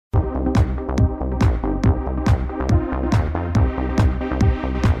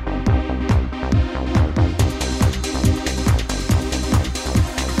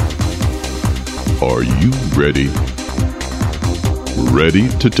Are you ready? Ready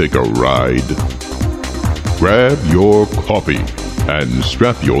to take a ride? Grab your coffee and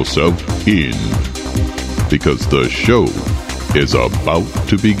strap yourself in, because the show is about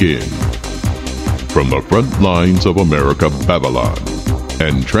to begin. From the front lines of America, Babylon,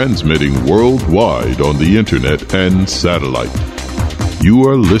 and transmitting worldwide on the internet and satellite, you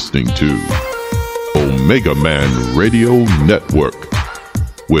are listening to Omegaman Radio Network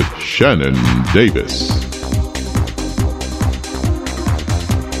with Shannon Davis.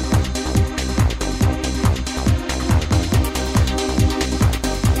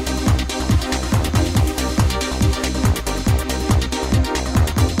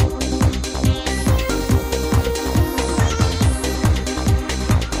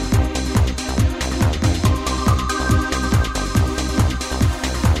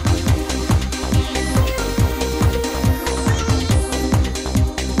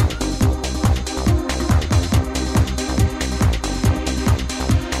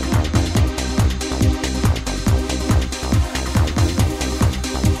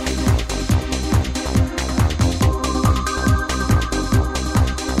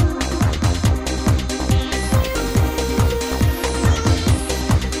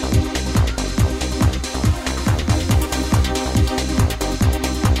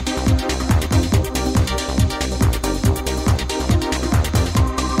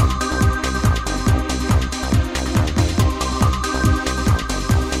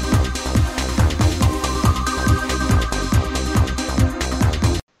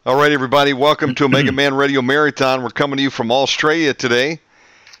 All right, everybody, welcome to Omegaman Radio Marathon. We're coming to you from Australia today.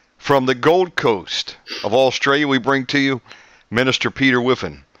 From the Gold Coast of Australia, we bring to you Minister Peter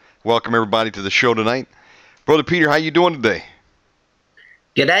Whiffin. Welcome, everybody, to the show tonight. Brother Peter, how you doing today?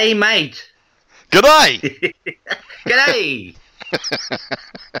 G'day, mate. G'day! G'day!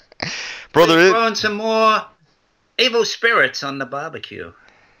 Brother, we're throwing some more evil spirits on the barbecue.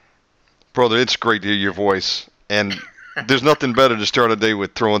 Brother, it's great to hear your voice, and there's nothing better to start a day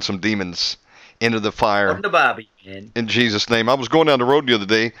with throwing some demons into the fire. On the barbie, man. In Jesus' name. I was going down the road the other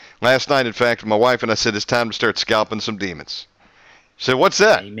day, last night, in fact, with my wife, and I said, it's time to start scalping some demons. She said, what's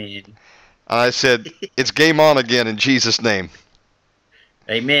that? Amen. I said, it's game on again in Jesus' name.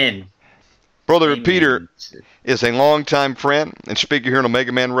 Amen. Brother Amen. Peter is a longtime friend and speaker here on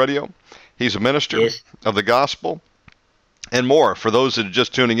Omegaman Radio. He's a minister of the gospel and more for those that are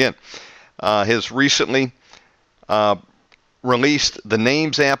just tuning in. Has recently released the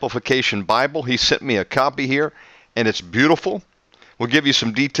Names Amplification Bible. He sent me a copy here, and it's beautiful. We'll give you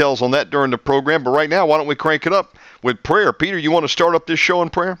some details on that during the program, but right now, why don't we crank it up with prayer? Peter, you want to start up this show in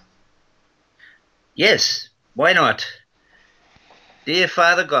prayer? Yes, why not? Dear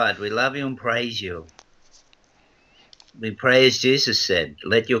Father God, we love you and praise you. We pray as Jesus said,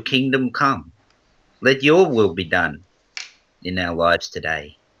 let your kingdom come. Let your will be done in our lives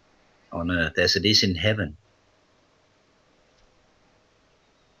today on earth as it is in heaven.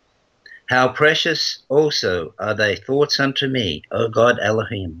 How precious also are thy thoughts unto me, O God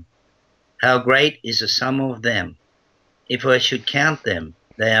Elohim. How great is the sum of them. If I should count them,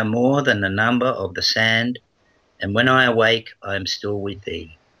 they are more than the number of the sand, and when I awake, I am still with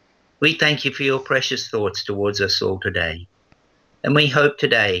thee. We thank you for your precious thoughts towards us all today. And we hope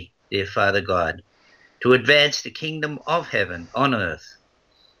today, dear Father God, to advance the kingdom of heaven on earth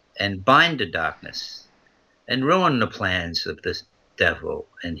and bind the darkness and ruin the plans of the devil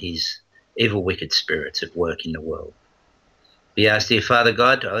and his evil, wicked spirits at work in the world. We ask, dear Father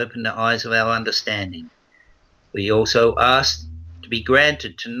God, to open the eyes of our understanding. We also ask to be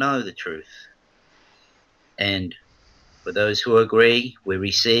granted to know the truth. And for those who agree, we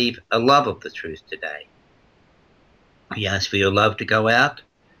receive a love of the truth today. We ask for your love to go out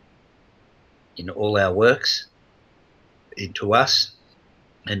in all our works, into us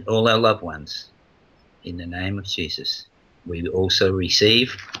and all our loved ones. In the name of Jesus, we also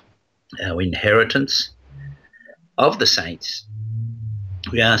receive our inheritance of the saints.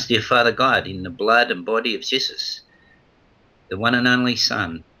 We ask, dear Father God, in the blood and body of Jesus, the one and only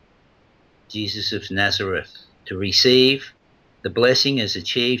Son, Jesus of Nazareth, to receive the blessing as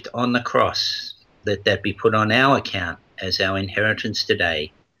achieved on the cross. Let that be put on our account as our inheritance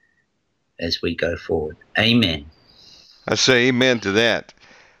today as we go forward. Amen. I say amen to that.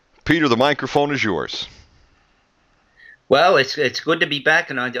 Peter, the microphone is yours. Well, it's good to be back,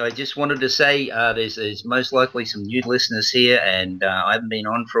 and I just wanted to say there's most likely some new listeners here, and I haven't been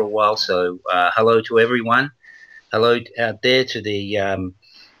on for a while, so hello to everyone. Hello out there to the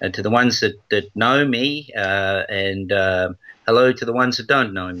ones that know me, and hello to the ones that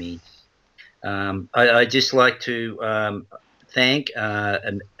don't know me. I just like to thank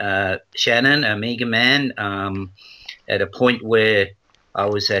Shannon, Omegaman, at a point where I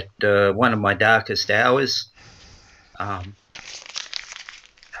was at one of my darkest hours.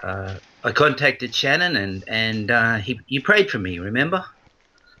 I contacted Shannon, and he prayed for me, remember?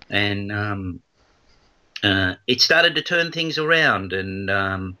 And it started to turn things around, and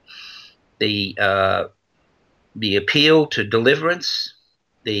the appeal to deliverance,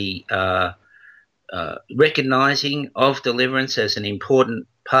 the recognizing of deliverance as an important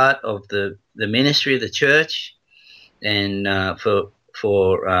part of the ministry of the church, and for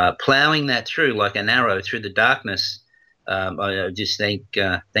plowing that through like an arrow through the darkness. I just thank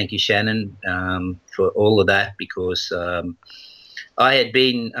you, Shannon, for all of that, because I had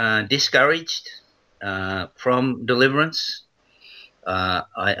been discouraged from deliverance.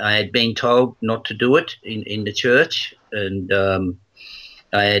 I had been told not to do it in the church, and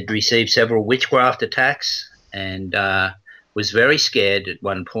I had received several witchcraft attacks, and was very scared at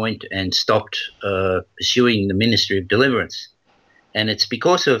one point and stopped pursuing the ministry of deliverance. And it's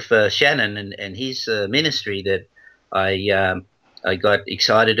because of Shannon and his ministry that I got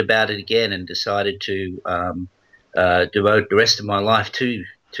excited about it again and decided to devote the rest of my life to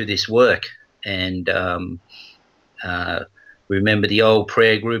this work. And remember the old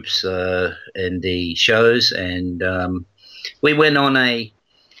prayer groups and the shows, and we went on a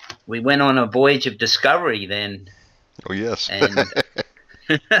voyage of discovery then. Oh yes.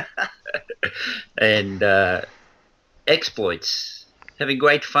 And exploits, having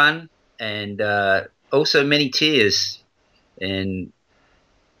great fun, and also many tears. And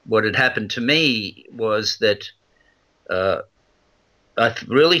what had happened to me was that I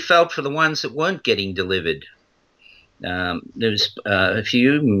really felt for the ones that weren't getting delivered. There was a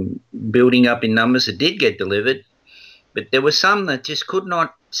few building up in numbers that did get delivered, but there were some that just could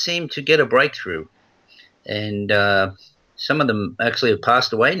not seem to get a breakthrough. And some of them actually have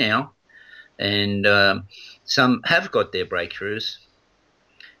passed away now, and some have got their breakthroughs.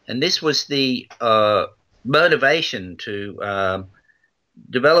 And this was the motivation to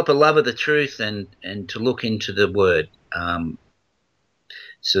develop a love of the truth and to look into the Word.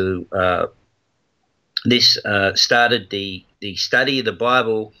 So this started the study of the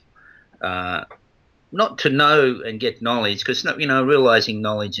Bible, not to know and get knowledge, because realizing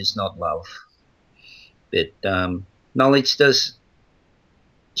knowledge is not love, but knowledge does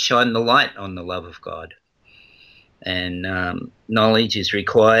shine the light on the love of God, and knowledge is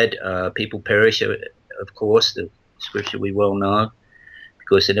required. People perish, of course, the scripture we well know,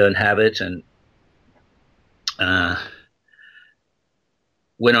 because they don't have it. And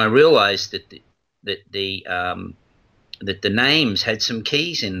when I realized that the names had some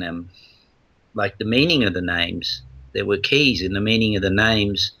keys in them, like the meaning of the names, there were keys in the meaning of the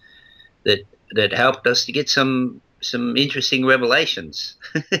names that helped us to get some interesting revelations,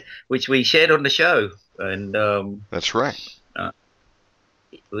 which we shared on the show. And that's right.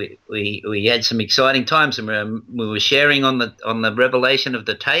 We had some exciting times, and we were sharing on the revelation of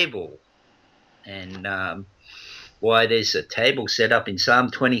the table, and why there's a table set up in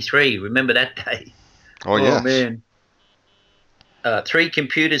Psalm 23. Remember that day? Oh yes. Man. 3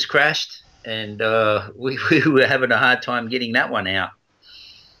 computers crashed, and we were having a hard time getting that one out.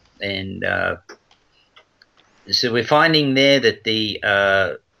 And so we're finding there that the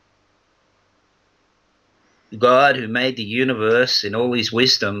God who made the universe in all his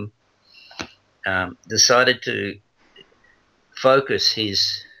wisdom decided to focus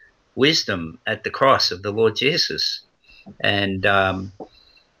his wisdom at the cross of the Lord Jesus. And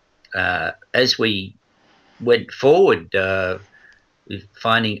as we went forward,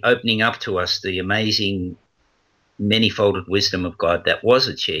 opening up to us the amazing many-folded wisdom of God that was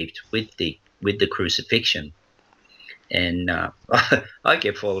achieved with the crucifixion. And I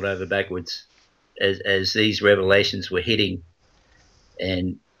kept falling over backwards as these revelations were hitting.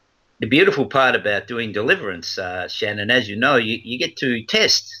 And the beautiful part about doing deliverance, Shannon, as you know, you get to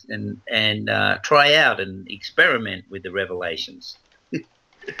test and try out and experiment with the revelations.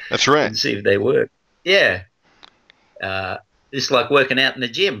 That's right. And see if they work. Yeah. It's like working out in the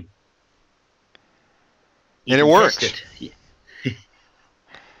gym. And it works. Yeah.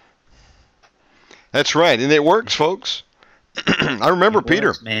 That's right. And it works, folks. I remember Peter.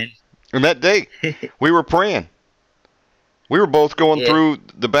 Works, man. And that day, we were praying. We were both going through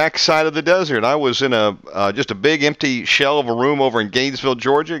the backside of the desert. I was in just a big empty shell of a room over in Gainesville,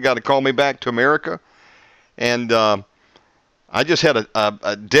 Georgia. Got to call me back to America. And I just had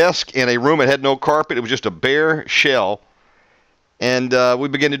a desk in a room that had no carpet. It was just a bare shell. And we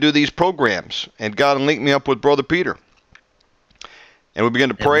began to do these programs. And God linked me up with Brother Peter. And we began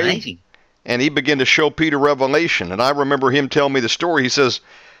to pray. Amazing. and he began to show Peter revelation. And I remember him telling me the story. He says,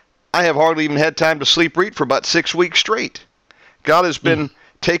 I have hardly even had time to sleep or eat for about 6 weeks straight. God has been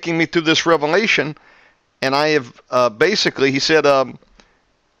taking me through this revelation, and I have basically, he said,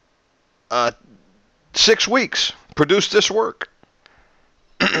 6 weeks produced this work.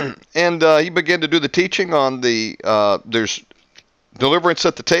 And he began to do the teaching on the there's deliverance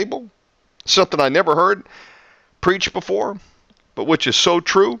at the table, something I never heard preached before, but which is so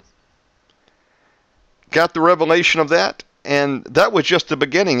true. Got the revelation of that, and that was just the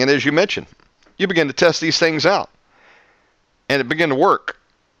beginning. And as you mentioned, you begin to test these things out, and it began to work.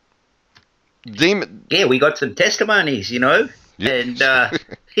 Yeah, we got some testimonies, you know, Yes.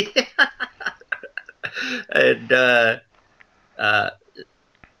 and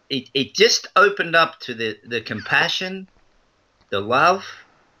it just opened up to the compassion, the love,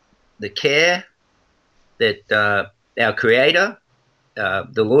 the care that our Creator,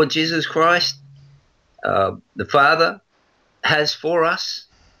 the Lord Jesus Christ, the Father has for us.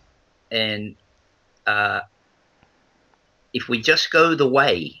 And if we just go the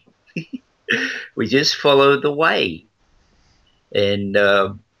way, we just follow the way. And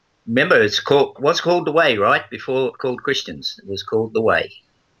remember, what's called the way, right? Before called Christians, it was called the way.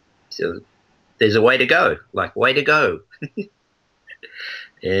 So there's a way to go, like way to go.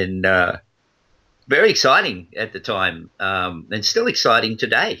 And very exciting at the time, and still exciting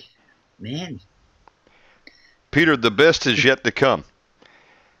today, man. Peter, the best is yet to come.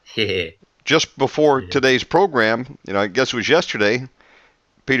 Yeah. Just before today's program, I guess it was yesterday,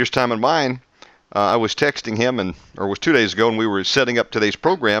 Peter's time and mine, I was texting him, or it was 2 days ago, and we were setting up today's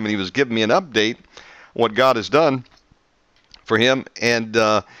program, and he was giving me an update on what God has done for him. And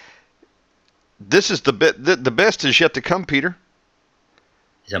this is the best is yet to come, Peter.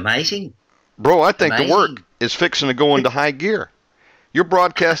 It's amazing. Bro, I think the work is fixing to go into high gear. You're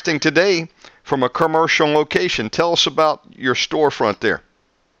broadcasting today from a commercial location. Tell us about your storefront there.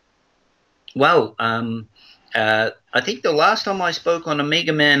 Well, I think the last time I spoke on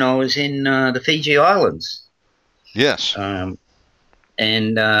Omegaman, I was in the Fiji Islands. Yes. And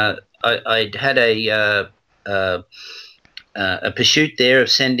I'd had a pursuit there of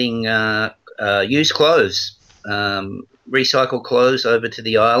sending used clothes, recycled clothes over to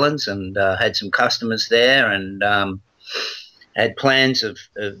the islands, and had some customers there, and had plans of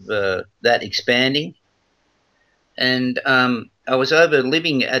that expanding. And I was over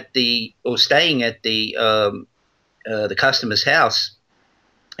staying at the customer's house,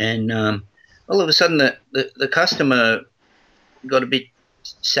 and all of a sudden the customer got a bit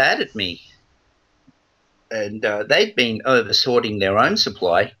sad at me, and they'd been over sorting their own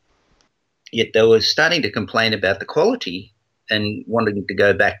supply, yet they were starting to complain about the quality and wanting to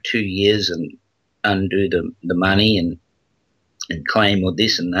go back 2 years and undo the money and claim all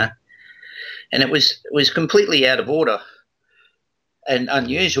this and that. And it was completely out of order and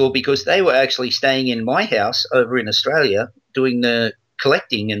unusual, because they were actually staying in my house over in Australia doing the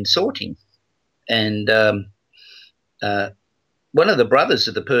collecting and sorting. And one of the brothers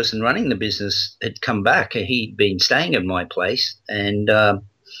of the person running the business had come back. He'd been staying in my place, and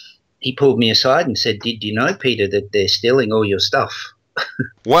he pulled me aside and said, "Did you know, Peter, that they're stealing all your stuff?"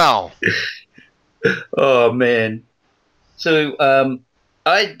 Wow. Oh, man. So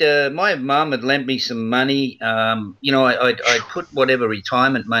my mum had lent me some money. I'd put whatever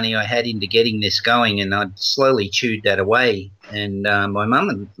retirement money I had into getting this going, and I'd slowly chewed that away. And my mum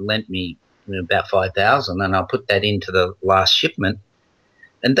had lent me about $5,000, and I put that into the last shipment,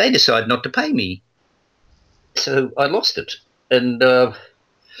 and they decided not to pay me. So I lost it. And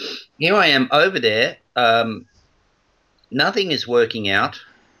here I am over there. Nothing is working out,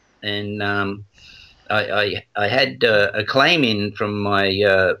 and I had a claim in from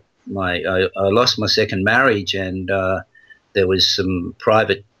I lost my second marriage, and there was some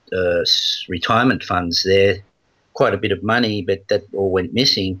private retirement funds there, quite a bit of money, but that all went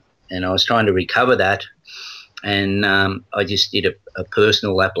missing, and I was trying to recover that, and I just did a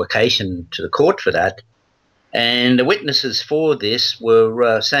personal application to the court for that, and the witnesses for this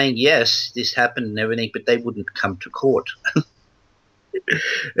were saying, yes, this happened and everything, but they wouldn't come to court.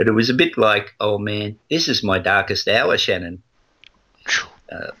 And it was a bit like, oh, man, this is my darkest hour, Shannon.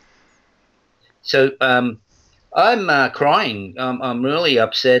 So I'm crying. I'm really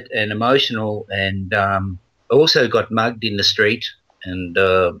upset and emotional, and also got mugged in the street. And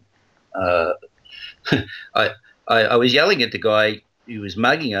I was yelling at the guy who was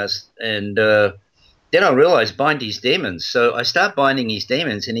mugging us, and then I realized bind his demons. So I start binding his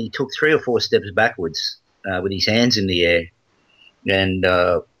demons, and he took 3 or 4 steps backwards with his hands in the air, and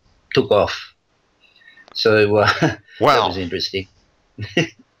took off. So wow. That was interesting.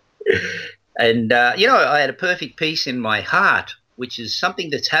 And, I had a perfect peace in my heart, which is something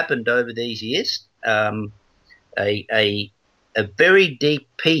that's happened over these years. A very deep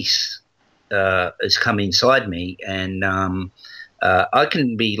peace has come inside me, and I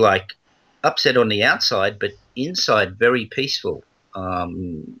can be like upset on the outside, but inside very peaceful.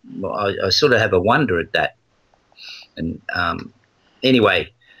 I sort of have a wonder at that. And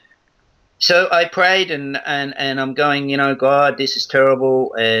anyway, so I prayed, and I'm going, God, this is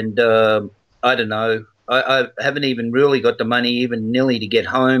terrible, and I don't know. I haven't even really got the money even nearly to get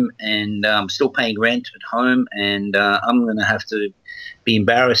home, and I'm still paying rent at home, and I'm going to have to be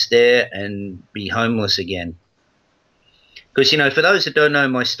embarrassed there and be homeless again. Because, for those that don't know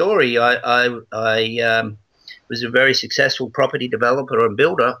my story, I was a very successful property developer and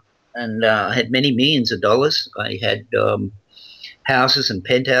builder, and I had many millions of dollars. I had houses and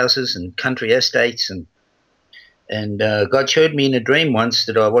penthouses and country estates, and God showed me in a dream once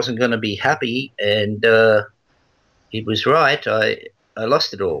that I wasn't going to be happy, and he was right. I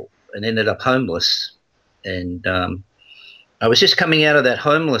lost it all and ended up homeless, and I was just coming out of that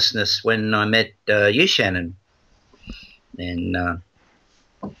homelessness when I met you, Shannon, and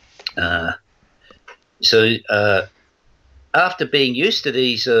so after being used to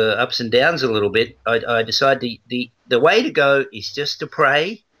these ups and downs a little bit, I decided the way to go is just to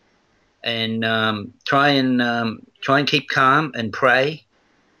pray and try and keep calm and pray.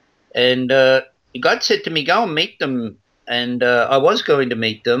 And God said to me, go and meet them. And I was going to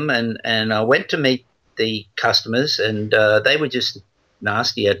meet them, and I went to meet the customers, and they were just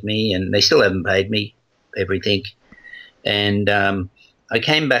nasty at me, and they still haven't paid me everything. And I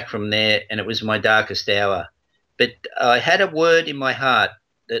came back from there, and it was my darkest hour. But I had a word in my heart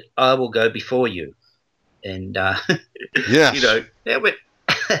that I will go before you. And, yes.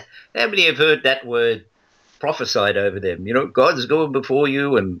 How many have heard that word prophesied over them? God's going before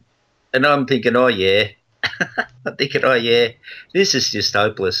you, and I'm thinking, oh, yeah. I'm thinking, oh, yeah, this is just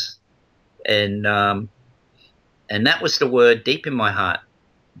hopeless. And that was the word deep in my heart.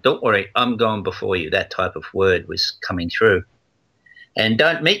 Don't worry, I'm going before you. That type of word was coming through. And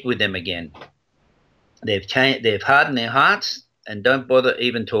don't meet with them again. They've hardened their hearts, and don't bother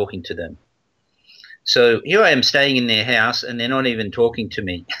even talking to them. So here I am staying in their house, and they're not even talking to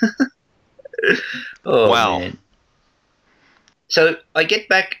me. Oh, wow. Man. So I get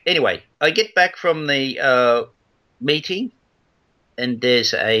back from the meeting, and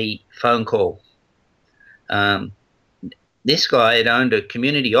there's a phone call. This guy had owned a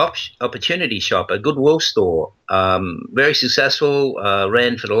community opportunity shop, a Goodwill store, very successful,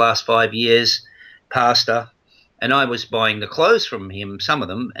 ran for the last 5 years, pastor, and I was buying the clothes from him, some of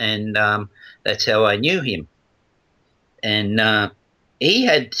them, and that's how I knew him. And he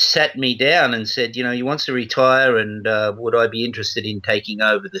had sat me down and said, he wants to retire, and would I be interested in taking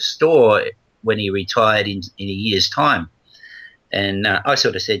over the store when he retired in a year's time? And I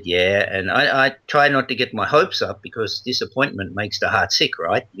sort of said, yeah, and I try not to get my hopes up, because disappointment makes the heart sick,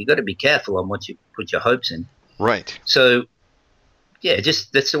 right? You got to be careful on what you put your hopes in. Right. So, yeah,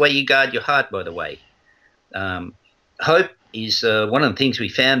 that's the way you guard your heart, by the way. Hope is one of the things we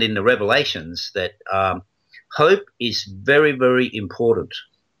found in the Revelations, that hope is very, very important.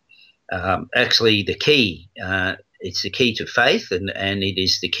 Actually, the key, it's the key to faith, and it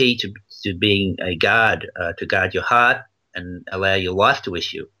is the key to being a guard, to guard your heart and allow your life to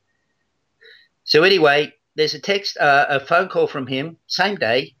issue. So anyway, there's a phone call from him, same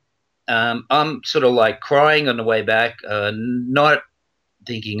day. I'm sort of like crying on the way back, not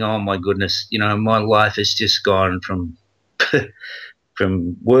thinking, oh my goodness, my life has just gone from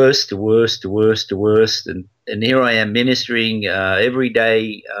from worse to worse to worse to worse, and here I am ministering every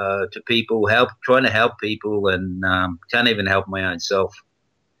day to people, trying to help people, and can't even help my own self.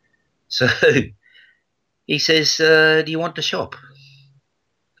 So he says, do you want to shop?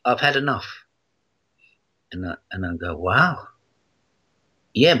 I've had enough. And I go, wow.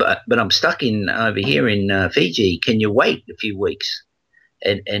 Yeah, but I'm stuck over here in Fiji. Can you wait a few weeks?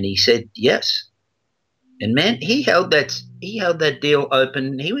 And he said, yes. And man, he held that deal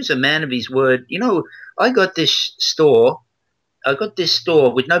open. He was a man of his word. I got this store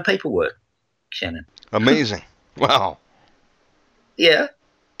with no paperwork, Shannon. Amazing. Wow. Yeah.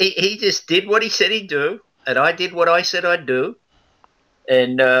 He just did what he said he'd do, and I did what I said I'd do.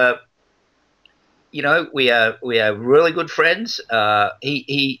 And we are really good friends.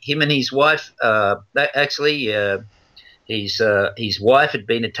 Him and his wife, his wife had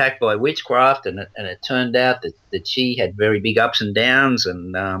been attacked by witchcraft, and it turned out that she had very big ups and downs.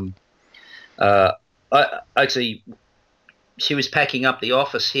 And she was packing up the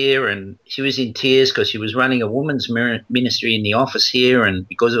office here, and she was in tears because she was running a women's ministry in the office here, and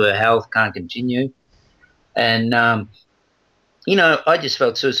because of her health, can't continue. And I just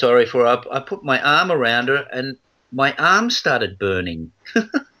felt so sorry for her. I put my arm around her, and my arm started burning.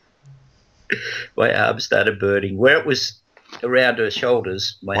 My arm started burning. Where it was around her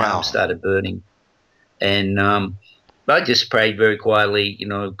shoulders, my arm started burning. And I just prayed very quietly,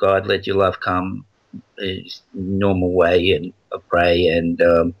 God, let your love come, normal way, and I pray.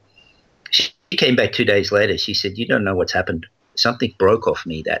 And she came back 2 days later. She said, you don't know what's happened. Something broke off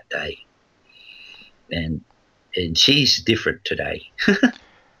me that day. And she's different today.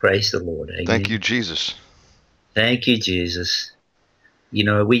 Praise the Lord. Amen. Thank you, Jesus. Thank you, Jesus.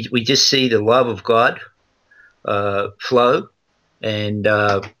 We just see the love of God flow, and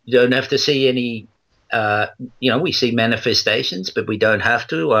you don't have to see any, we see manifestations, but we don't have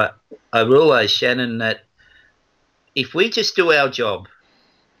to. I realize, Shannon, that if we just do our job,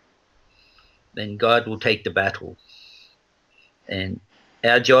 then God will take the battle. And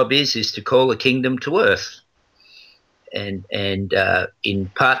our job is to call the kingdom to earth, and in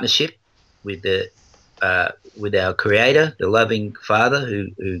partnership with with our Creator, the loving Father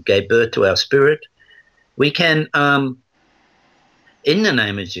who gave birth to our spirit, we can, in the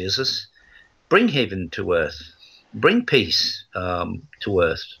name of Jesus, bring heaven to earth, bring peace to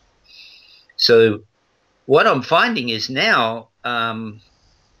earth. So what I'm finding is now,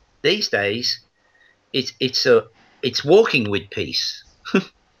 these days, it's walking with peace.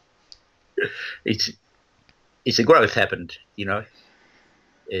 It's a growth happened, and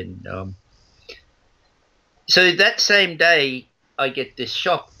so that same day I get this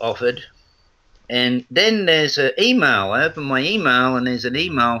shop offered, and then there's an email. I open my email, and there's an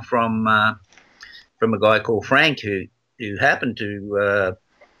email from a guy called Frank who happened to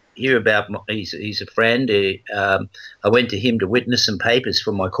hear about he's a friend. I went to him to witness some papers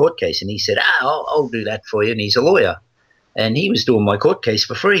for my court case, and he said, I'll do that for you. And he's a lawyer, and he was doing my court case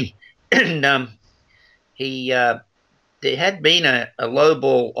for free. And there had been a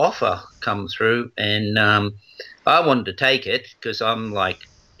lowball offer come through, and I wanted to take it because I'm like,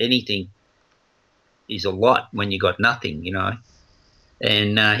 anything is a lot when you got nothing,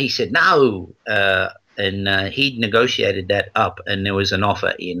 And he said no, and he'd negotiated that up, and there was an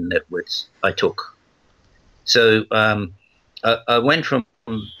offer in that I took. So I went from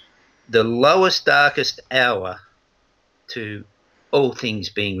the lowest, darkest hour to all things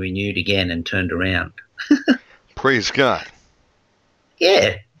being renewed again and turned around. Praise God.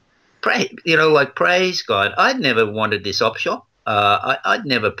 Yeah. Praise God. I'd never wanted this op shop. I'd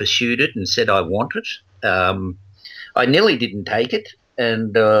never pursued it and said I want it. I nearly didn't take it,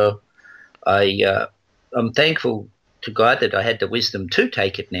 and I'm thankful to God that I had the wisdom to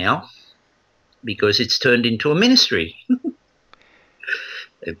take it now, because it's turned into a ministry.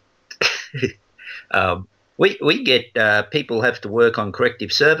 We get people have to work on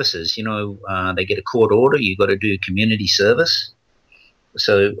corrective services. They get a court order. You've got to do community service.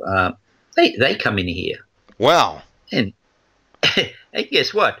 So they come in here. Wow. And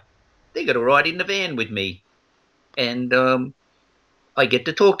guess what? They got to ride in the van with me, and I get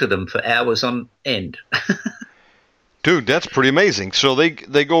to talk to them for hours on end. Dude, that's pretty amazing. So they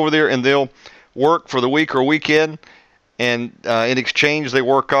go over there and they'll work for the week or weekend, and in exchange they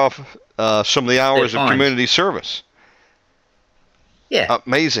work off some of the hours of community service. Yeah.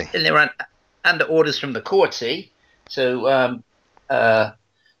 Amazing. And they're under orders from the court, see? So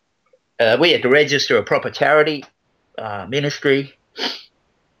we had to register a proper charity ministry,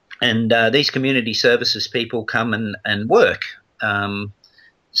 and these community services people come and work.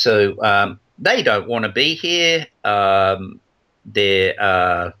 So they don't want to be here.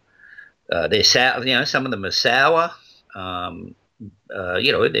 They're sour. Some of them are sour.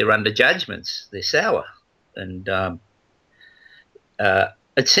 They're under judgments. They're sour, and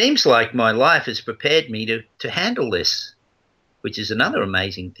it seems like my life has prepared me to handle this, which is another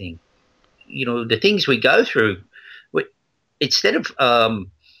amazing thing. The things we go through, instead of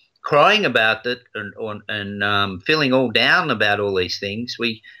crying about it and feeling all down about all these things,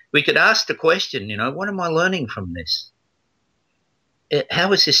 we could ask the question, what am I learning from this?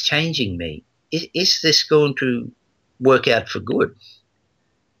 How is this changing me? Is this going to work out for good?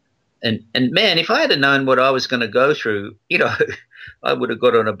 And man, if I had known what I was going to go through, I would have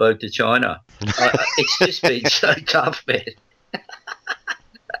got on a boat to China. It's just been so tough, man.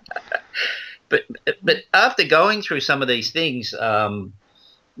 But after going through some of these things,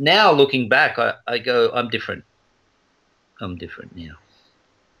 now looking back, I go, I'm different. I'm different now.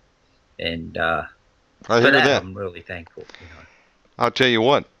 And for that, I'm really thankful. I'll tell you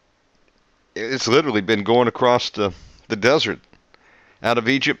what, it's literally been going across the the desert, out of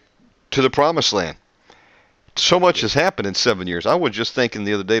Egypt to the promised land. So much has happened in 7 years. I was just thinking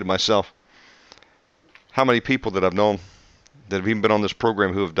the other day to myself, how many people that I've known that have even been on this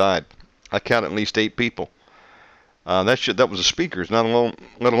program who have died. I count at least 8 people. That was the speakers, let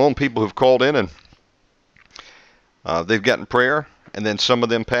alone people who've called in and they've gotten prayer, and then some of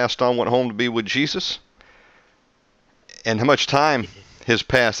them passed on, went home to be with Jesus. And how much time has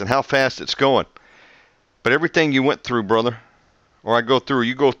passed and how fast it's going. But everything you went through, brother, or I go through,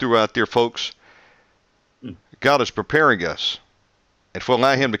 you go through out there, folks, God is preparing us. If we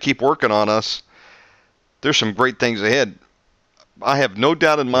allow Him to keep working on us, there's some great things ahead. I have no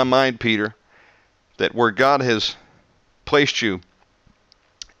doubt in my mind, Peter, that where God has placed you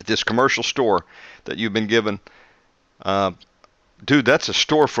at this commercial store that you've been given, dude, that's a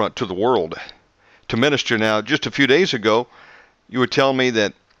storefront to the world to minister. Now, just a few days ago, you were telling me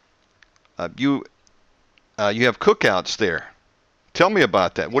that you have cookouts there. Tell me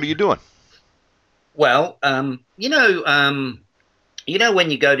about that. What are you doing? Well, you know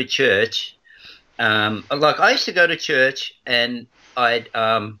when you go to church, like I used to go to church and I'd,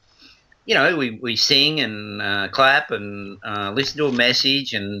 we sing and clap and listen to a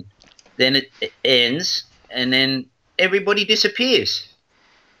message, and then it ends, and then everybody disappears.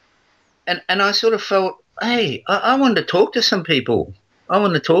 And I sort of felt, hey, I want to talk to some people. I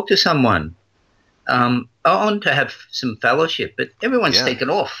want to talk to someone. I want to have some fellowship, but everyone's taken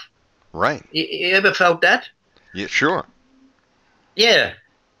off. Right. You ever felt that? Yeah, sure. Yeah.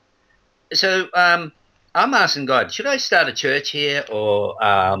 So I'm asking God, should I start a church here or,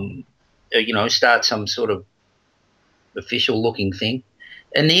 start some sort of official-looking thing?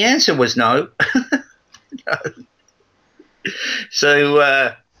 And the answer was no. No. So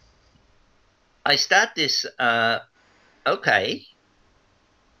I start this, okay.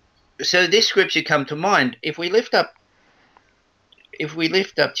 So this scripture come to mind. If we lift up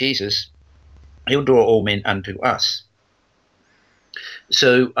Jesus, He'll draw all men unto us.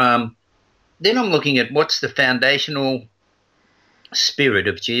 So then I'm looking at what's the foundational spirit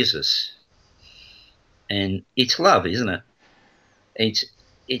of Jesus, and it's love, isn't it?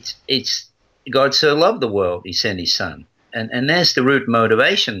 It's God so loved the world, He sent His Son, and that's the root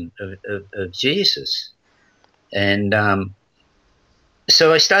motivation of Jesus. And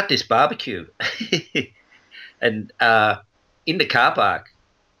so I start this barbecue, and in the car park.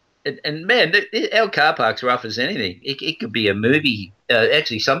 And man, our car park's rough as anything. It could be a movie.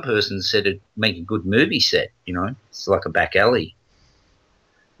 Actually, some person said it'd make a good movie set, It's like a back alley.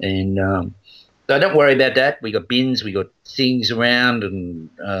 And so don't worry about that. We got bins, we got things around, and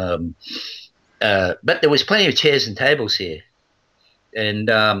but there was plenty of chairs and tables here.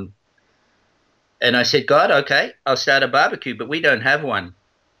 And I said, God, okay, I'll start a barbecue, but we don't have one.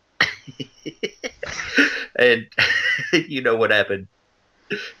 And you know what happened?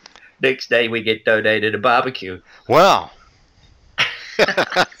 Next day we get donated a barbecue. Wow.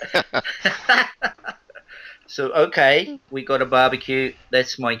 So, okay, we got a barbecue.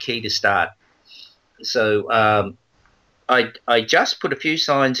 That's my key to start. So I just put a few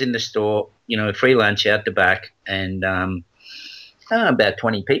signs in the store, free lunch out the back, and about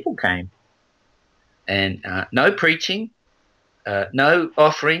 20 people came. And no preaching, no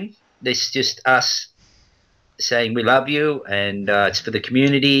offering. This is just us saying we love you, and it's for the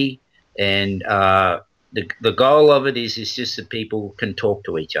community, and the goal of it is just that people can talk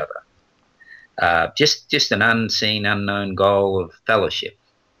to each other. Just an unseen, unknown goal of fellowship,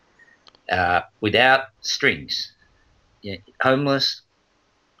 without strings. Homeless,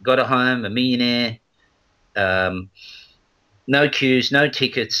 got a home, a millionaire, no queues, no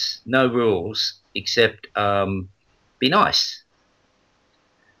tickets, no rules, except be nice.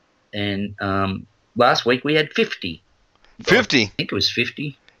 And last week we had 50. 50? I think it was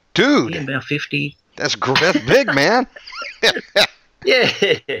 50. Dude. Yeah, about 50. That's big, man. Yeah.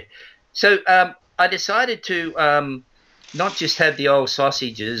 So I decided to not just have the old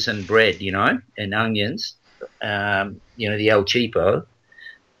sausages and bread, and onions, the old cheapo.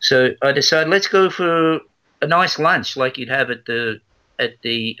 So I decided, let's go for a nice lunch like you'd have at the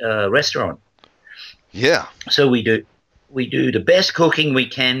restaurant. Yeah. So we do the best cooking we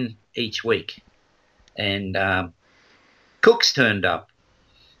can each week. And cooks turned up.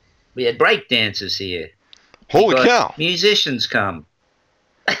 We had break dancers here. Holy cow. Musicians come.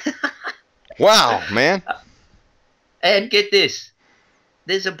 Wow, man. And get this.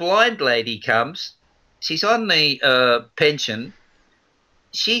 There's a blind lady comes. She's on the pension.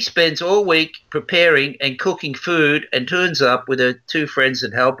 She spends all week preparing and cooking food and turns up with her 2 friends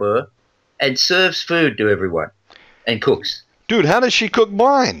that help her and serves food to everyone and cooks. Dude, how does she cook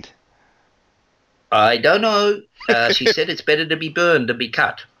blind? I don't know. She said it's better to be burned than be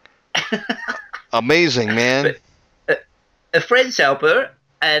cut. Amazing, man. But a friend's help her,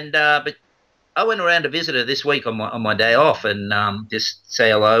 and but I went around to visit her this week on my day off and just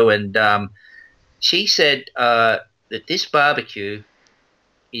say hello. And she said that this barbecue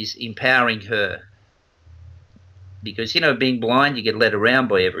is empowering her because, being blind, you get led around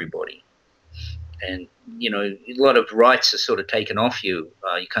by everybody. And, a lot of rights are sort of taken off you.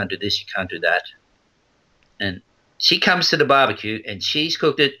 You can't do this, you can't do that. And she comes to the barbecue and she's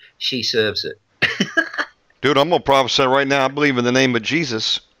cooked it, she serves it. Dude, I'm going to prophesy right now. I believe in the name of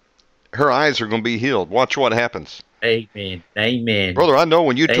Jesus, her eyes are going to be healed. Watch what happens. Amen. Amen. Brother, I know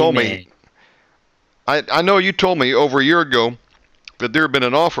when you told me, I know you told me over a year ago that there had been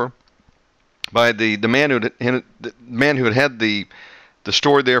an offer by the man who had the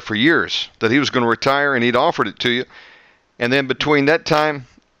store there for years, that he was going to retire and he'd offered it to you. And then between that time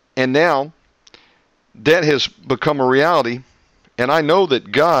and now, that has become a reality. And I know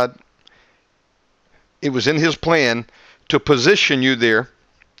that God, it was in his plan to position you there,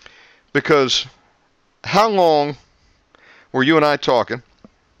 because how long were you and I talking?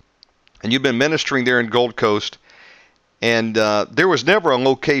 And you've been ministering there in Gold Coast, and there was never a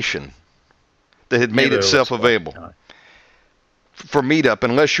location that had made itself available for meetup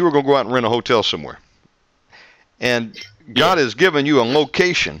unless you were going to go out and rent a hotel somewhere. And God has given you a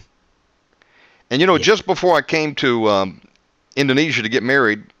location. And just before I came to Indonesia to get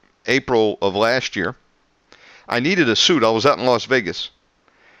married, April of last year, I needed a suit. I was out in Las Vegas,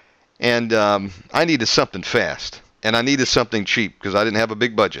 and I needed something fast, and I needed something cheap because I didn't have a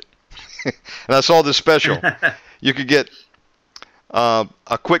big budget. And I saw this special. You could get a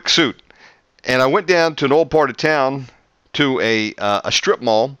quick suit. And I went down to an old part of town to a strip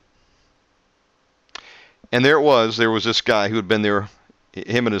mall. And there was this guy who had been there,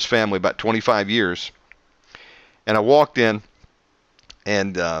 him and his family, about 25 years. And I walked in,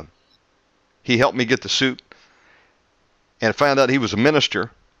 and he helped me get the suit. And I found out he was a minister.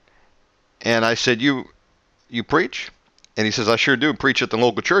 And I said, you preach? And he says, I sure do preach at the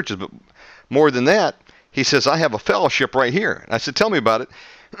local churches, but more than that, he says, I have a fellowship right here. And I said, tell me about it.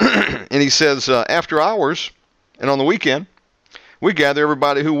 And he says, after hours and on the weekend, we gather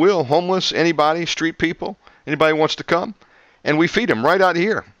everybody who will, homeless, anybody, street people, anybody who wants to come, and we feed them right out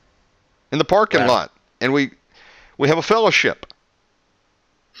here in the parking lot. And we have a fellowship.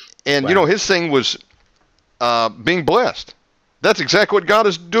 And, his thing was being blessed. That's exactly what God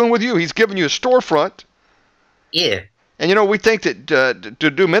is doing with you. He's given you a storefront. Yeah. And we think that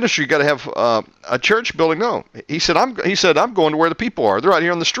to do ministry, you got to have a church building. No, he said I'm going to where the people are. They're out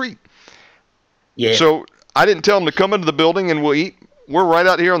here on the street. Yeah. So I didn't tell them to come into the building and we'll eat. We're right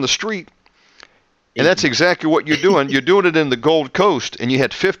out here on the street, and that's exactly what you're doing. You're doing it in the Gold Coast, and you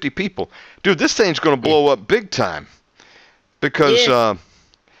had 50 people. Dude, this thing's going to blow up big time because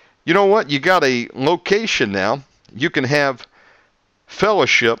you know what? You got a location now. You can have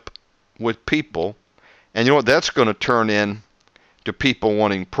fellowship with people. And you know what? That's going to turn in to people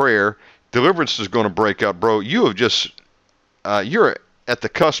wanting prayer. Deliverance is going to break out, bro. You have just, you're at the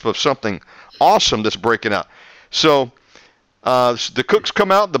cusp of something awesome that's breaking out. So the cooks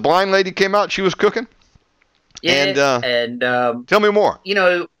come out. The blind lady came out. She was cooking. Yeah. And tell me more.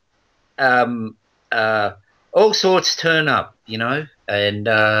 All sorts turn up, and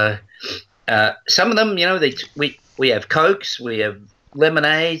some of them, we have Cokes, we have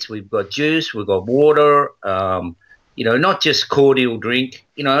lemonades, we've got juice, we've got water, not just cordial drink.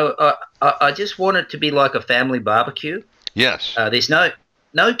 I just want it to be like a family barbecue. Yes. There's no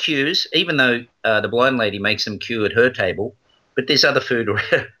queues, even though the blind lady makes them queue at her table, but there's other food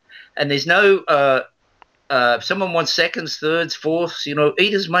around. And there's no, if someone wants seconds, thirds, fourths,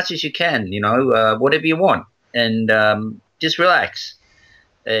 eat as much as you can, whatever you want, and just relax.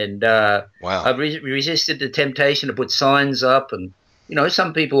 And wow. I've resisted the temptation to put signs up, and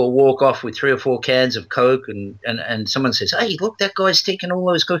some people will walk off with 3 or 4 cans of Coke, and someone says, "Hey, look, that guy's taking all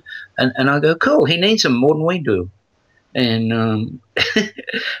those Coke," and I go, "Cool, he needs them more than we do." And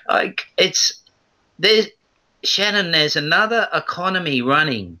Shannon, there's another economy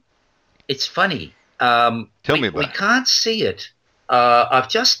running. It's funny. Tell me about it. We can't see it. I've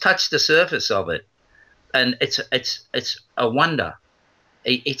just touched the surface of it, and it's a wonder.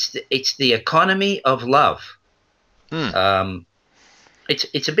 It's the economy of love.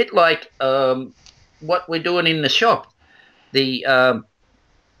 It's a bit like what we're doing in the shop. The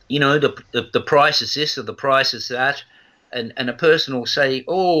price is this or the price is that, and a person will say,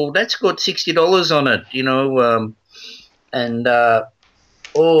 "Oh, that's got $60 on it,"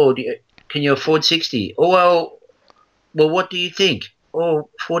 can you afford 60? Oh, well, what do you think? Oh,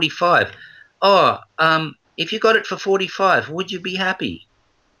 45. "Oh, if you got it for 45, would you be happy?"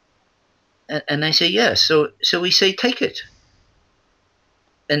 And they say, "Yes." So we say, "Take it."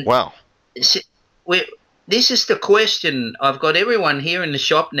 And Wow. we this is the question. I've got everyone here in the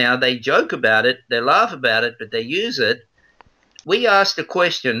shop now. They joke about it, they laugh about it, but they use it. We ask the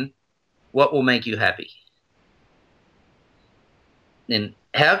question, what will make you happy? And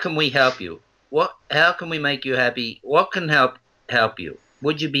how can we help you? How can we make you happy? What can help you?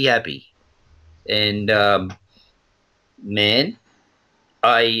 Would you be happy? And man,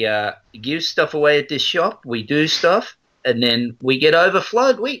 I give stuff away at this shop. We do stuff, and then we get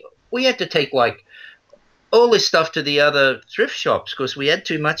overflowed. We had to take like all this stuff to the other thrift shops because we had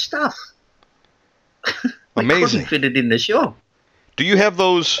too much stuff. We Amazing. couldn't fit it in the shop. Do you have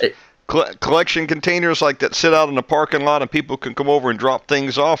those collection containers like that sit out in the parking lot and people can come over and drop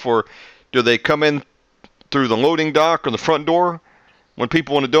things off, or do they come in through the loading dock or the front door when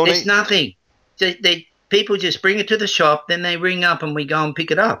people want to donate? There's nothing. People just bring it to the shop, then they ring up and we go and pick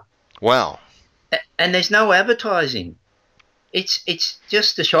it up. Wow. And there's no advertising. It's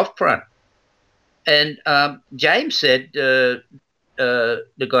just the shop front. And James said, the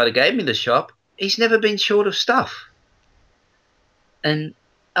guy that gave me the shop, he's never been short of stuff. And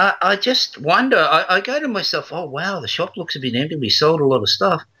I just wonder, I go to myself, oh, wow, the shop looks a bit empty. We sold a lot of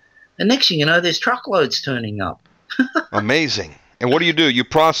stuff. And next thing you know, there's truckloads turning up. Amazing. And what do? You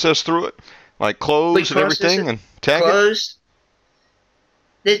process through it? Like clothes and everything and tag clothes.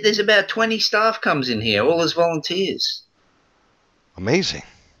 It? There's about 20 staff comes in here, all as volunteers. Amazing.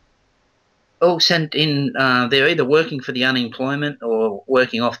 All sent in, they're either working for the unemployment or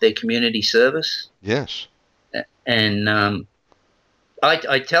working off their community service. Yes. And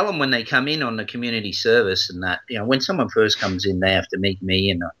I tell them when they come in on the community service and that, when someone first comes in, they have to meet me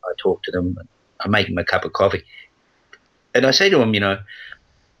and I talk to them. And I make them a cup of coffee. And I say to them,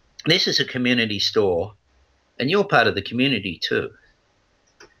 this is a community store and you're part of the community too.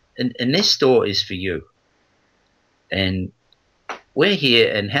 And this store is for you. And we're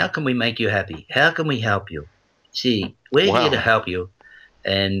here, and how can we make you happy? How can we help you? See, we're here to help you,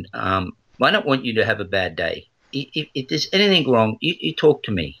 and I don't want you to have a bad day. If there's anything wrong, you talk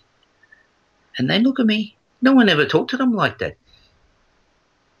to me. And they look at me. No one ever talked to them like that.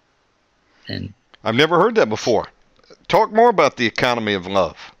 And I've never heard that before. Talk more about the economy of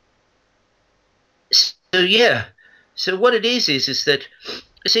love. So what it is that,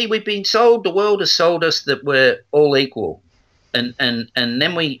 see, we've been sold, the world has sold us that we're all equal. And then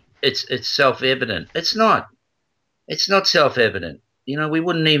it's self-evident. It's not. It's not self-evident. We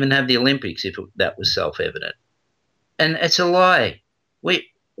wouldn't even have the Olympics if that was self-evident. And it's a lie.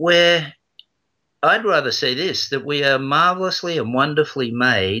 I'd rather say this, that we are marvelously and wonderfully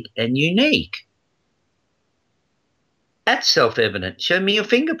made and unique. That's self-evident. Show me your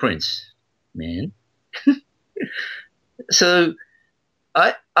fingerprints, man. So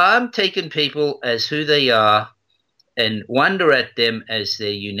I'm taking people as who they are and wonder at them as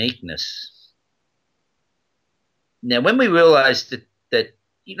their uniqueness. Now, when we realize that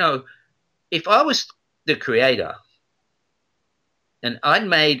if I was the creator and I'd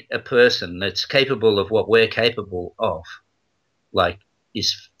made a person that's capable of what we're capable of, like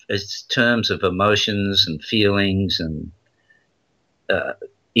is terms of emotions and feelings and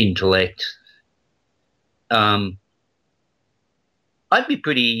intellect, I'd be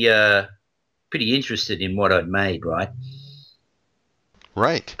pretty interested in what I'd made, right?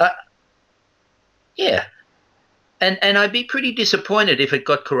 Right. Yeah. And I'd be pretty disappointed if it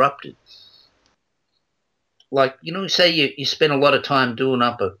got corrupted. Like, say you spent a lot of time doing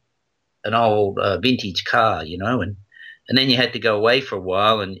up an old vintage car, and then you had to go away for a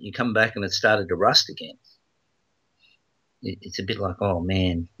while and you come back and it started to rust again. It's a bit like, oh,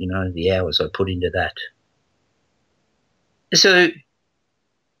 man, the hours I put into that. So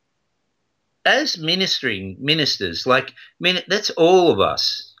as ministers, that's all of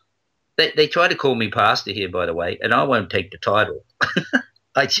us. They try to call me pastor here, by the way, and I won't take the title.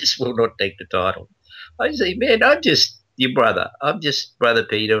 I just will not take the title. I say, man, I'm just your brother. I'm just Brother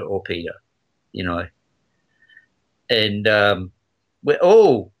Peter or Peter, And we're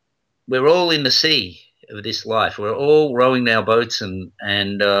all in the sea of this life. We're all rowing our boats, and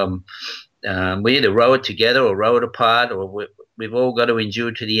we either row it together or row it apart, or we've all got to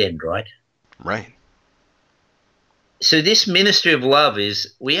endure to the end, right? Right. So this ministry of love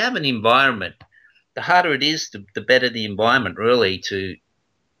is, we have an environment. The harder it is, the better the environment, really, to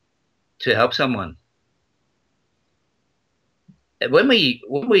help someone. When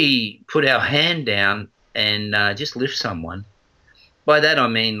we put our hand down and just lift someone, by that I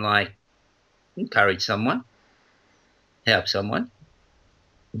mean like encourage someone, help someone,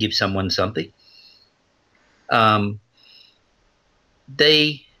 give someone something,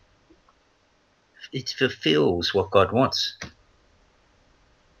 it fulfills what God wants.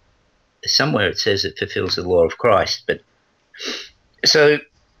 Somewhere it says it fulfills the law of Christ. But so,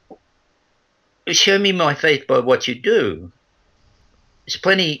 show me my faith by what you do. There's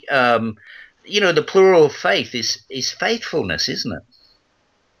plenty. The plural of faith is faithfulness, isn't it?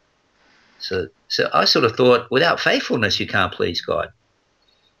 So I sort of thought, without faithfulness, you can't please God.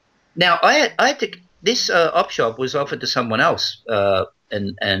 Now, I had to. This op shop was offered to someone else,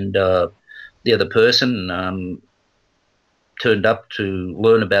 and the other person turned up to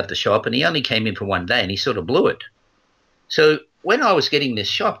learn about the shop, and he only came in for one day, and he sort of blew it. So when I was getting this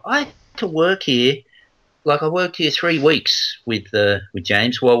shop, I had to work here. Like, I worked here 3 weeks with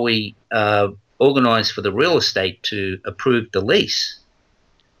James while we organised for the real estate to approve the lease,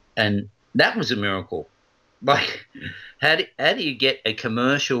 and that was a miracle. Like, how do you get a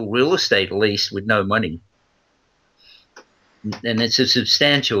commercial real estate lease with no money? And it's a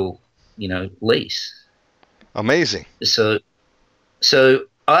substantial, lease. Amazing. So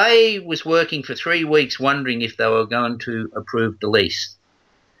I was working for 3 weeks wondering if they were going to approve the lease.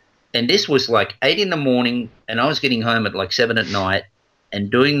 And this was like 8 in the morning, and I was getting home at like 7 at night and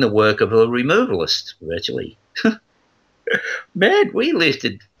doing the work of a removalist, virtually. Man, we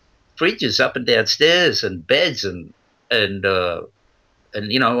lifted fridges up and down stairs and beds and I've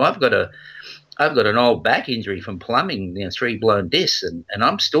got an old back injury from plumbing, 3 blown discs, and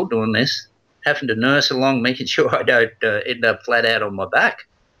I'm still doing this, having to nurse along, making sure I don't end up flat out on my back,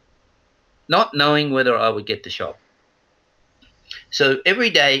 not knowing whether I would get the shop. So every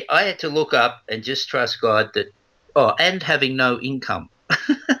day I had to look up and just trust God that, and having no income.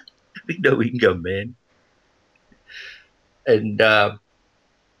 Having no income, man. And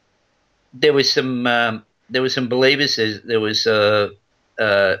there was some believers. There was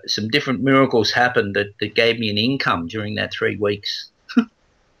some different miracles happened that gave me an income during that 3 weeks.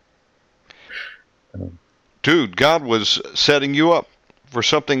 Dude, God was setting you up for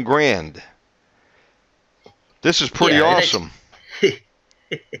something grand. This is pretty awesome.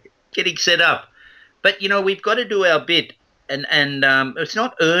 Getting set up. But, we've got to do our bit. And it's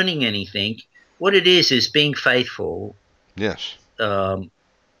not earning anything. What it is being faithful. Yes.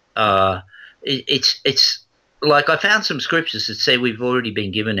 It's like, I found some scriptures that say we've already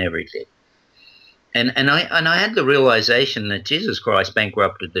been given everything. And I had the realization that Jesus Christ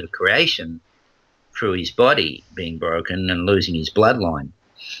bankrupted the creation through his body being broken and losing his bloodline.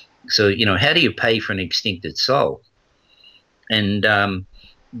 So, how do you pay for an extincted soul? And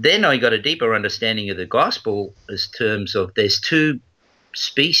then I got a deeper understanding of the gospel as terms of there's 2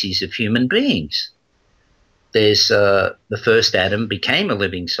 species of human beings. There's the first Adam became a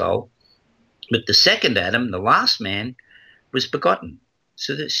living soul, but the second Adam, the last man, was begotten.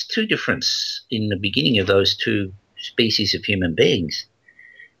 So there's 2 differences in the beginning of those 2 species of human beings.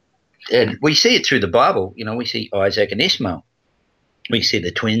 And we see it through the Bible. We see Isaac and Ishmael. We see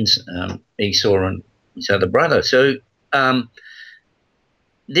the twins, Esau and his other brother. So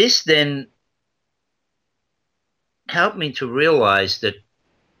this then helped me to realize that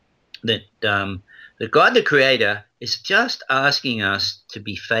God the Creator is just asking us to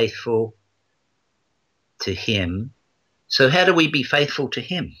be faithful to him. So how do we be faithful to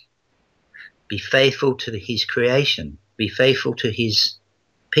him? Be faithful to his creation. Be faithful to his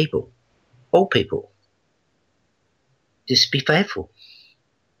people, all people. Just be faithful.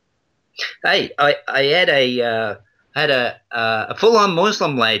 Hey, I had a full-on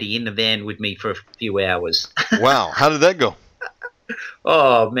Muslim lady in the van with me for a few hours. Wow, how did that go?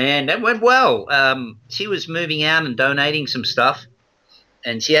 Oh man, that went well. She was moving out and donating some stuff,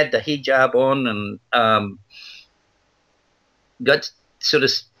 and she had the hijab on, and got sort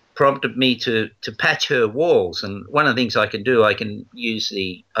of prompted me to patch her walls. And one of the things I can do, I can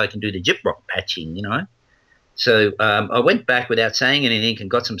do the gyprock patching, So I went back without saying anything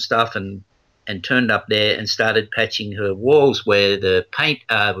and got some stuff and turned up there and started patching her walls where the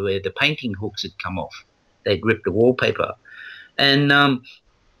painting hooks had come off. They'd ripped the wallpaper, and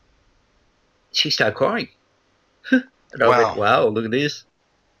she started crying. And I went, "Wow, look at this!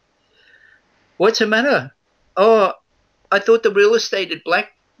 What's the matter?" "Oh, I thought the real estate had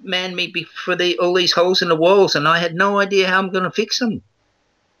blackmailed me for all these holes in the walls, and I had no idea how I'm going to fix them."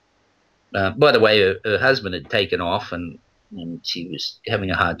 By the way, her husband had taken off, and she was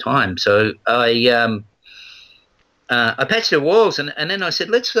having a hard time. So I patched her walls, and then I said,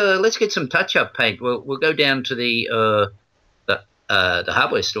 let's get some touch-up paint. We'll go down to the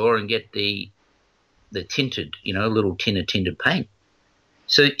hardware store and get the tinted, a little tin of tinted paint.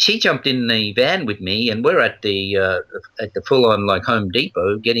 So she jumped in the van with me, and we're at the full-on like Home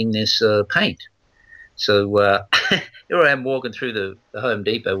Depot getting this paint. So here I am walking through the Home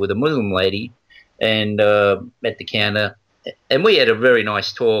Depot with a Muslim lady, and at the counter, and we had a very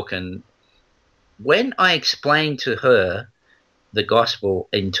nice talk. And when I explained to her the gospel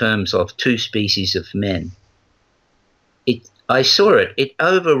in terms of two species of men, I saw it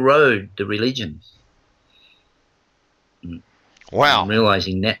overrode the religion. Wow. I'm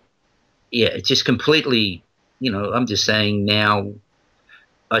realizing that, yeah, it's just completely, I'm just saying now,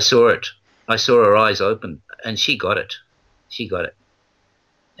 I saw it. I saw her eyes open, and she got it. She got it.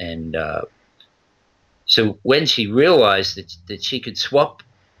 And so when she realized that she could swap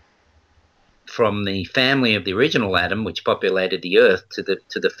from the family of the original Adam, which populated the earth, to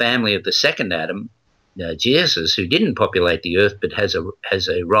the family of the second Adam, Jesus, who didn't populate the earth but has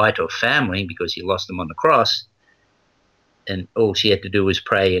a right of family because he lost them on the cross, and all she had to do was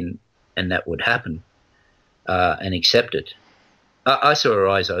pray, and that would happen, and accept it. I saw her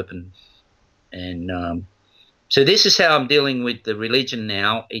eyes open, and so this is how I'm dealing with the religion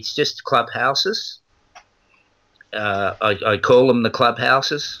now. It's just clubhouses. I call them the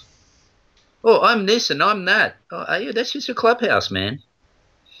clubhouses. Oh, I'm this and I'm that. Oh, yeah, that's just a clubhouse, man.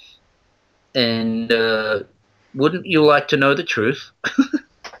 And wouldn't you like to know the truth?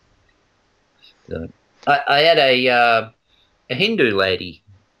 So, I had a Hindu lady,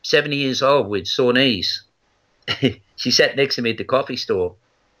 70 years old, with sore knees. She sat next to me at the coffee store.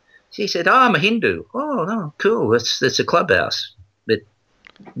 She said, "Oh, I'm a Hindu." "Oh, no, cool. That's a clubhouse. But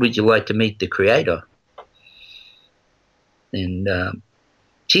would you like to meet the creator?" And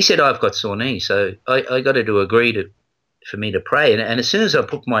she said, "I've got sore knees, so I got her to agree for me to pray." And as soon as I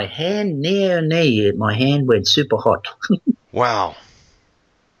put my hand near her knee, my hand went super hot. Wow.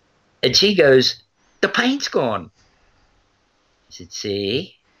 And she goes, "The pain's gone." I said,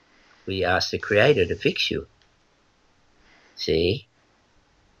 "See, we asked the creator to fix you. See?"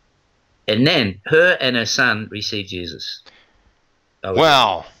 And then her and her son received Jesus.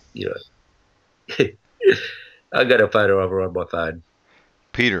 Wow. I got a photo of her on my phone.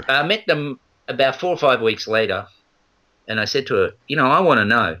 Peter. I met them about 4 or 5 weeks later, and I said to her, I want to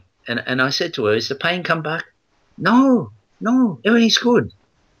know. And I said to her, "Has the pain come back?" No, everything's good.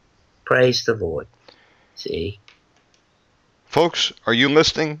 Praise the Lord. See? Folks, are you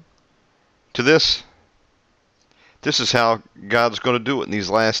listening to this? This is how God's going to do it in these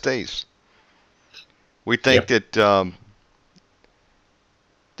last days. We think that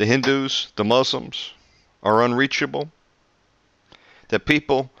the Hindus, the Muslims, are unreachable. That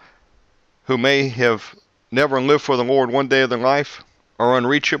people who may have never lived for the Lord one day of their life are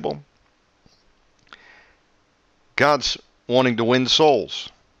unreachable. God's wanting to win souls.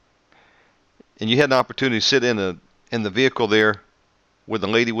 And you had an opportunity to sit in the vehicle there with the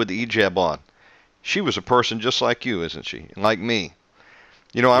lady with the hijab on. She was a person just like you, isn't she? And like me.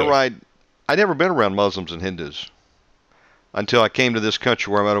 I'd never been around Muslims and Hindus until I came to this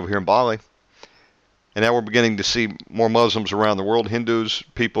country where I'm at over here in Bali. And now we're beginning to see more Muslims around the world, Hindus,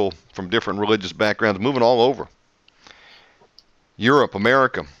 people from different religious backgrounds moving all over. Europe,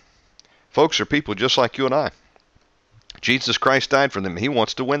 America. Folks are people just like you and I. Jesus Christ died for them. He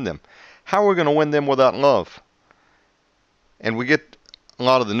wants to win them. How are we going to win them without love? And we get a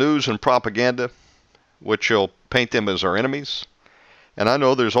lot of the news and propaganda, which will paint them as our enemies. And I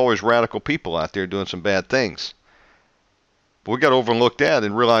know there's always radical people out there doing some bad things. But we got to overlook that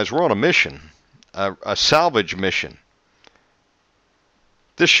and realize we're on a mission, a salvage mission.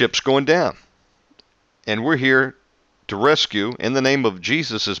 This ship's going down. And we're here to rescue, in the name of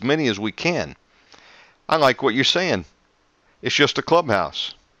Jesus, as many as we can. I like what you're saying. It's just a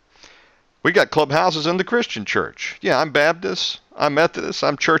clubhouse. We got clubhouses in the Christian church. Yeah, I'm Baptist, I'm Methodist,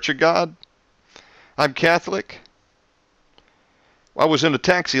 I'm Church of God, I'm Catholic. I was in a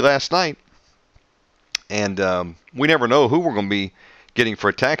taxi last night, and we never know who we're going to be getting for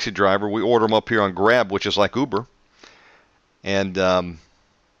a taxi driver. We order them up here on Grab, which is like Uber. And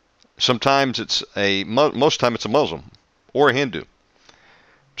sometimes most time it's a Muslim or a Hindu.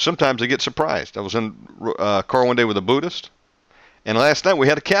 Sometimes they get surprised. I was in a car one day with a Buddhist, and last night we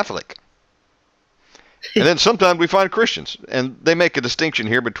had a Catholic. And then sometimes we find Christians, and they make a distinction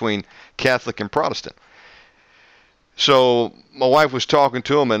here between Catholic and Protestant. So my wife was talking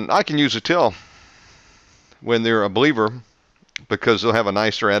to them, and I can usually tell when they're a believer because they'll have a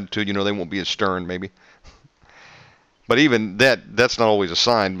nicer attitude. They won't be as stern maybe. But even that's not always a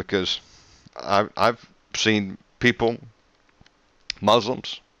sign, because I've seen people,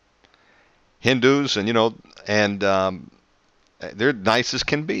 Muslims, Hindus, and they're nice as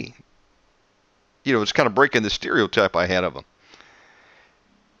can be. It's kind of breaking the stereotype I had of them.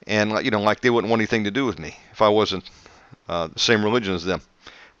 and like they wouldn't want anything to do with me if I wasn't the same religion as them.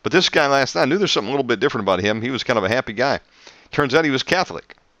 But this guy last night, I knew there's something a little bit different about him. He was kind of a happy guy. Turns out he was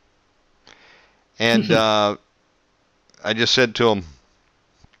Catholic. And I just said to him,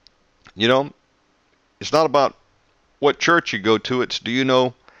 it's not about what church you go to. It's, do you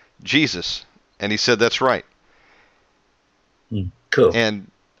know Jesus? And he said, that's right. Cool. And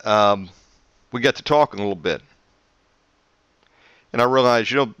we got to talking a little bit. And I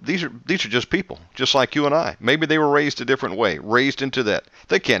realized, these are just people, just like you and I. Maybe they were raised a different way, raised into that.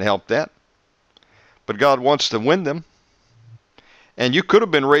 They can't help that. But God wants to win them. And you could have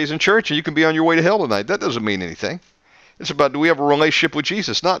been raised in church, and you can be on your way to hell tonight. That doesn't mean anything. It's about, do we have a relationship with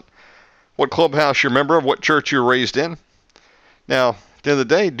Jesus? Not what clubhouse you're a member of, what church you're raised in. Now, at the end of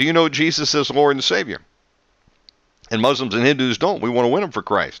the day, do you know Jesus as Lord and Savior? And Muslims and Hindus don't. We want to win them for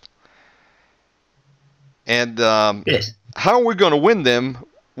Christ. And yes. How are we going to win them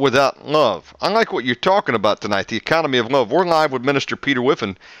without love? I like what you're talking about tonight, the economy of love. We're live with Minister Peter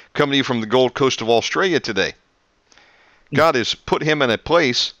Whiffin, coming to you from the Gold Coast of Australia today. God has put him in a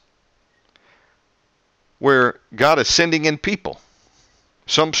place where God is sending in people.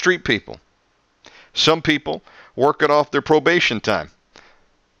 Some street people. Some people working off their probation time.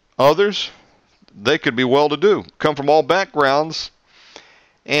 Others, they could be well-to-do, come from all backgrounds.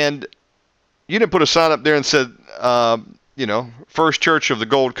 And you didn't put a sign up there and said, First Church of the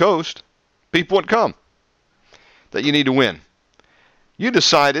Gold Coast. People would come. That you need to win. You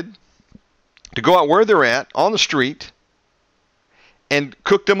decided to go out where they're at, on the street, and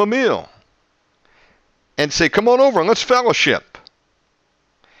cook them a meal. And say, come on over and let's fellowship.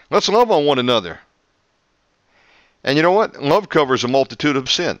 Let's love on one another. And you know what? Love covers a multitude of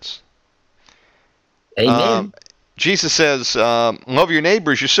sins. Amen. Jesus says, love your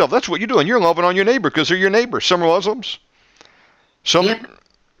neighbor as yourself. That's what you're doing. You're loving on your neighbor because they're your neighbor. Some are Muslims. Some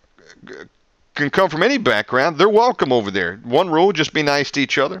can come from any background. They're welcome over there. One rule, just be nice to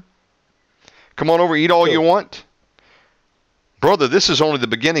each other. Come on over, eat all you want. Brother, this is only the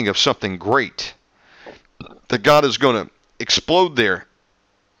beginning of something great that God is going to explode there.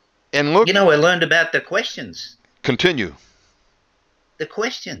 And look. I learned about the questions. Continue. The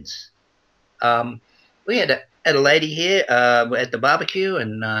questions. We had a lady here at the barbecue,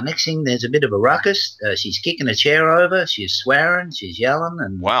 and next thing there's a bit of a ruckus. She's kicking a chair over. She's swearing. She's yelling.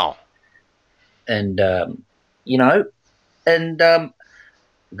 And wow. And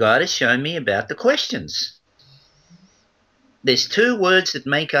God has shown me about the questions. There's two words that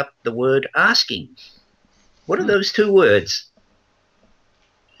make up the word asking. What are those two words?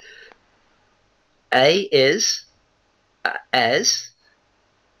 A is as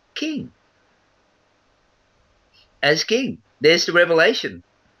king. As king. There's the revelation.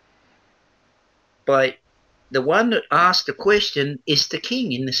 But the one that asked the question is the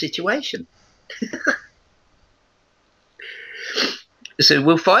king in the situation. So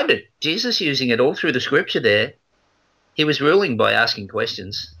we'll find it. Jesus using it all through the scripture there. He was ruling by asking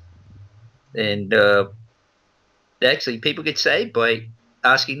questions. And actually people get saved by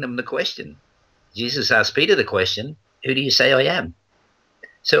asking them the question. Jesus asked Peter the question, who do you say I am?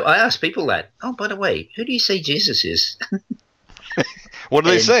 So I ask people that. Oh, by the way, who do you say Jesus is? What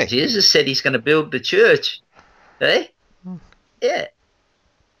do they say? Jesus said he's going to build the church. Eh? Yeah.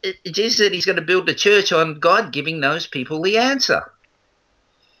 Jesus said he's going to build the church on God giving those people the answer.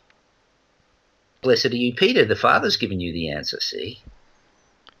 Blessed are you, Peter. The Father's giving you the answer, see?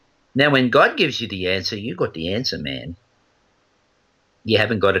 Now, when God gives you the answer, you got the answer, man. You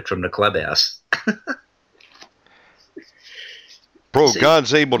haven't got it from the clubhouse. Bro, see,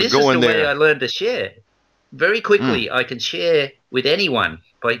 God's able to go in there. This is the way I learned to share. Very quickly, I can share with anyone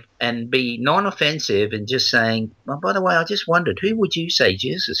and be non-offensive and just saying, oh, by the way, I just wondered, who would you say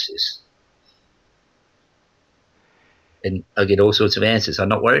Jesus is? And I get all sorts of answers. I'm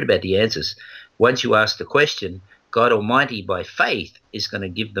not worried about the answers. Once you ask the question, God Almighty, by faith, is going to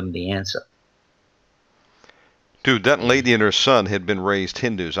give them the answer. Dude, that lady and her son had been raised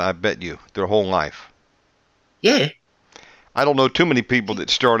Hindus, I bet you, their whole life. Yeah. I don't know too many people that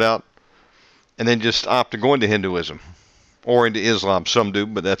start out and then just opt to go into Hinduism or into Islam. Some do,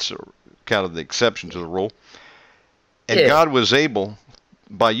 but that's kind of the exception to the rule. And God was able,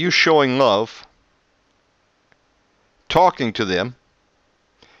 by you showing love, talking to them,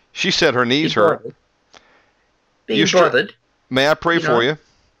 she said her knees hurt. Being bothered. May I pray for you?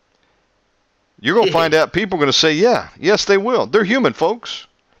 You're going to find out people are going to say, yeah, yes, they will. They're human, folks.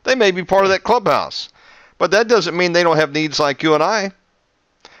 They may be part of that clubhouse. But that doesn't mean they don't have needs like you and I,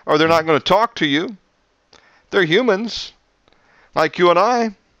 or they're not going to talk to you. They're humans like you and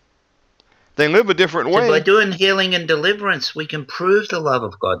I. They live a different way. So by doing healing and deliverance, we can prove the love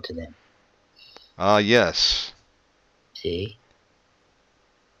of God to them. Ah, yes. See?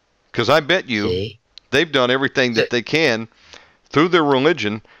 Because I bet you they've done everything that they can through their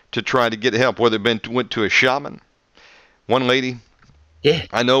religion to try to get help, whether it went to a shaman. One lady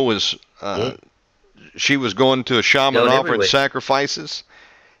I know was she was going to a shaman offering sacrifices,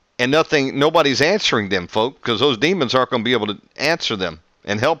 and nobody's answering them, folk, because those demons aren't going to be able to answer them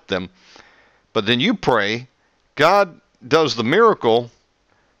and help them. But then you pray, God does the miracle.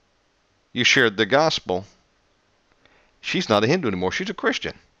 You shared the gospel. She's not a Hindu anymore. She's a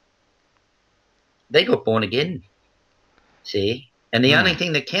Christian. They got born again. See? And the only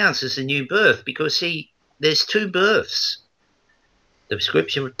thing that counts is the new birth, because, see, there's two births. The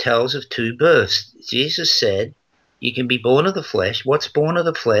scripture tells of two births. Jesus said, you can be born of the flesh. What's born of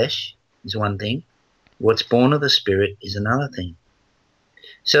the flesh is one thing. What's born of the spirit is another thing.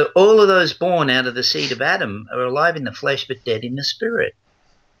 So all of those born out of the seed of Adam are alive in the flesh but dead in the spirit.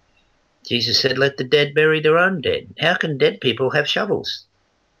 Jesus said, let the dead bury their own dead. How can dead people have shovels?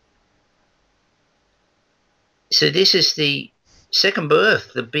 So this is the second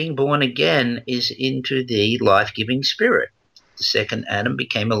birth. The being born again is into the life-giving spirit. The second Adam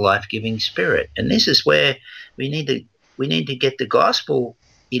became a life-giving spirit. And this is where we need to get the gospel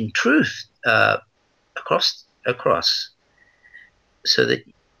in truth across. So that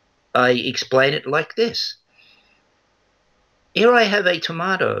I explain it like this. Here I have a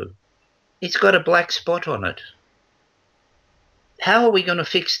tomato. It's got a black spot on it. How are we going to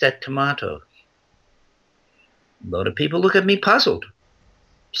fix that tomato? A lot of people look at me puzzled.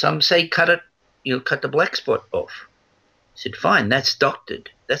 Some say cut the black spot off. I said, fine, that's doctored.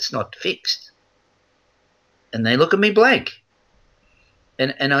 That's not fixed. And they look at me blank.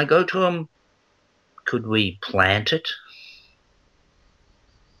 And I go to them, could we plant it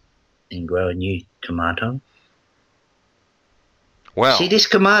and grow a new tomato? Wow. See, this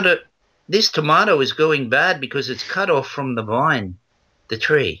tomato is going bad because it's cut off from the vine, the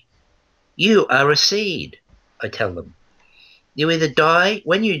tree. You are a seed, I tell them. You either die,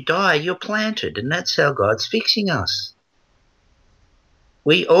 when you die, you're planted, and that's how God's fixing us.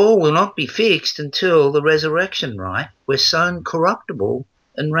 We all will not be fixed until the resurrection, right? We're sown corruptible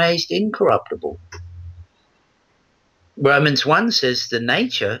and raised incorruptible. Romans 1 says the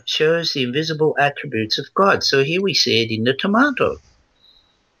nature shows the invisible attributes of God. So here we see it in the tomato.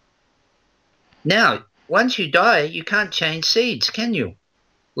 Now, once you die, you can't change seeds, can you?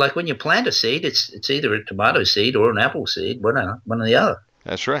 Like when you plant a seed, it's either a tomato seed or an apple seed, one or the other.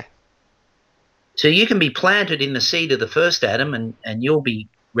 That's right. So you can be planted in the seed of the first Adam and you'll be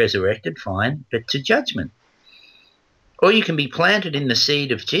resurrected, fine, but to judgment. Or you can be planted in the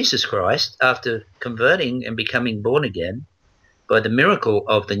seed of Jesus Christ after converting and becoming born again by the miracle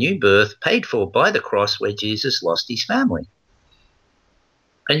of the new birth paid for by the cross where Jesus lost his family.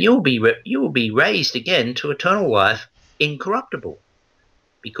 And you will be raised again to eternal life incorruptible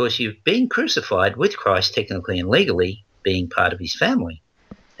because you've been crucified with Christ technically and legally, being part of his family,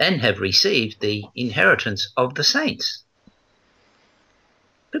 and have received the inheritance of the saints.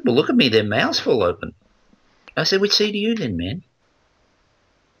 People look at me, their mouths fall open. I said, which seed are you then, man?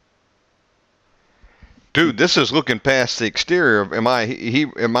 Dude, this is looking past the exterior. Am I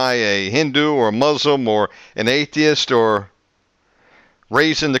a Hindu or a Muslim or an atheist or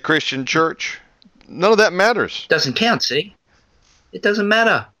raised in the Christian church? None of that matters. Doesn't count, see? It doesn't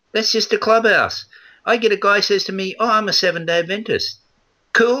matter. That's just a clubhouse. I get a guy who says to me, oh, I'm a 7-day Adventist.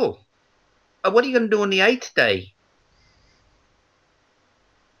 Cool. What are you going to do on the 8th day?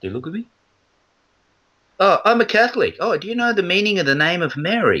 Do you look at me? Oh, I'm a Catholic. Oh, do you know the meaning of the name of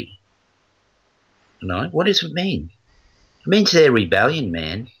Mary? No. What does it mean? It means they're rebellion,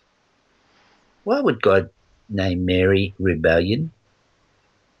 man. Why would God name Mary rebellion?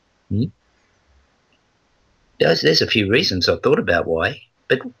 There's a few reasons I've thought about why.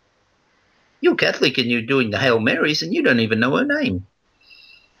 But you're Catholic and you're doing the Hail Marys and you don't even know her name.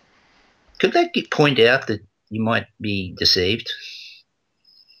 Could that point out that you might be deceived?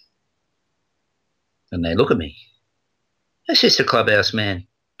 And they look at me. That's just a clubhouse, man.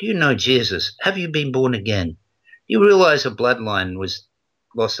 Do you know Jesus? Have you been born again? You realize a bloodline was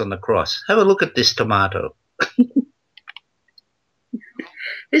lost on the cross. Have a look at this tomato.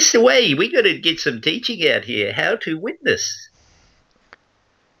 This is the way. We got to get some teaching out here, how to witness.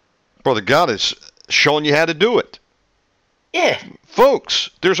 Brother God is showing you how to do it. Yeah. Folks,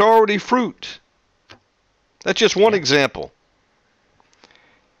 there's already fruit. That's just one example.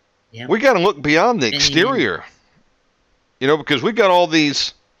 Yeah. We got to look beyond the exterior, because we got all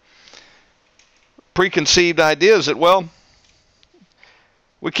these preconceived ideas that, well,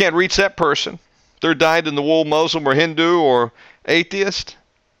 We can't reach that person. They're dyed-in-the-wool Muslim or Hindu or atheist.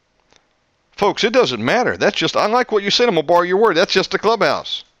 Folks, it doesn't matter. That's just, I like what you said. I'm going to borrow your word. That's just a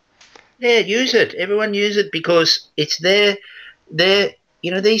clubhouse. Yeah, use it. Everyone use it because it's there.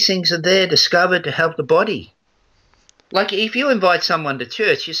 These things are there discovered to help the body. Like if you invite someone to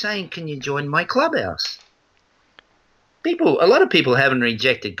church, you're saying, can you join my clubhouse? A lot of people haven't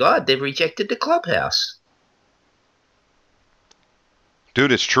rejected God. They've rejected the clubhouse.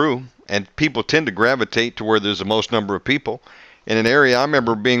 Dude, it's true. And people tend to gravitate to where there's the most number of people. In an area, I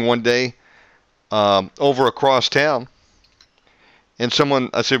remember being one day over across town, and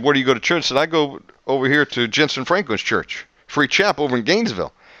I said, where do you go to church? I said, I go over here to Jensen Franklin's church, Free Chapel over in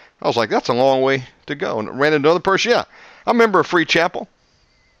Gainesville. I was like, that's a long way to go. And ran into another person. Yeah, I remember a Free Chapel.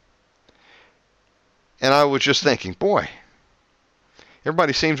 And I was just thinking, boy,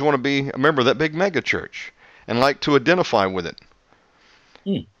 everybody seems to want to be a member of that big mega church and like to identify with it.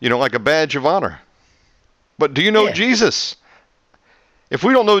 Like a badge of honor. But do you know Jesus? If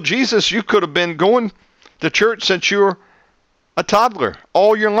we don't know Jesus, you could have been going to church since you were a toddler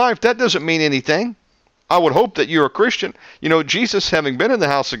all your life. That doesn't mean anything. I would hope that you're a Christian. You know Jesus having been in the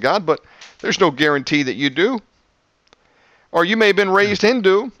house of God, but there's no guarantee that you do. Or you may have been raised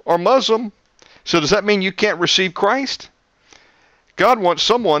Hindu or Muslim. So does that mean you can't receive Christ? God wants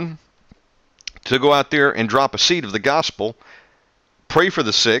someone to go out there and drop a seed of the gospel, pray for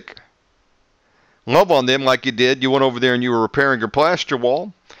the sick, love on them like you did. You went over there and you were repairing your plaster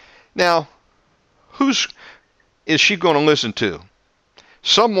wall. Now, who's is she going to listen to?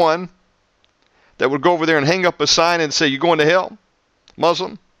 Someone that would go over there and hang up a sign and say, you're going to hell,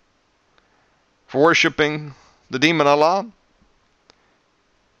 Muslim, for worshiping the demon Allah?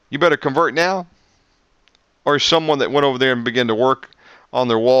 You better convert now? Or someone that went over there and began to work on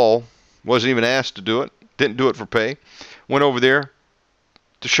their wall, wasn't even asked to do it, didn't do it for pay, went over there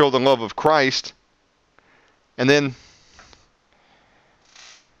to show the love of Christ, and then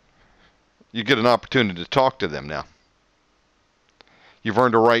you get an opportunity to talk to them now. You've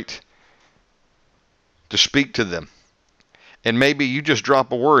earned a right to speak to them. And maybe you just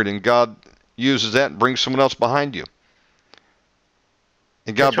drop a word and God uses that and brings someone else behind you.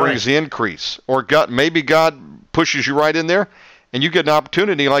 And God brings the increase. Or maybe God pushes you right in there and you get an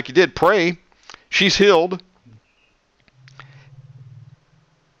opportunity like you did. Pray. She's healed.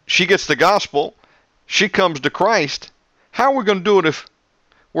 She gets the gospel. She comes to Christ. How are we going to do it if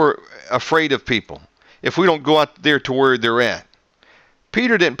we're afraid of people? If we don't go out there to where they're at?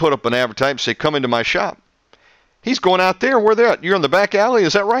 Peter didn't put up an advertisement and say, come into my shop. He's going out there where they're at. You're in the back alley,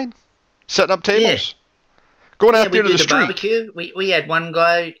 is that right? Setting up tables? Yeah. Going out there to the street. Barbecue. We had one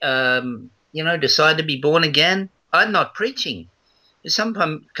guy, decide to be born again. I'm not preaching.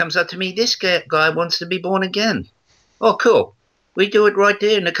 Someone comes up to me, this guy wants to be born again. Oh, cool. We do it right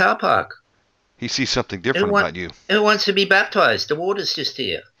there in the car park. He sees something different about you. Who wants to be baptized? The water's just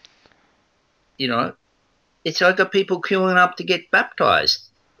here. It's like got people queuing up to get baptized.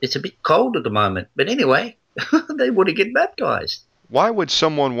 It's a bit cold at the moment. But anyway, they want to get baptized. Why would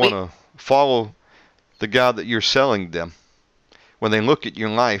someone want to follow the God that you're selling them when they look at your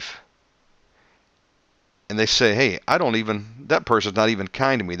life and they say, hey, that person's not even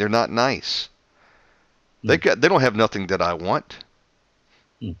kind to me. They're not nice. They don't have nothing that I want.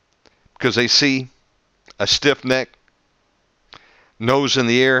 Because they see a stiff-necked, nose in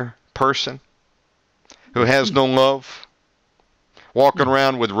the air person who has no love, walking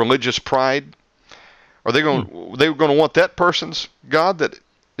around with religious pride. Are they going to want that person's God that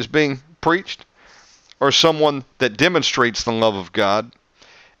is being preached, or someone that demonstrates the love of God,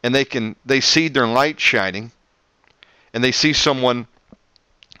 and they see their light shining, and they see someone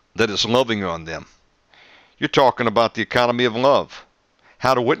that is loving on them? You're talking about the economy of love.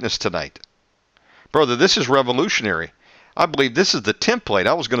 How to witness tonight. Brother, this is revolutionary. I believe this is the template.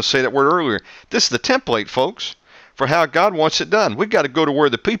 I was going to say that word earlier. This is the template, folks, for how God wants it done. We've got to go to where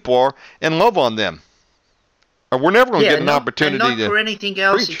the people are and love on them. Or we're never going to get an opportunity to not for anything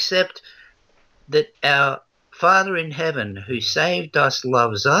else except that our Father in heaven who saved us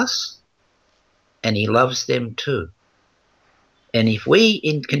loves us, and he loves them too. And if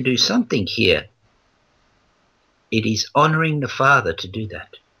we can do something here, it is honoring the Father to do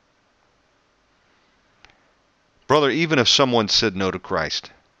that. Brother, even if someone said no to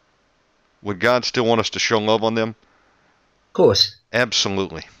Christ, would God still want us to show love on them? Of course.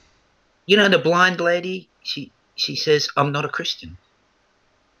 Absolutely. The blind lady, she says, I'm not a Christian.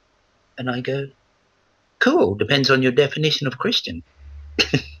 And I go, cool, depends on your definition of Christian.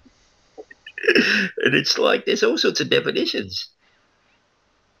 And it's like there's all sorts of definitions.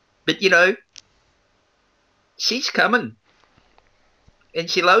 But, she's coming. And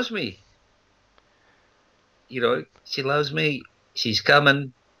she loves me. She loves me. She's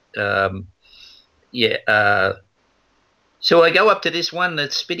coming. Um, yeah. So I go up to this one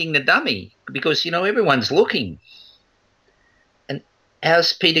that's spitting the dummy because, everyone's looking. And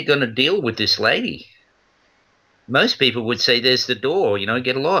how's Peter going to deal with this lady? Most people would say, there's the door,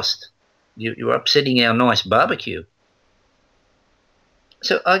 get lost. You're upsetting our nice barbecue.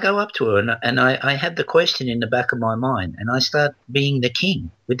 So I go up to her and I have the question in the back of my mind and I start being the king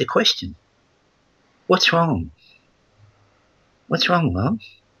with the question. What's wrong? What's wrong, Mom?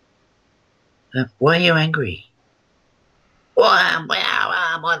 Why are you angry? Well,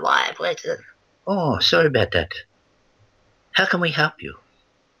 my wife. Oh, sorry about that. How can we help you?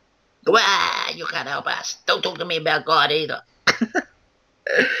 Well, you can't help us. Don't talk to me about God either.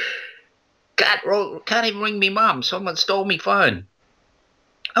 Can't even ring me mum. Someone stole me phone.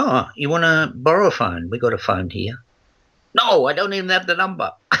 Oh, you want to borrow a phone? We got a phone here. No, I don't even have the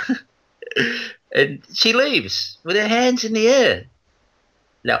number. And she leaves with her hands in the air.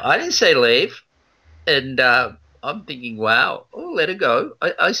 Now, I didn't say leave. And I'm thinking, wow, let her go.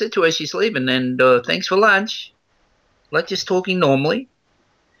 I said to her, she's leaving, and thanks for lunch. Like just talking normally.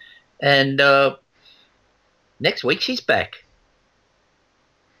 And next week, she's back.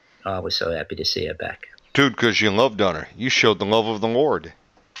 I was so happy to see her back. Dude, because you loved on her. You showed the love of the Lord.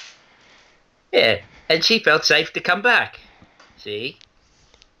 Yeah, and she felt safe to come back. See?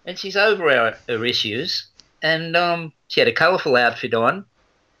 And she's over her issues. And she had a colourful outfit on.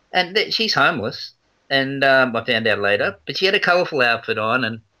 And she's homeless. And I found out later. But she had a colourful outfit on.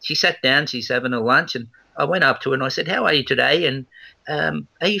 And she sat down. She's having her lunch. And I went up to her and I said, how are you today? And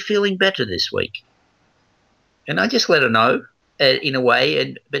are you feeling better this week? And I just let her know in a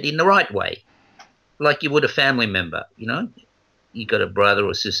way, but in the right way. Like you would a family member, You got a brother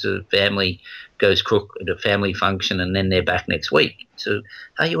or sister, family goes crook at a family function and then they're back next week. So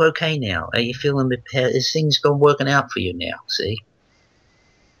are you okay now? Are you feeling, is things working out for you now, see?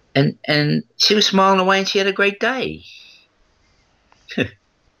 And she was smiling away and she had a great day.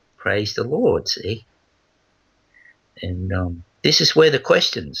 Praise the Lord, see? And this is where the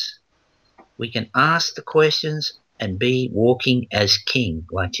questions, we can ask the questions and be walking as king,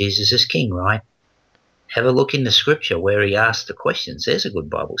 like Jesus is king, right? Have a look in the scripture where he asked the questions. There's a good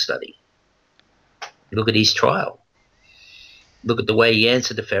Bible study. Look at his trial. Look at the way he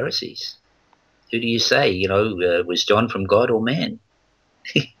answered the Pharisees. Who do you say, was John from God or man?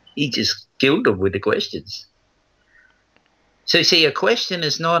 He just killed them with the questions. So see, a question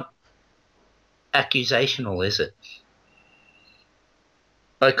is not accusational, is it?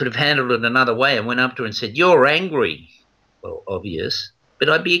 I could have handled it another way and went up to her and said, you're angry. Well, obvious. But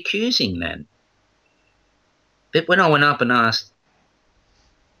I'd be accusing then. But when I went up and asked,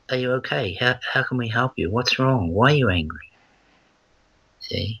 are you okay? How can we help you? What's wrong? Why are you angry?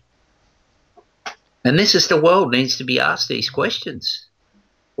 See? And this is the world needs to be asked these questions.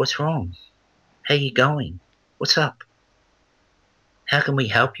 What's wrong? How are you going? What's up? How can we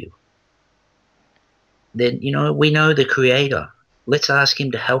help you? Then, we know the Creator. Let's ask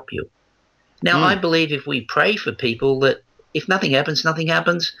him to help you. Now, I believe if we pray for people that if nothing happens, nothing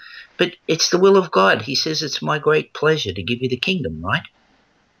happens. But it's the will of God. He says, it's my great pleasure to give you the kingdom, right?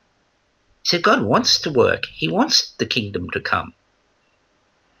 He said, God wants to work. He wants the kingdom to come.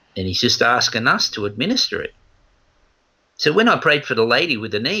 And he's just asking us to administer it. So when I prayed for the lady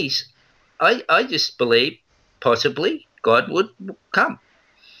with the knees, I just believed possibly God would come.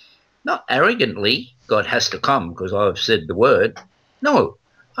 Not arrogantly, God has to come because I've said the word. No,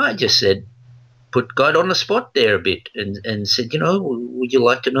 I just said, put God on the spot there a bit and said, would you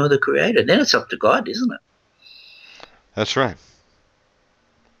like to know the Creator? Then it's up to God, isn't it? That's right.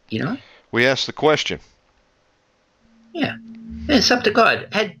 We asked the question. Yeah. It's up to God.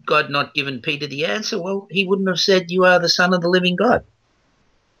 Had God not given Peter the answer, well, he wouldn't have said, you are the Son of the living God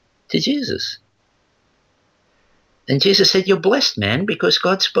to Jesus. And Jesus said, you're blessed, man, because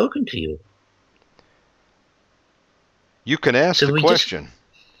God's spoken to you. You can ask the question.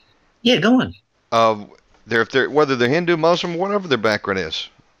 Yeah, go on. Whether they're Hindu, Muslim, whatever their background is.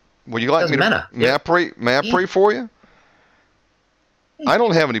 Would you like Doesn't me to matter. May I pray? May I pray for you? I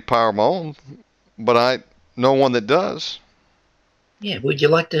don't have any power of my own, but I know one that does. Yeah, would you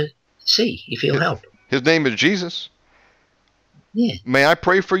like to see if he'll help? His name is Jesus. Yeah. May I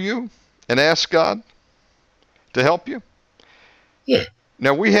pray for you and ask God to help you? Yeah.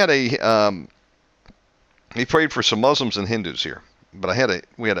 Now we had he prayed for some Muslims and Hindus here, but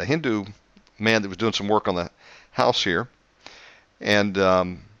we had a Hindu man that was doing some work on the house here, and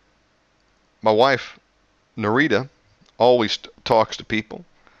my wife Narita always talks to people,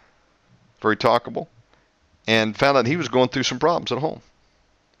 very talkable, and found out he was going through some problems at home.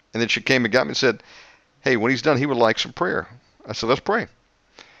 And then she came and got me and said, hey, when he's done, he would like some prayer. I said, let's pray.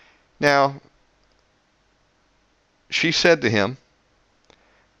 Now, she said to him,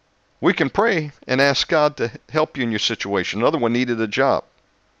 we can pray and ask God to help you in your situation. Another one needed a job.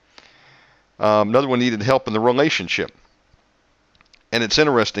 Another one needed help in the relationship. And it's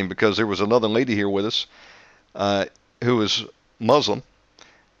interesting because there was another lady here with us who was Muslim,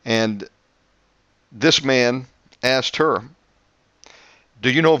 and this man asked her,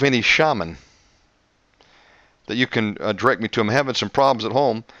 do you know of any shaman that you can direct me to? I'm having some problems at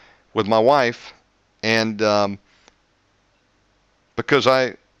home with my wife, and because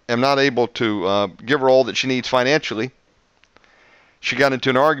I am not able to give her all that she needs financially, she got into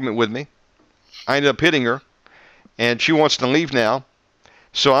an argument with me. I ended up hitting her, and she wants to leave now.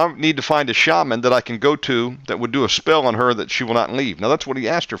 So I need to find a shaman that I can go to that would do a spell on her that she will not leave. Now, that's what he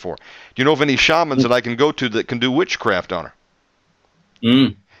asked her for. Do you know of any shamans that I can go to that can do witchcraft on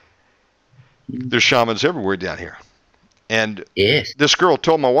her? There's shamans everywhere down here. And Yes. this girl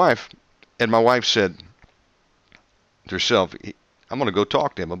told my wife, and my wife said to herself, I'm going to go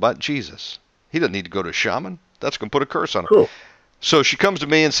talk to him about Jesus. He doesn't need to go to a shaman. That's going to put a curse on him. Cool. So she comes to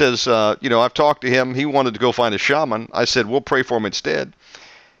me and says, I've talked to him. He wanted to go find a shaman. I said, we'll pray for him instead.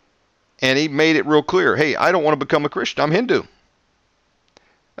 And he made it real clear, hey, I don't want to become a Christian. I'm Hindu.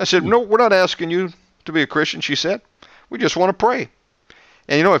 I said, no, we're not asking you to be a Christian, she said. We just want to pray.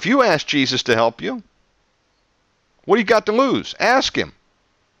 And, if you ask Jesus to help you, what do you got to lose? Ask him.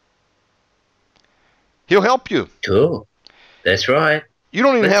 He'll help you. Cool. That's right. You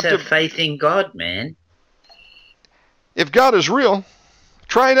don't even Let's have to. faith in God, man. If God is real,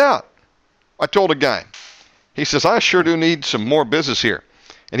 try it out. I told a guy. He says, I sure do need some more business here.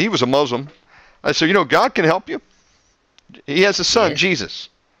 And he was a Muslim. I said, God can help you. He has a son, Yes. Jesus.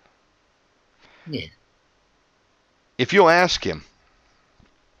 Yeah. If you'll ask him,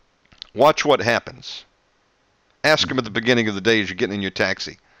 watch what happens. Ask him at the beginning of the day as you're getting in your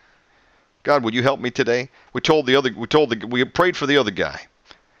taxi. God, would you help me today? We prayed for the other guy.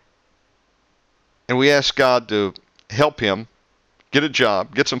 And we asked God to help him get a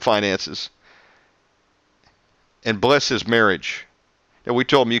job, get some finances, and bless his marriage. And we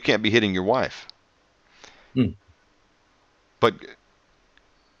told him, you can't be hitting your wife. But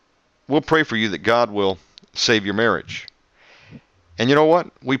we'll pray for you that God will save your marriage. And you know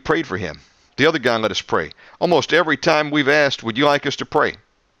what? We prayed for him. The other guy let us pray. Almost every time we've asked, would you like us to pray?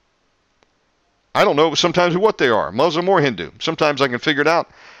 I don't know sometimes what they are, Muslim or Hindu. Sometimes I can figure it out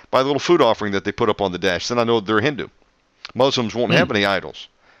by the little food offering that they put up on the dash. Then I know they're Hindu. Muslims won't have any idols.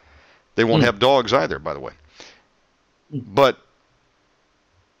 They won't have dogs either, by the way. But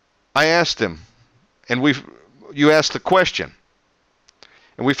I asked them, and you ask the question,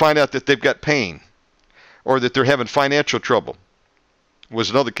 and we find out that they've got pain, or that they're having financial trouble, was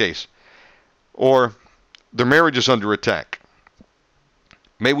another case, or their marriage is under attack.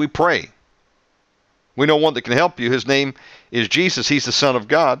 May we pray. We know one that can help you. His name is Jesus. He's the Son of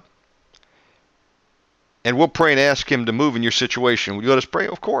God. And we'll pray and ask him to move in your situation. Will you let us pray?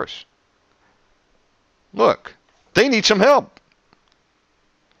 Of course. Look, they need some help.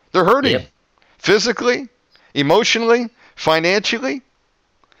 They're hurting. Yep. Physically, emotionally, financially.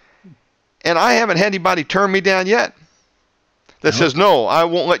 And I haven't had anybody turn me down yet that says, no, I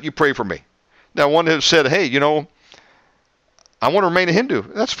won't let you pray for me. Now, one has said, hey, I want to remain a Hindu.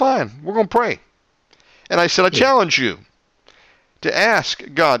 That's fine. We're going to pray. And I said, I challenge you to ask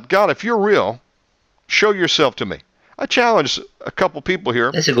God, if you're real, show yourself to me. I challenge a couple people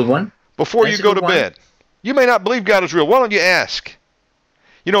here. That's a good one. Before you go to bed. You may not believe God is real. Why don't you ask?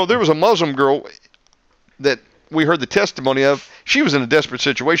 There was a Muslim girl that we heard the testimony of. She was in a desperate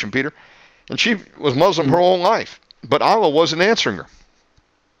situation, Peter, and she was Muslim her whole life, but Allah wasn't answering her.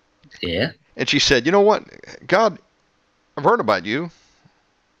 Yeah. And she said, you know what? God, I've heard about you.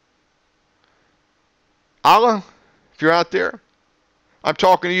 Allah, if you're out there, I'm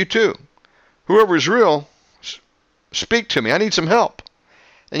talking to you too. Whoever is real, speak to me. I need some help.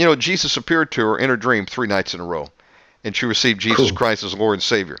 And Jesus appeared to her in her dream 3 nights in a row, and she received Jesus Christ as Lord and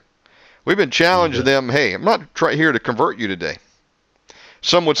Savior. We've been challenging them, hey, I'm not here to convert you today.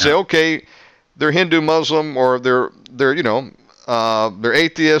 Some would say, okay, they're Hindu, Muslim, or they're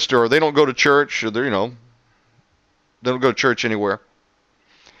atheist, or they don't go to church, or they don't go to church anywhere.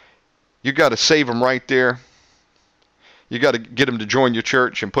 You got to save them right there. You got to get them to join your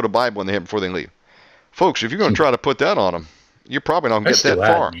church and put a Bible in their hand before they leave. Folks, if you're going to try to put that on them, you're probably not going to get that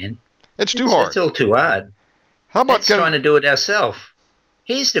far. Man. It's too hard. It's all too hard. How about trying to do it ourselves?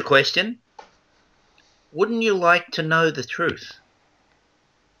 Here's the question. Wouldn't you like to know the truth?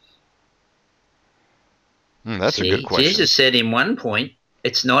 That's a good question. Jesus said in one point,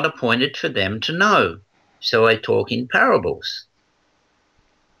 it's not appointed for them to know. So I talk in parables.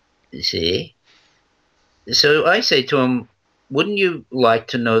 You see? So I say to him, wouldn't you like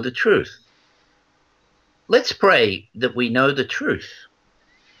to know the truth? Let's pray that we know the truth.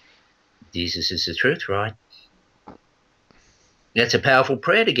 Jesus is the truth, right? That's a powerful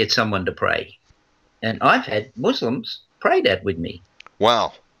prayer to get someone to pray. And I've had Muslims pray that with me.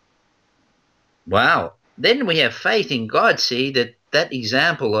 Wow. Wow. Then we have faith in God, see, that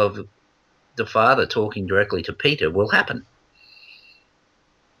example of the Father talking directly to Peter will happen.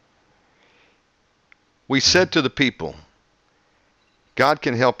 We said to the people, God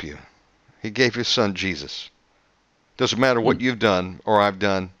can help you. He gave his son Jesus. Doesn't matter what you've done or I've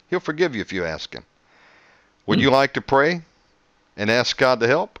done. He'll forgive you if you ask him. Would you like to pray and ask God to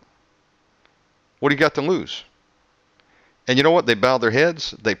help? What do you got to lose? And you know what? They bow their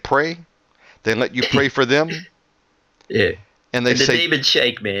heads. They pray. They let you pray for them. Yeah. And they the say, demons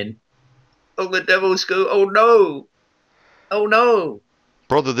shake, man. Oh, the devils go, oh no. Oh no.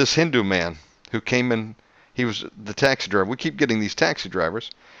 brother, this Hindu man who came in, he was the taxi driver. We keep getting these taxi drivers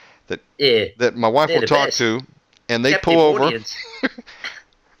that my wife will talk to, and they pull over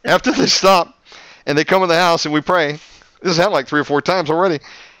after they stop, and they come in the house and we pray. This has happened like 3 or 4 times already.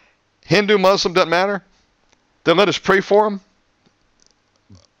 Hindu, Muslim, doesn't matter. They let us pray for them.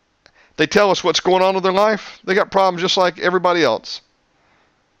 They tell us what's going on in their life. They got problems just like everybody else.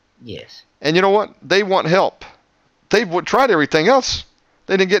 Yes. And you know what? They want help. They've tried everything else.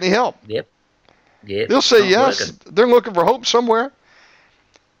 They didn't get any help. Yep. They'll say yes. They're looking for hope somewhere.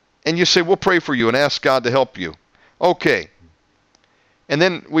 And you say, we'll pray for you and ask God to help you. Okay. And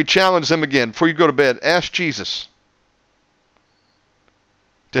then we challenge them again. Before you go to bed, ask Jesus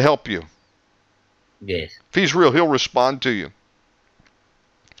to help you. Yes. If he's real, he'll respond to you.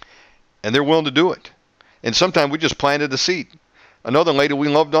 And they're willing to do it. And sometimes we just planted a seed. Another lady we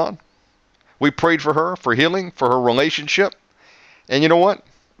loved on, we prayed for her, for healing, for her relationship. And you know what?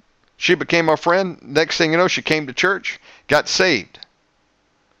 She became our friend. Next thing you know, she came to church, got saved.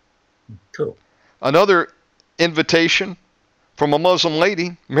 Cool. Another invitation from a Muslim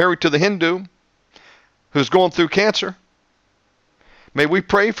lady married to the Hindu who's going through cancer. May we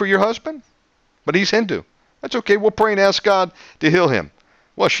pray for your husband? But he's Hindu. That's okay. We'll pray and ask God to heal him.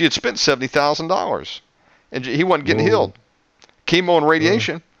 Well, she had spent $70,000 and he wasn't getting healed. Chemo and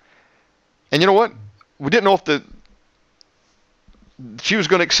radiation. And you know what? We didn't know if she was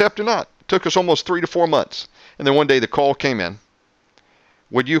going to accept or not. It took us almost 3 to 4 months. And then one day the call came in.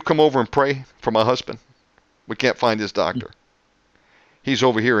 Would you come over and pray for my husband? We can't find his doctor. He's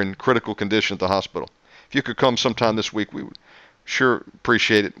over here in critical condition at the hospital. If you could come sometime this week, we would sure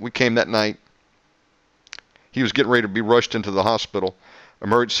appreciate it. We came that night. He was getting ready to be rushed into the hospital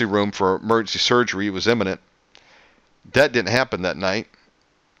emergency room for emergency surgery. It was imminent. That didn't happen that night.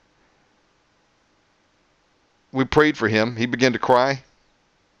 We prayed for him. He began to cry.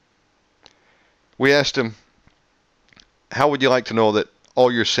 We asked him, how would you like to know that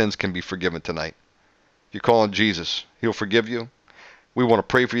all your sins can be forgiven tonight? If you call on Jesus, he'll forgive you. We want to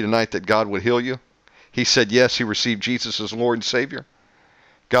pray for you tonight that God would heal you. He said yes, he received Jesus as Lord and Savior.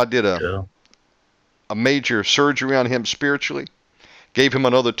 God did a major surgery on him spiritually. Gave him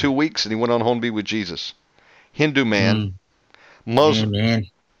another 2 weeks, and he went on home to be with Jesus. Hindu man, Muslim,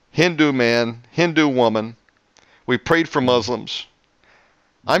 Hindu man, Hindu woman. We prayed for Muslims.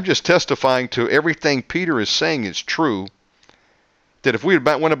 I'm just testifying to everything Peter is saying is true. That if we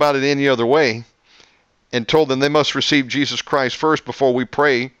went about it any other way and told them they must receive Jesus Christ first before we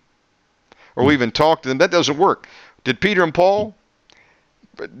pray, or we even talk to them, that doesn't work. Did Peter and Paul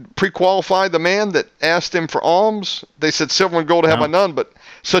pre-qualify the man that asked him for alms? They said, silver and gold have I none, but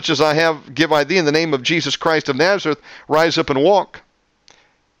such as I have give I thee. In the name of Jesus Christ of Nazareth, rise up and walk.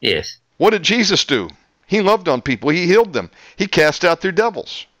 Yes. What did Jesus do? He loved on people. He healed them. He cast out their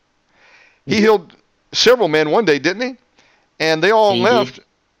devils. He healed several men one day, didn't he? And they all left,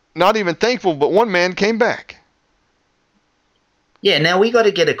 not even thankful, but one man came back. Yeah, now we got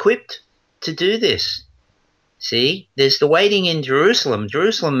to get equipped to do this. See, there's the waiting in Jerusalem.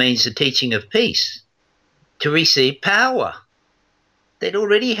 Jerusalem means the teaching of peace, to receive power. They'd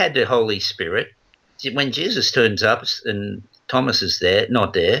already had the Holy Spirit. When Jesus turns up and Thomas is there,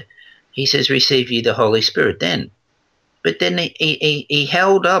 not there, he says, receive ye the Holy Spirit then. But then he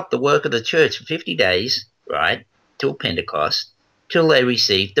held up the work of the church for 50 days, right, till Pentecost, till they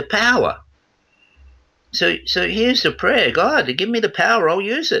received the power. So here's the prayer. God, give me the power, I'll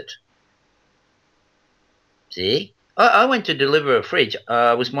use it. See, I went to deliver a fridge.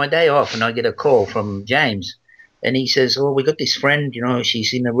 It was my day off, and I get a call from James, and he says, "Oh, we got this friend. You know,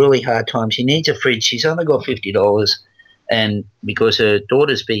 she's in a really hard time. She needs a fridge. She's only got $50, and because her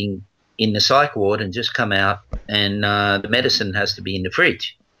daughter's being in the psych ward and just come out, and the medicine has to be in the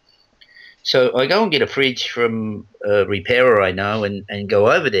fridge. So I go and get a fridge from a repairer I know and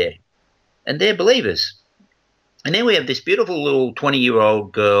go over there, and they're believers. And then we have this beautiful little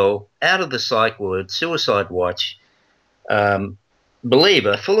 20-year-old girl out of the psych ward, suicide watch,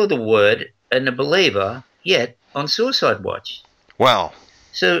 believer, full of the word, and a believer, yet on suicide watch. Wow.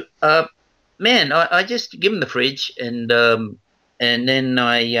 So, man, I just give them the fridge, and then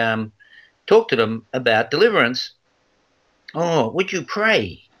I talk to them about deliverance. Oh, would you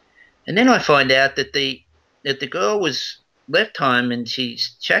pray? And then I find out that the girl was left home and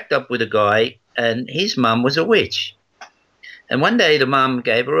she's shacked up with a guy, and his mum was a witch. And one day the mum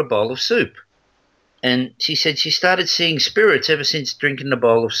gave her a bowl of soup, and she said she started seeing spirits ever since drinking the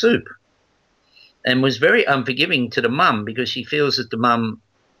bowl of soup, and was very unforgiving to the mum because she feels that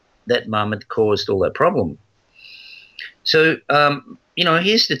that mum had caused all that problem. So,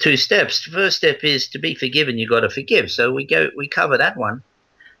 here's the two steps. The first step is to be forgiven. You got to forgive. So we cover that one,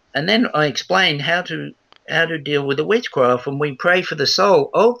 and then I explain how to deal with the witchcraft, and we pray for the soul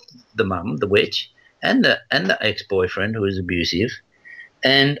of the mum, the witch, and the ex-boyfriend who is abusive,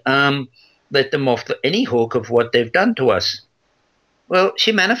 and let them off any hook of what they've done to us. Well,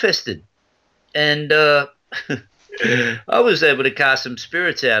 she manifested, and I was able to cast some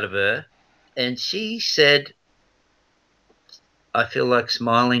spirits out of her, and she said, I feel like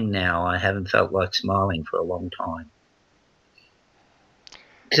smiling now. I haven't felt like smiling for a long time.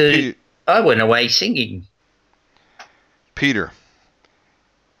 So I went away singing. Peter,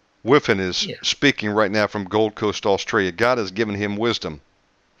 Whiffin is speaking right now from Gold Coast, Australia. God has given him wisdom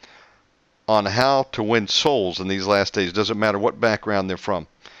on how to win souls in these last days. Doesn't matter what background they're from.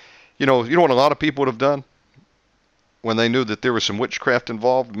 You know what a lot of people would have done when they knew that there was some witchcraft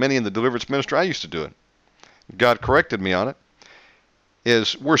involved? Many in the deliverance ministry, I used to do it. God corrected me on it.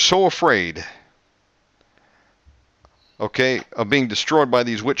 Is we're so afraid, of being destroyed by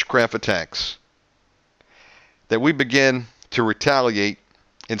these witchcraft attacks that we begin to retaliate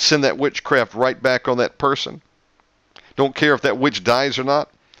and send that witchcraft right back on that person. Don't care if that witch dies or not.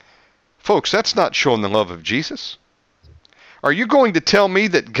 Folks, that's not showing the love of Jesus. Are you going to tell me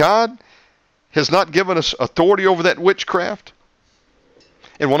that God has not given us authority over that witchcraft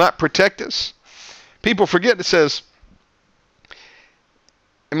and will not protect us? People forget it says,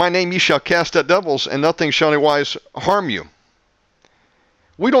 in my name ye shall cast out devils, and nothing shall anywise harm you.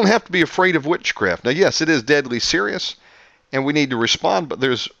 We don't have to be afraid of witchcraft. Now, yes, it is deadly serious, and we need to respond, but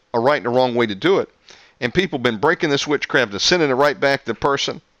there's a right and a wrong way to do it. And people have been breaking this witchcraft and sending it right back to the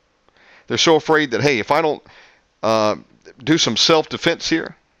person. They're so afraid that, hey, if I don't do some self-defense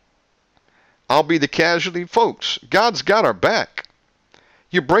here, I'll be the casualty. Folks, God's got our back.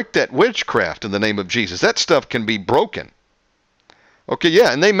 You break that witchcraft in the name of Jesus. That stuff can be broken. Okay,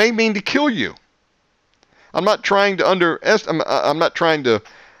 yeah, and they may mean to kill you. I'm not trying to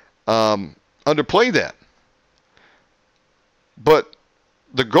underplay that. But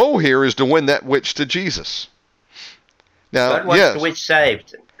the goal here is to win that witch to Jesus. Now, God wants the witch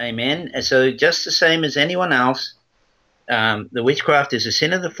saved. Amen. And so just the same as anyone else, the witchcraft is a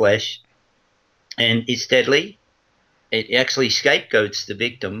sin of the flesh, and it's deadly. It actually scapegoats the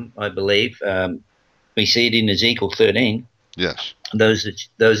victim, I believe. We see it in Ezekiel 13. Yes. Those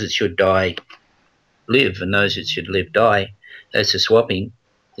that should die live, and those that should live die. That's a swapping.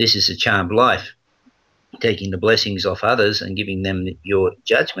 This is a charmed life, taking the blessings off others and giving them your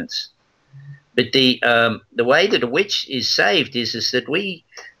judgments. But the way that a witch is saved is that we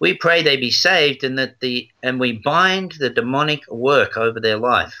pray they be saved, and we bind the demonic work over their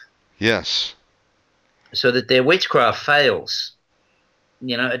life. Yes. So that their witchcraft fails.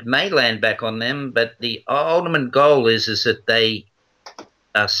 It may land back on them, but the ultimate goal is that they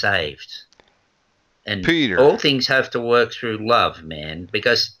are saved. And Peter, all things have to work through love, man,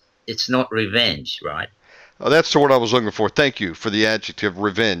 because it's not revenge, right? Oh, that's the word I was looking for. Thank you for the adjective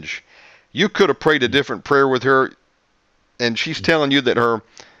revenge. You could have prayed a different prayer with her, and she's telling you that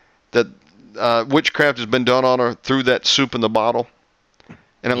witchcraft has been done on her through that soup in the bottle,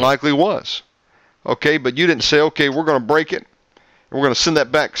 and it likely was. Okay, but you didn't say, okay, we're going to break it. We're going to send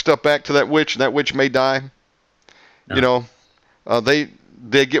that stuff back to that witch, and that witch may die. No.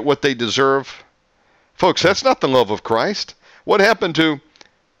 They get what they deserve. Folks, that's not the love of Christ. What happened to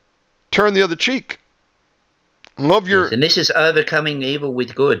turn the other cheek? Love your... Yes, and this is overcoming evil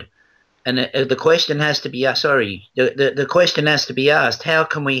with good. And the question has to be asked, the question has to be asked, how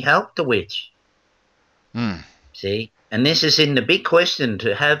can we help the witch? See? And this is in the big question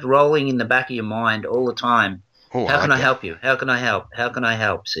to have rolling in the back of your mind all the time. How can I help you? How can I help? How can I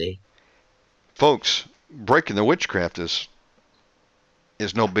help? See? Folks, breaking the witchcraft is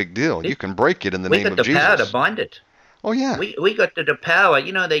no big deal. You can break it in the We name got of the Jesus. power to bind it. Oh, yeah. We got the power.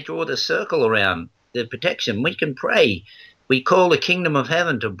 You know, they draw the circle around the protection. We can pray. We call the kingdom of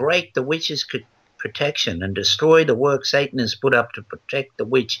heaven to break the witch's protection and destroy the work Satan has put up to protect the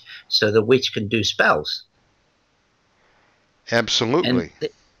witch so the witch can do spells. Absolutely. And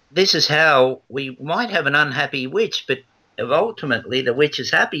this is how we might have an unhappy witch, but ultimately the witch is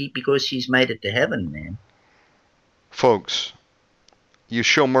happy because she's made it to heaven, man. Folks, you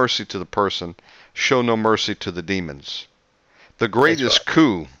show mercy to the person, show no mercy to the demons. The greatest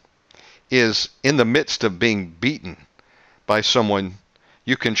coup is in the midst of being beaten by someone,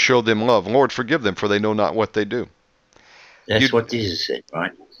 you can show them love. Lord, forgive them, for they know not what they do. That's what Jesus said,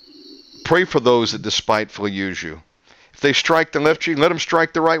 right? Pray for those that despitefully use you. If they strike the left cheek, let them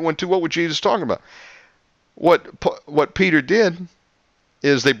strike the right one too. What was Jesus talking about? What Peter did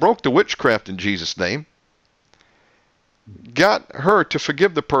is they broke the witchcraft in Jesus' name, got her to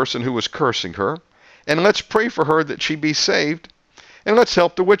forgive the person who was cursing her, and let's pray for her that she be saved, and let's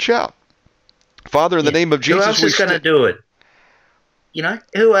help the witch out. Father, in the name of Jesus, who else is going to do it? You know,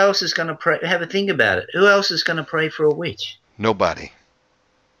 who else is going to pray? Have a think about it. Who else is going to pray for a witch? Nobody.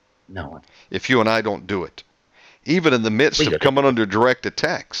 No one. If you and I don't do it, even in the midst of coming under direct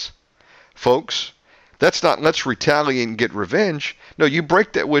attacks, folks, that's not let's retaliate and get revenge. No, you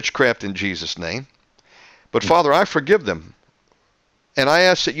break that witchcraft in Jesus' name. But Father, I forgive them, and I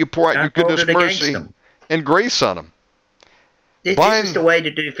ask that you pour out your goodness, mercy, and grace on them. This is the way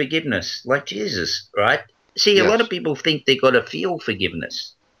to do forgiveness, like Jesus, right? See, a lot of people think they got to feel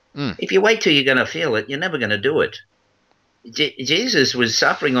forgiveness. If you wait till you're going to feel it, you're never going to do it. Jesus was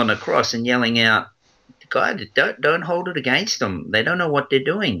suffering on the cross and yelling out, God, don't hold it against them. They don't know what they're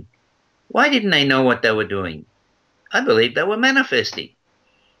doing. Why didn't they know what they were doing? I believe they were manifesting.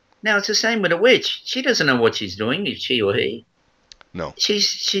 Now, it's the same with a witch. She doesn't know what she's doing, if she or he. No.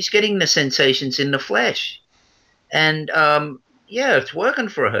 She's getting the sensations in the flesh. And, yeah, it's working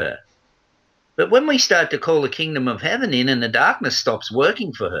for her. But when we start to call the kingdom of heaven in and the darkness stops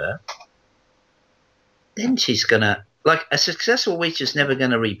working for her, then she's going to, like a successful witch is never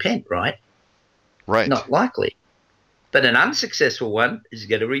going to repent, right? Right. Not likely. But an unsuccessful one is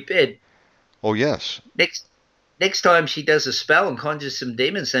going to repent. Oh, yes. Next time she does a spell and conjures some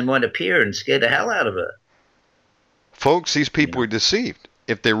demons, they might appear and scare the hell out of her. Folks, these people were deceived.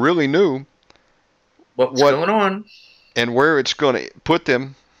 If they really knew what's going on and where it's going to put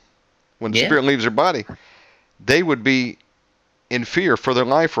them when the spirit leaves their body, they would be in fear for their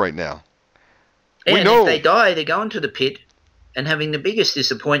life right now. And if they die, they're going to the pit and having the biggest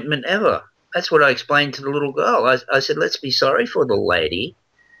disappointment ever. That's what I explained to the little girl. I said, let's be sorry for the lady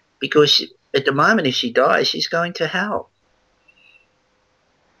because at the moment, if she dies, she's going to hell.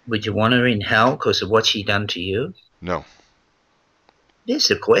 Would you want her in hell because of what she done to you? No. There's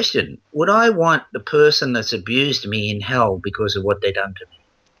the question. Would I want the person that's abused me in hell because of what they done to me?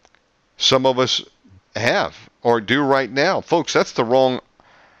 Some of us have or do right now. Folks, that's the wrong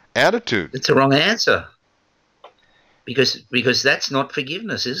attitude. It's the wrong answer. Because that's not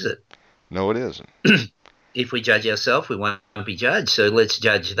forgiveness, is it? No, it isn't. If we judge ourselves, we won't be judged. So let's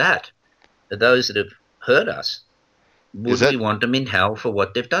judge that. For those that have hurt us, would we want them in hell for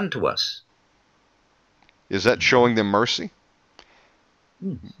what they've done to us? Is that showing them mercy?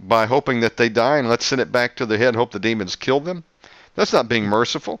 By hoping that they die and let's send it back to their head and hope the demons kill them? That's not being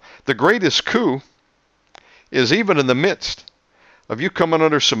merciful. The greatest coup is even in the midst of you coming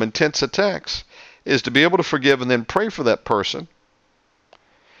under some intense attacks is to be able to forgive and then pray for that person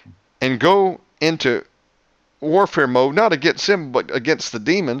and go into warfare mode, not against him, but against the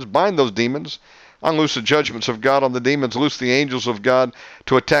demons, bind those demons, unloose the judgments of God on the demons, loose the angels of God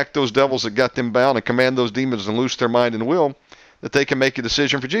to attack those devils that got them bound and command those demons and loose their mind and will that they can make a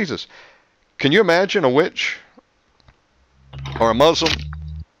decision for Jesus. Can you imagine a witch or a Muslim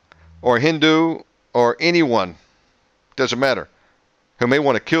or a Hindu or anyone, doesn't matter, who may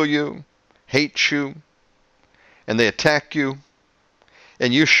want to kill you, hate you, and they attack you,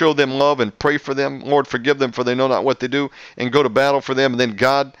 and you show them love and pray for them, Lord, forgive them for they know not what they do, and go to battle for them, and then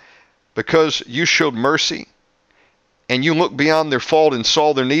God, because you showed mercy, and you looked beyond their fault and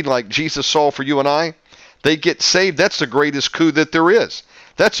saw their need like Jesus saw for you and I, they get saved. That's the greatest coup that there is.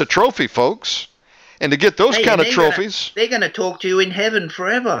 That's a trophy, folks. And to get those kind of trophies... They're going to talk to you in heaven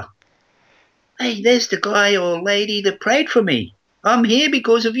forever. Hey, there's the guy or lady that prayed for me. I'm here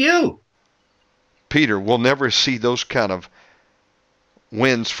because of you. Peter, we'll never see those kind of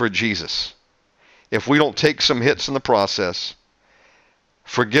wins for Jesus if we don't take some hits in the process,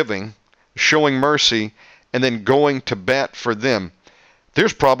 forgiving, showing mercy, and then going to bat for them.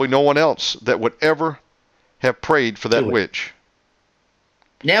 There's probably no one else that would ever have prayed for that witch.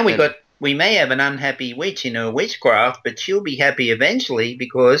 Now we may have an unhappy witch in her witchcraft, but she'll be happy eventually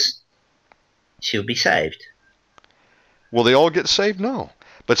because she'll be saved. Will they all get saved? No.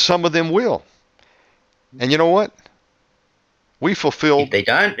 But some of them will. And you know what? We fulfilled... If they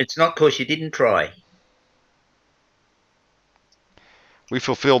don't, it's not because you didn't try. We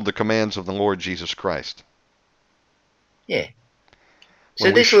fulfilled the commands of the Lord Jesus Christ. Yeah.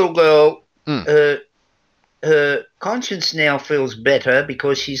 So this little girl, her conscience now feels better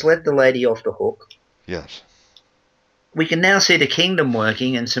because she's let the lady off the hook. Yes. We can now see the kingdom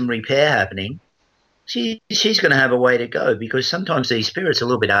working and some repair happening. She's going to have a way to go because sometimes these spirits are a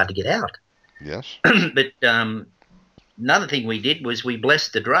little bit hard to get out. Yes. But another thing we did was we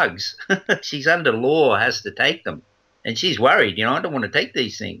blessed the drugs. She's under law, has to take them. And she's worried, I don't want to take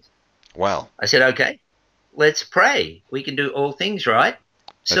these things. Wow. I said, okay, let's pray. We can do all things, right?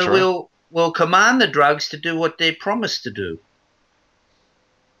 That's so right. we'll command the drugs to do what they're promised to do.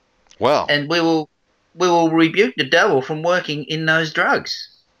 Wow. And we will rebuke the devil from working in those drugs.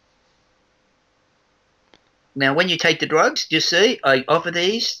 Now, when you take the drugs, you see, I offer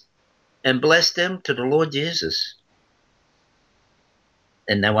these and bless them to the Lord Jesus.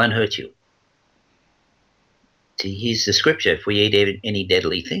 And they won't hurt you. See, here's the scripture. If we eat any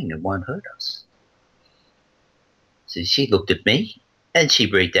deadly thing, it won't hurt us. So she looked at me and she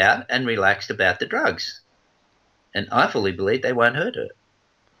breathed out and relaxed about the drugs. And I fully believe they won't hurt her.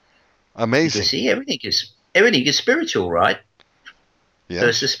 Amazing. Because see, everything is spiritual, right? Yes.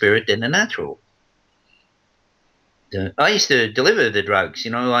 First the spirit, then the natural. I used to deliver the drugs.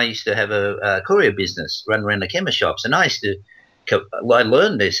 I used to have a courier business, run around the chemist shops, and I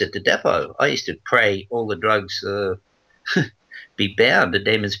learned this at the depot. I used to pray all the drugs be bound, the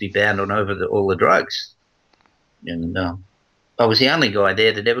demons be bound on over all the drugs. And I was the only guy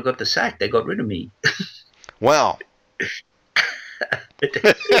there that ever got the sack. They got rid of me. Wow.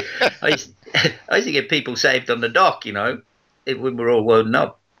 I used to get people saved on the dock, when we were all loading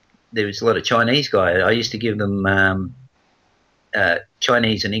up. There was a lot of Chinese guys. I used to give them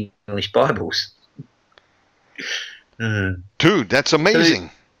Chinese and English Bibles. Dude, that's amazing.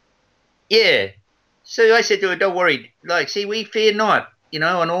 So, yeah. So I said to her, don't worry. We fear not, in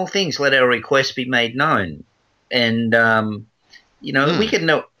all things let our requests be made known. And, we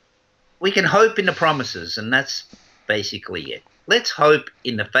can hope in the promises, and that's basically it. Let's hope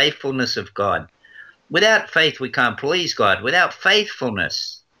in the faithfulness of God. Without faith, we can't please God. Without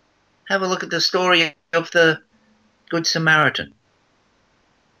faithfulness, have a look at the story of the Good Samaritan.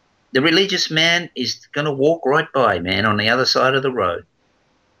 The religious man is going to walk right by, man, on the other side of the road.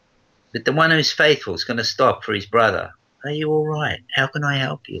 But the one who's faithful is going to stop for his brother. Are you all right? How can I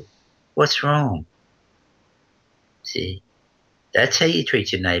help you? What's wrong? See, that's how you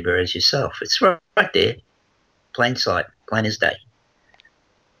treat your neighbor as yourself. It's right there. Plain sight, plain as day.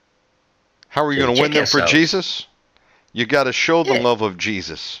 How are you going to win them for Jesus? You got to show the love of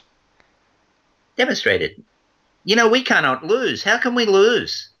Jesus. Demonstrate it. We cannot lose. How can we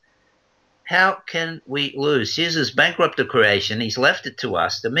lose? How can we lose? Jesus bankrupted creation. He's left it to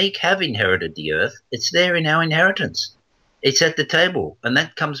us. The meek have inherited the earth. It's there in our inheritance. It's at the table. And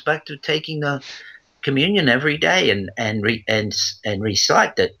that comes back to taking the communion every day and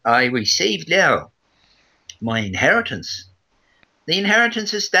recite that I received now my inheritance. The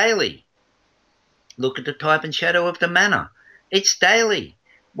inheritance is daily. Look at the type and shadow of the manna. It's daily.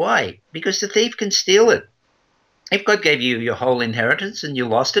 Why? Because the thief can steal it. If God gave you your whole inheritance and you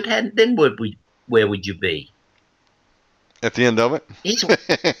lost it, then where would you be? At the end of it?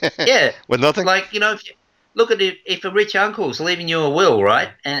 Yeah. With nothing? If you look at it, if a rich uncle's leaving you a will, right,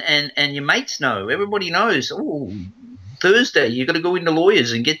 and your mates know, everybody knows, Thursday you got to go into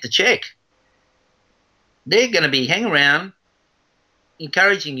lawyers and get the check. They're going to be hanging around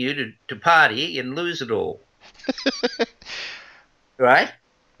encouraging you to party and lose it all. Right?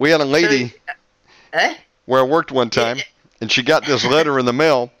 We had a lady where I worked one time, and she got this letter in the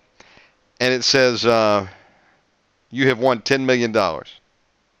mail, and it says, you have won $10 million. Oh,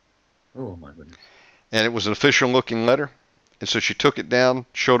 my goodness. And it was an official-looking letter. And so she took it down,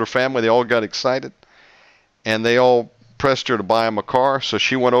 showed her family. They all got excited. And they all pressed her to buy them a car. So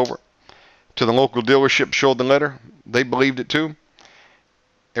she went over to the local dealership, showed the letter. They believed it, too.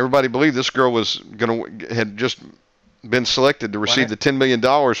 Everybody believed this girl had just been selected to receive the $10 million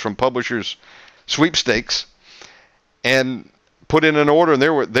from Publishers Sweepstakes and put in an order, and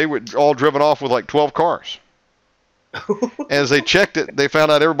they were all driven off with like 12 cars. As they checked it, they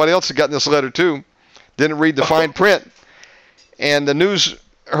found out everybody else had gotten this letter too, didn't read the fine print, and the news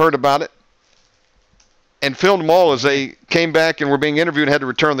heard about it and filmed them all as they came back and were being interviewed and had to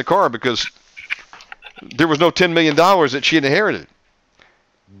return the car because there was no $10 million that she had inherited.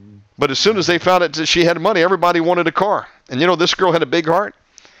 But as soon as they found out that she had money, everybody wanted a car. And you know, this girl had a big heart,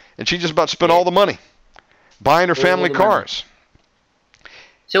 and she just about spent all the money buying her family cars.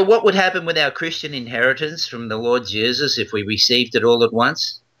 So what would happen with our Christian inheritance from the Lord Jesus if we received it all at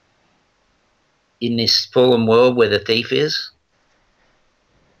once in this fallen world where the thief is?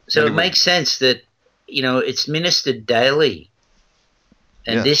 So it makes sense that, you know, it's ministered daily.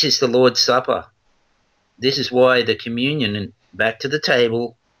 And this is the Lord's Supper. This is why the communion and back to the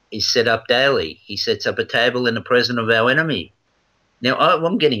table is set up daily. He sets up a table in the presence of our enemy. Now,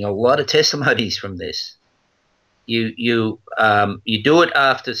 I'm getting a lot of testimonies from this. You do it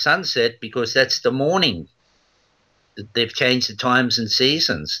after sunset because that's the morning. They've changed the times and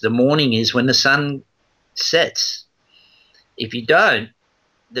seasons. The morning is when the sun sets. If you don't,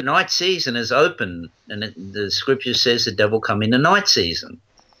 the night season is open, and the scripture says the devil come in the night season.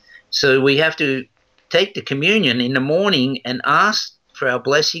 So we have to take the communion in the morning and ask for our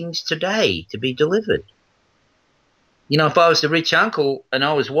blessings today to be delivered. You know, if I was the rich uncle and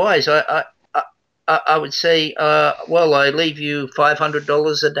I was wise, I would say, well, I leave you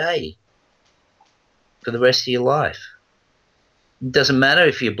 $500 a day for the rest of your life. It doesn't matter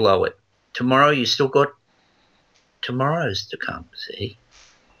if you blow it. Tomorrow you still got tomorrows to come, see?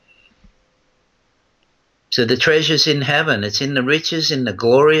 So the treasure's in heaven. It's in the riches, in the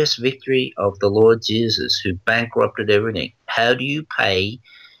glorious victory of the Lord Jesus, who bankrupted everything. How do you pay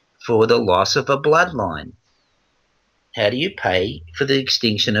for the loss of a bloodline? How do you pay for the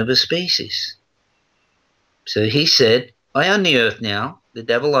extinction of a species? So he said, I own the earth now. The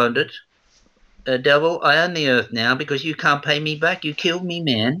devil owned it. Devil, I own the earth now because you can't pay me back. You killed me,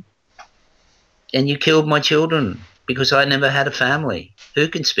 man. And you killed my children because I never had a family. Who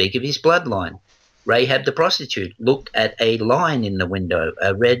can speak of his bloodline? Rahab the prostitute looked at a line in the window,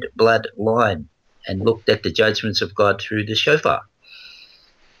 a red blood line, and looked at the judgments of God through the shofar.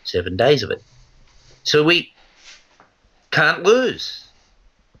 7 days of it. So we can't lose.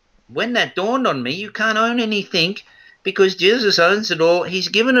 When that dawned on me, you can't own anything because Jesus owns it all. He's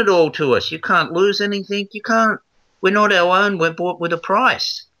given it all to us. You can't lose anything. You can't. We're not our own. We're bought with a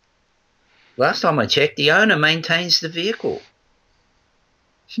price. Last time I checked, the owner maintains the vehicle.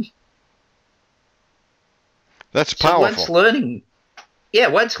 That's powerful. So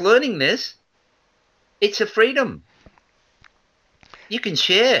once learning this, it's a freedom. You can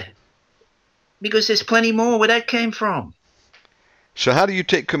share because there's plenty more where that came from. So how do you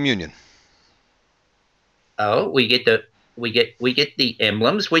take communion? Oh, we get the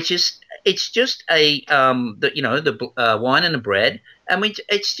emblems, which is it's just a the wine and the bread, and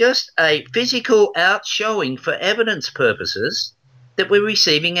it's just a physical outshowing for evidence purposes that we're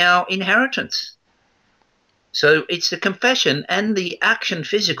receiving our inheritance. So it's the confession and the action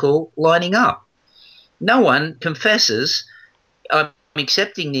physical lining up. No one confesses, I'm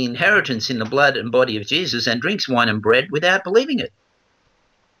accepting the inheritance in the blood and body of Jesus and drinks wine and bread without believing it.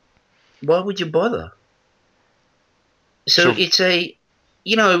 Why would you bother? So it's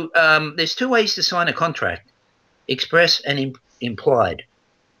there's two ways to sign a contract, express and implied.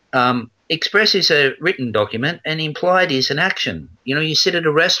 Express is a written document and implied is an action. You know, you sit at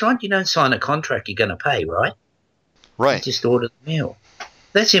a restaurant, you don't sign a contract you're going to pay, right? Right. You just order the meal.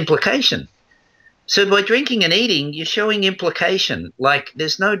 That's implication. So by drinking and eating, you're showing implication. Like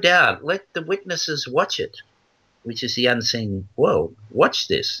there's no doubt. Let the witnesses watch it, which is the unseen world. Watch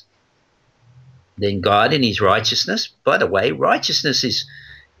this. Then God in his righteousness. By the way, righteousness is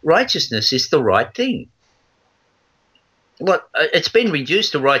the right thing. Look, it's been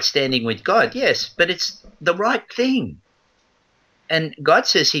reduced to right standing with God, yes, but it's the right thing. And God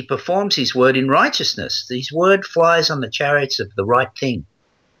says he performs his word in righteousness. His word flies on the chariots of the right thing.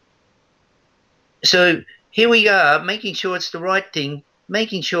 So here we are, making sure it's the right thing,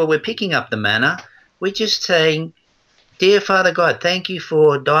 making sure we're picking up the manna. We're just saying, dear Father God, thank you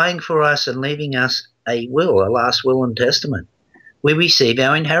for dying for us and leaving us a last will and testament. We receive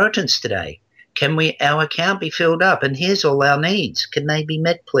our inheritance today. Can our account be filled up? And here's all our needs. Can they be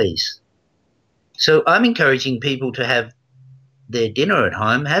met, please? So I'm encouraging people to have their dinner at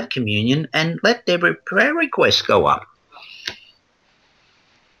home, have communion, and let their prayer requests go up.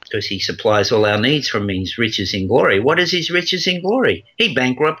 Because he supplies all our needs from his riches in glory. What is his riches in glory? He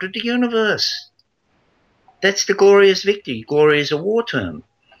bankrupted the universe. That's the glorious victory. Glory is a war term.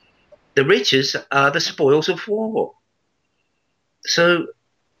 The riches are the spoils of war. So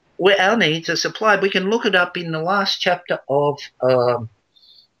where our needs are supplied, we can look it up in the last chapter of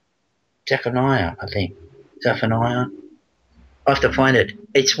Zephaniah, I think. Zephaniah. I have to find it.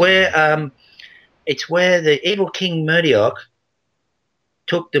 It's where the evil king Murdoch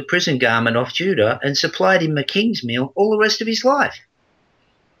took the prison garment off Judah and supplied him a king's meal all the rest of his life.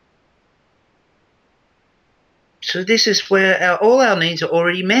 So this is where all our needs are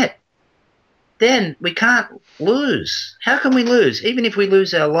already met. Then we can't lose. How can we lose? Even if we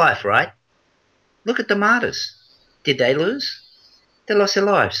lose our life, right? Look at the martyrs. Did they lose? They lost their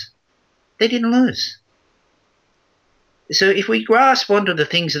lives. They didn't lose. So if we grasp onto the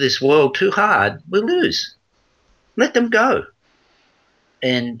things of this world too hard, we'll lose. Let them go.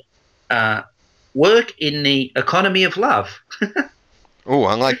 And work in the economy of love. Oh,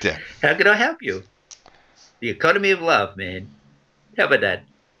 I like that. How can I help you? The economy of love, man. How about that?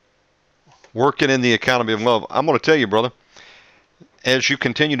 Working in the economy of love. I'm going to tell you, brother, as you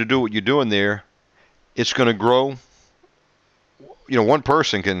continue to do what you're doing there, it's going to grow. You know, one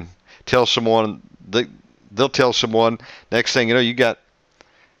person can tell someone, they'll tell someone, next thing you know, you got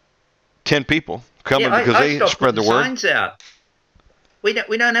 10 people coming because they spread the word. Signs out. We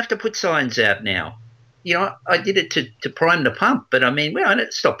don't have to put signs out now. You know, I did it to prime the pump, but I mean, we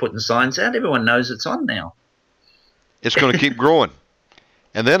don't stop putting signs out. Everyone knows it's on now. It's going to keep growing.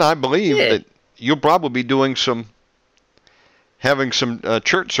 And then I believe that you'll probably be having some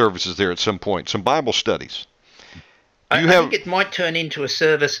church services there at some point, some Bible studies. I think it might turn into a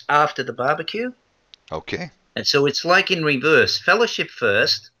service after the barbecue. Okay. And so it's like in reverse, fellowship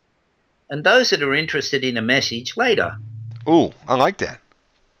first, and those that are interested in a message later. Ooh, I like that.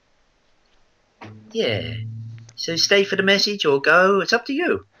 Yeah. So stay for the message or go. It's up to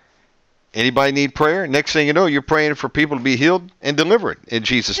you. Anybody need prayer? Next thing you know, you're praying for people to be healed and delivered in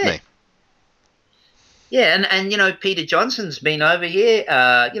Jesus' name. Yeah, and you know, Peter Johnson's been over here.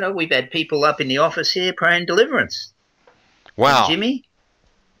 You know, we've had people up in the office here praying deliverance. Wow. And Jimmy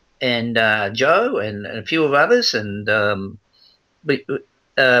and Joe and a few of others. And we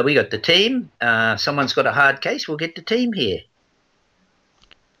got the team. Someone's got a hard case. We'll get the team here.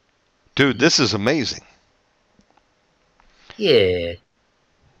 Dude, this is amazing. Yeah.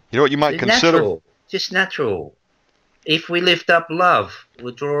 You know what you might consider? Natural, just natural. If we lift up love,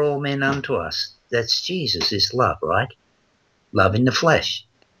 we'll draw all men unto us. That's Jesus is love, right? Love in the flesh.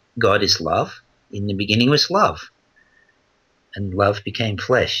 God is love. In the beginning was love. And love became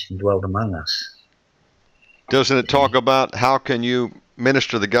flesh and dwelt among us. Doesn't it talk about how can you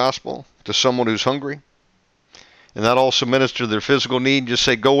minister the gospel to someone who's hungry? And that also minister their physical need. Just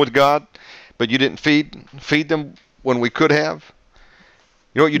say, go with God, but you didn't feed them when we could have.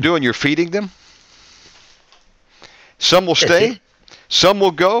 You know what you're doing? You're feeding them. Some will stay. Some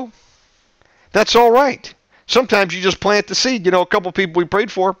will go. That's all right. Sometimes you just plant the seed. You know, a couple people we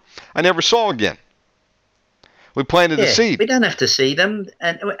prayed for, I never saw again. We planted the seed. We don't have to see them,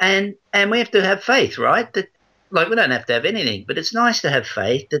 and we have to have faith, right? That, like, we don't have to have anything, but it's nice to have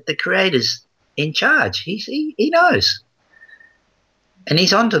faith that the Creator's in charge. He knows, and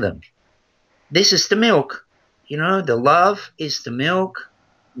He's onto them. This is the milk, you know. The love is the milk.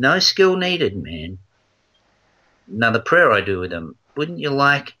 No skill needed, man. Another prayer I do with them. Wouldn't you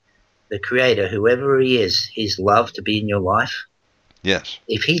like the Creator, whoever He is, His love to be in your life? Yes.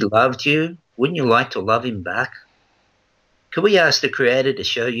 If He loved you, wouldn't you like to love Him back? Could we ask the Creator to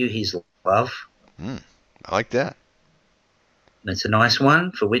show you His love? I like that. That's a nice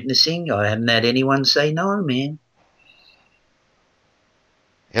one for witnessing. I haven't had anyone say no, man.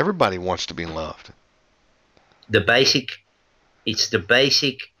 Everybody wants to be loved. It's the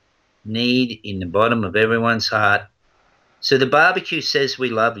basic need in the bottom of everyone's heart. So the barbecue says we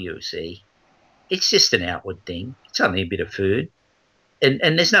love you, see? It's just an outward thing. It's only a bit of food. And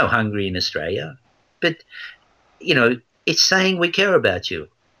there's no hungry in Australia. But, you know, it's saying we care about you.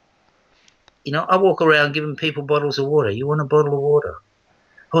 You know, I walk around giving people bottles of water. You want a bottle of water?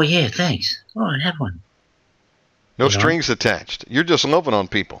 Oh, yeah, thanks. Oh, I have one. No strings attached. You're just loving on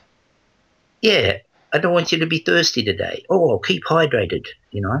people. Yeah. I don't want you to be thirsty today. Oh, keep hydrated,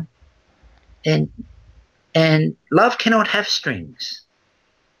 you know. And love cannot have strings.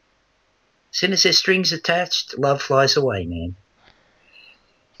 As soon as there's strings attached, love flies away, man.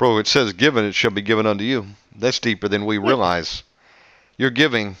 Bro, it says given, it shall be given unto you. That's deeper than we realize. You're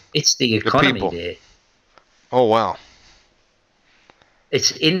giving. It's the economy people. there. Oh, wow.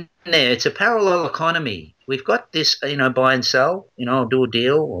 It's in there. It's a parallel economy. We've got this, you know, buy and sell. You know, I'll do a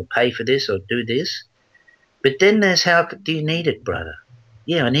deal or pay for this or do this. But then there's how do you need it, brother?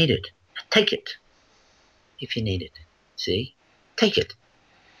 Yeah, I need it. Take it if you need it. See? Take it.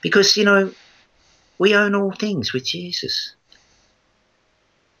 Because, you know, we own all things with Jesus.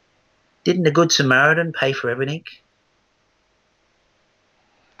 Didn't the Good Samaritan pay for everything?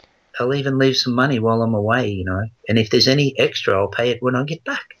 I'll even leave some money while I'm away, you know. And if there's any extra, I'll pay it when I get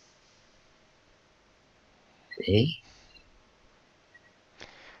back. See?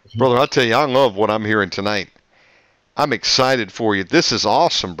 Brother, I tell you, I love what I'm hearing tonight. I'm excited for you. This is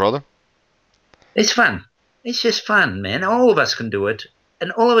awesome, brother. It's fun. It's just fun, man. All of us can do it.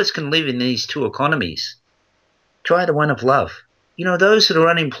 And all of us can live in these two economies. Try the one of love. You know, those that are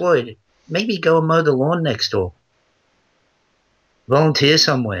unemployed, maybe go and mow the lawn next door. Volunteer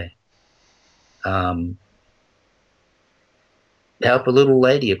somewhere. Help a little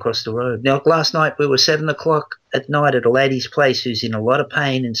lady across the road. Now, last night we were 7 o'clock at night at a lady's place who's in a lot of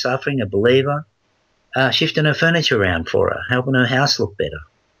pain and suffering, a believer, shifting her furniture around for her, helping her house look better.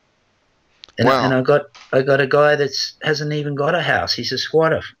 And, wow. And I got a guy that hasn't even got a house. He's a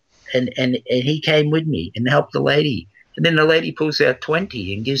squatter, and he came with me and helped the lady. And then the lady pulls out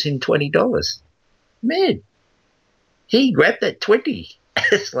 20 and gives him $20. Man, he grabbed that 20.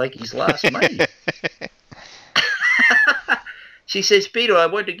 It's like his last money. She says, Peter, I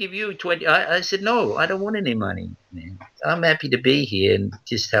want to give you 20. I said, no, I don't want any money, man. I'm happy to be here and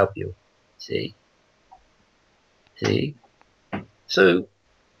just help you. See? So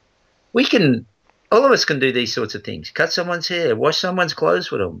we can, all of us can do these sorts of things. Cut someone's hair, wash someone's clothes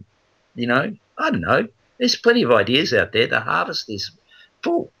for them. You know, I don't know. There's plenty of ideas out there. The harvest is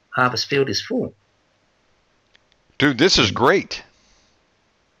full. Harvest field is full. Dude, this is great.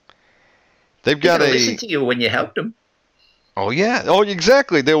 They've got listen to you when you help them. Oh, yeah. Oh,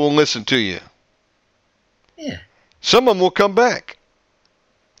 exactly. They will listen to you. Yeah. Some of them will come back,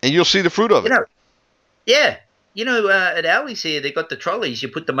 and you'll see the fruit of it. Yeah. You know, at Ali's here, they got the trolleys. You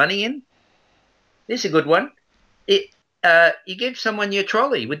put the money in. There's a good one. You give someone your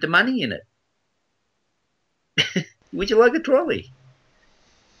trolley with the money in it. Would you like a trolley?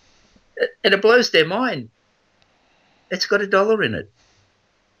 And it blows their mind. It's got $1 in it.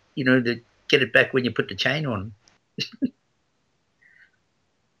 You know, to get it back when you put the chain on.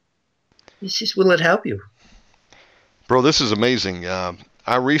 It's just, will it help you? Bro, this is amazing.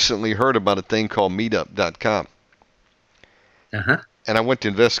 I recently heard about a thing called meetup.com. Uh-huh. And I went to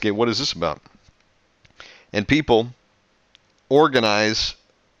investigate, what is this about? And people organize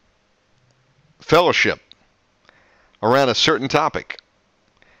fellowship around a certain topic.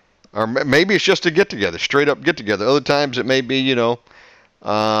 Or maybe it's just a get-together, straight up get-together. Other times it may be, you know,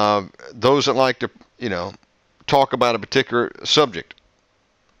 those that like to, you know, talk about a particular subject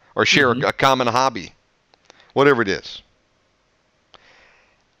or share a common hobby, whatever it is.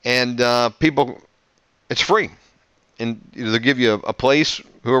 And people, it's free. And they'll give you a place,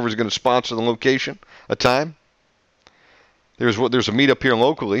 whoever's going to sponsor the location, a time. There's a meetup here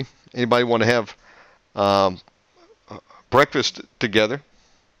locally. Anybody want to have breakfast together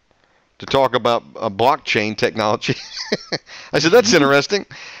to talk about blockchain technology? I said, that's interesting.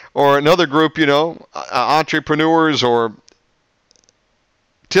 Or another group, you know, entrepreneurs, or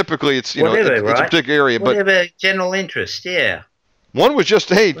typically it's, you whatever, know, it's right? a particular area. Whatever general interest, yeah. One was just,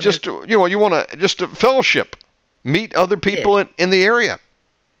 hey, just, you know, you want to just a fellowship, meet other people in the area,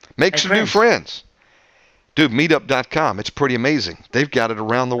 make some new friends. Dude, meetup.com, it's pretty amazing. They've got it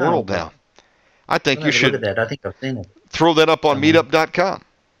around the world now. I think you should look at that. I think I've seen it. Throw that up on meetup.com.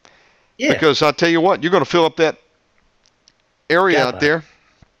 Yeah. Because I'll tell you what, you're going to fill up that area out there.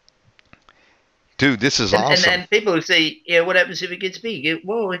 Dude, this is awesome. And people who say, yeah, what happens if it gets big?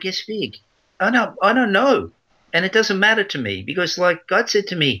 Well, it gets big. I don't know. And it doesn't matter to me, because like God said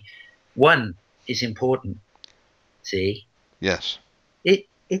to me, one is important. See? Yes.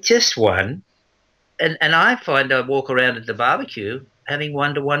 It's just one. And I find I walk around at the barbecue having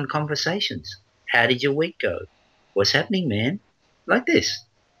one-to-one conversations. How did your week go? What's happening, man? Like this.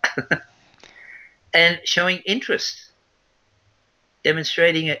 And showing interest.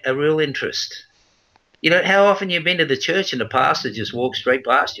 Demonstrating a real interest. You know, how often you've been to the church and the pastor just walks straight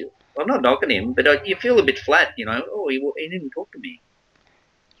past you? I'm not knocking him, but you feel a bit flat, you know. Oh, he didn't talk to me.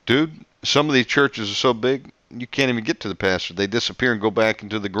 Dude, some of these churches are so big, you can't even get to the pastor. They disappear and go back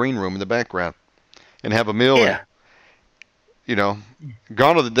into the green room in the background and have a meal. Yeah. And, you know,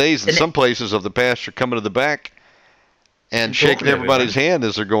 gone are the days in some places of the pastor coming to the back and shaking everybody's hand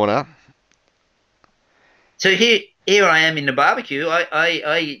as they're going out. So here I am in the barbecue.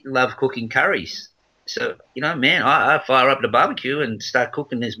 I love cooking curries. So, you know, man, I fire up the barbecue and start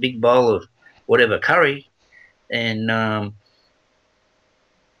cooking this big bowl of whatever curry, and have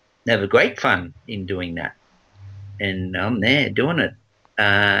a great fun in doing that. And I'm there doing it,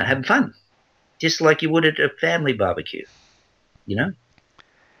 having fun, just like you would at a family barbecue, you know.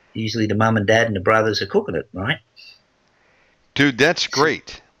 Usually the mum and dad and the brothers are cooking it, right? Dude, that's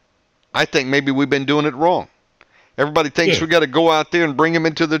great. I think maybe we've been doing it wrong. Everybody thinks we got to go out there and bring them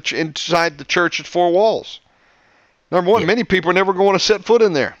into inside the church's four walls. Number one, many people are never going to set foot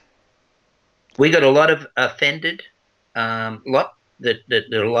in there. We got a lot of offended,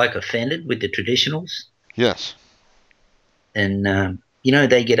 that are like offended with the traditionals. Yes. And,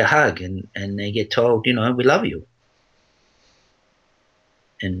 they get a hug and they get told, we love you.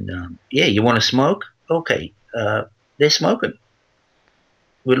 And, you want to smoke? Okay, they're smoking.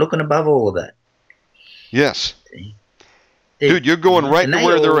 We're looking above all of that. Yes. Dude, you're going right to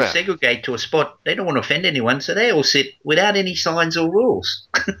where they're at. They all segregate to a spot. They don't want to offend anyone, so they all sit without any signs or rules.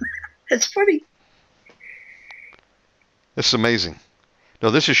 It's funny. This is amazing.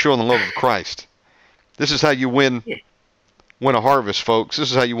 No, this is showing the love of Christ. This is how you win a harvest, folks. This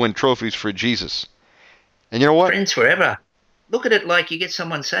is how you win trophies for Jesus. And you know what? Friends forever. Look at it like you get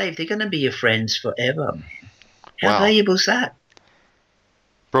someone saved, they're going to be your friends forever, man. How valuable is that?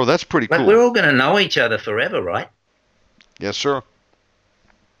 Bro, that's pretty cool. Like, we're all going to know each other forever, right? Yes, sir.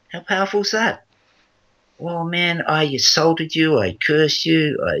 How powerful is that? Oh, man, I assaulted you, I cursed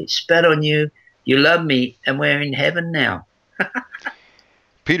you, I spat on you, you love me, and we're in heaven now.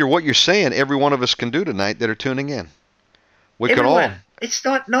 Peter, what you're saying, every one of us can do tonight that are tuning in. Everyone. It's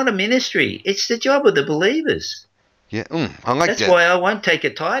not a ministry. It's the job of the believers. Yeah, I like that. That's why I won't take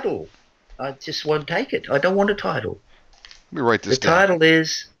a title. I just won't take it. I don't want a title. Let me write this down. The title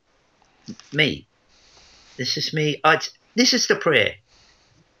is me. This is me. This is the prayer.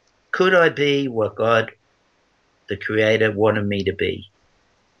 Could I be what God, the Creator, wanted me to be?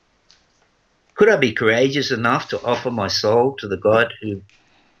 Could I be courageous enough to offer my soul to the God who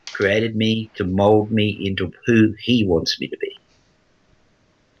created me to mold me into who He wants me to be?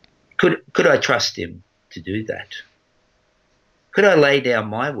 Could I trust Him to do that? Could I lay down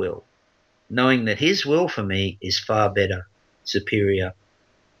my will, knowing that His will for me is far better, superior,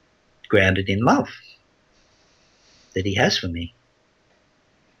 grounded in love that He has for me?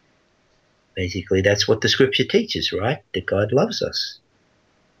 Basically, that's what the Scripture teaches, right? That God loves us.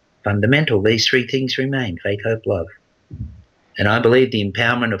 Fundamental, these three things remain: faith, hope, love. And I believe the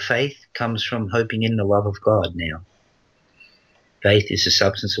empowerment of faith comes from hoping in the love of God now. Faith is the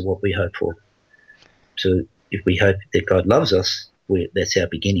substance of what we hope for. So if we hope that God loves us, that's our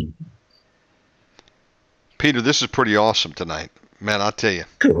beginning. Peter, this is pretty awesome tonight. Man, I'll tell you.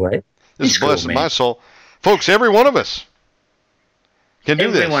 Cool, right? This is blessing my soul. Folks, every one of us can do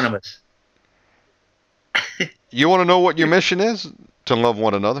this. Every one of us. You want to know what your mission is? To love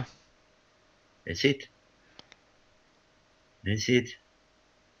one another. That's it. That's it.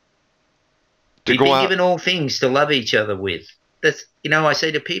 To We've go been out. given all things to love each other with. That's, I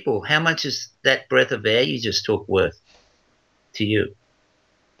say to people, how much is that breath of air you just took worth to you?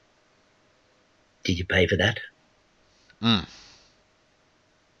 Did you pay for that?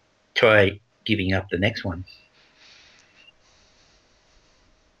 Try giving up the next one.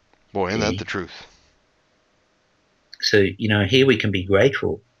 Boy, isn't that the truth? So, here we can be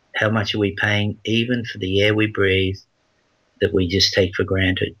grateful. How much are we paying even for the air we breathe that we just take for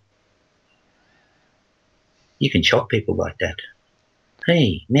granted? You can shock people like that.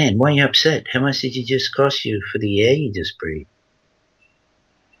 Hey, man, why are you upset? How much did it just cost you for the air you just breathed?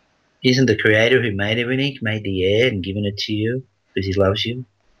 Isn't the Creator who made everything, made the air and given it to you because He loves you?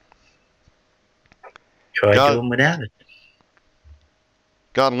 Try doing without it.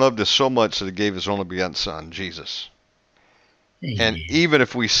 God loved us so much that He gave His only begotten Son, Jesus. Amen. And even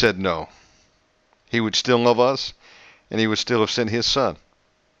if we said no, He would still love us, and He would still have sent His Son.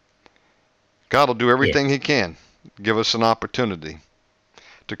 God will do everything He can, give us an opportunity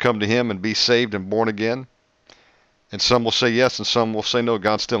to come to Him and be saved and born again. And some will say yes, and some will say no.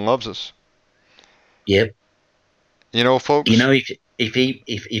 God still loves us. Yep. Folks.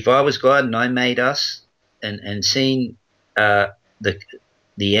 If I was God and I made us and seen the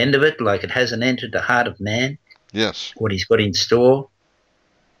end of it, like it hasn't entered the heart of man. Yes. What He's got in store.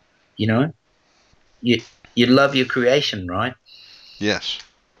 You'd love your creation, right? Yes.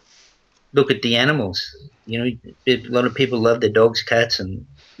 Look at the animals. A lot of people love their dogs, cats, and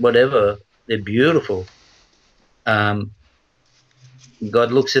whatever. They're beautiful. God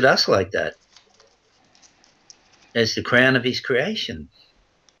looks at us like that, as the crown of His creation.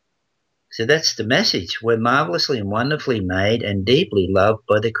 So that's the message. We're marvelously and wonderfully made and deeply loved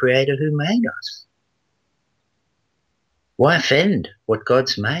by the Creator who made us. Why offend what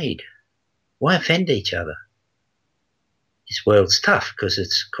God's made? Why offend each other? This world's tough because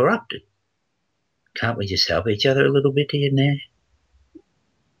it's corrupted. Can't we just help each other a little bit here and there?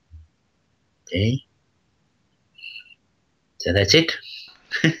 See? So that's it.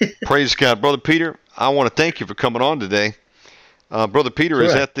 Praise God. Brother Peter, I want to thank you for coming on today. Brother Peter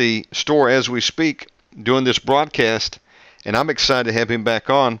is at the store as we speak doing this broadcast, and I'm excited to have him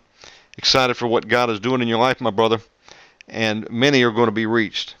back on. Excited for what God is doing in your life, my brother. And many are going to be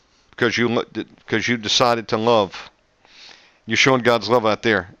reached because you decided to love. You're showing God's love out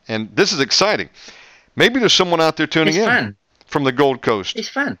there. And this is exciting. Maybe there's someone out there tuning in fun. From the Gold Coast. It's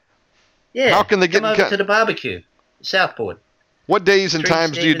fun. Yeah. How can they get Come over to the barbecue, Southport. What days and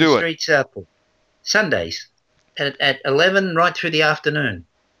times do you do it? Street, Southport. Sundays at 11 right through the afternoon.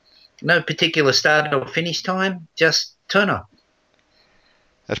 No particular start or finish time, just turn up.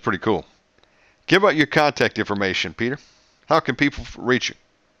 That's pretty cool. Give out your contact information, Peter. How can people reach you?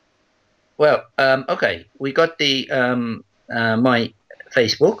 Well, okay. We got the my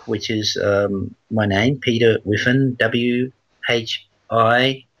Facebook, which is my name, Peter Whiffin, WHIFFIN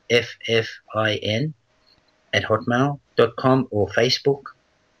 @hotmail.com or Facebook.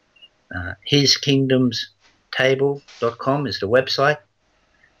 HisKingdomsTable.com is the website.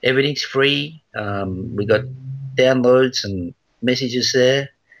 Everything's free. We got downloads and messages there.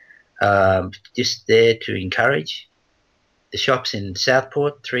 Just there to encourage. The shop's in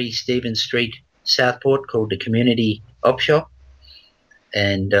Southport, 3 Stevens Street, Southport, called the Community Op Shop.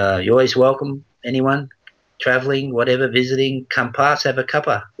 And you're always welcome, anyone traveling, whatever, visiting, come past, have a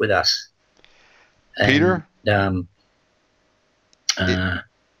cuppa with us. Peter? And,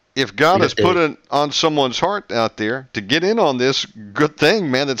 if God has put it on someone's heart out there to get in on this good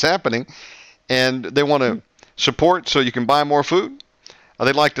thing, man, that's happening, and they want to support so you can buy more food, or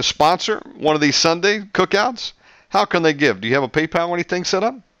they'd like to sponsor one of these Sunday cookouts, how can they give? Do you have a PayPal or anything set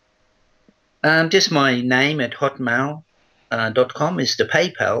up? Just my name at hotmail.com is the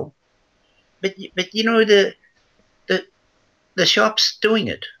PayPal. But you know, the shop's doing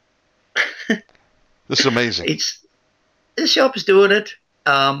it. This is amazing. The shop's doing it.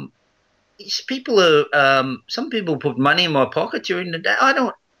 People are some people put money in my pocket during the day.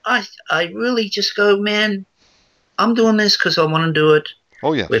 I really just go, man, I'm doing this because I want to do it.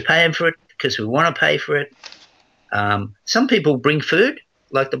 Oh yeah. We're paying for it because we want to pay for it. Some people bring food,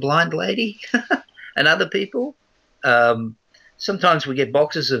 like the blind lady, and other people. Sometimes we get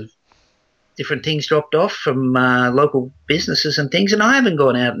boxes of different things dropped off from local businesses and things, and I haven't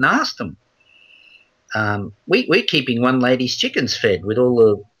gone out and asked them. We're keeping one lady's chickens fed with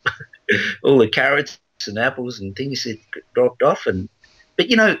all the carrots and apples and things that dropped off. But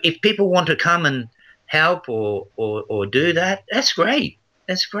you know, if people want to come and help or do that, that's great.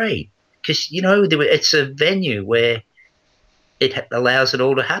 That's great, because you know it's a venue where it allows it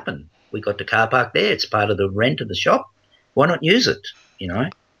all to happen. We got the car park there; it's part of the rent of the shop. Why not use it? You know.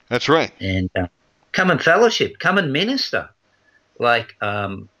 That's right. And come and fellowship, come and minister. Like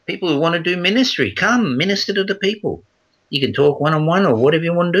people who want to do ministry, come minister to the people. You can talk one-on-one or whatever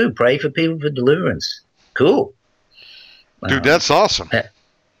you want to do. Pray for people for deliverance. Cool. Dude, that's awesome.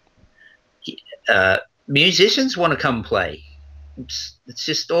 Musicians want to come play. It's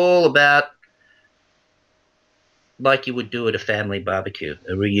just all about like you would do at a family barbecue,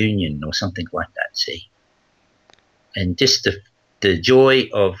 a reunion or something like that, see. And just the joy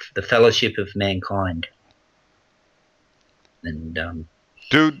of the fellowship of mankind. And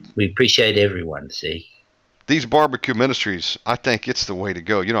dude, we appreciate everyone, see. These barbecue ministries, I think it's the way to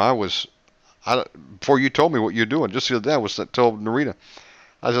go. You know, before you told me what you're doing, just the other day I told Narita,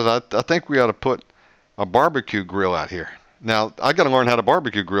 I said, I think we ought to put a barbecue grill out here. Now, I got to learn how to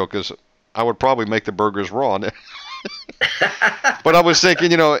barbecue grill because I would probably make the burgers raw. But I was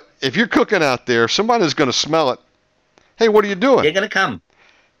thinking, you know, if you're cooking out there, somebody's going to smell it. Hey, what are you doing? They're going to come.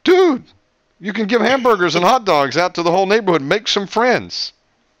 Dude, you can give hamburgers and hot dogs out to the whole neighborhood. Make some friends.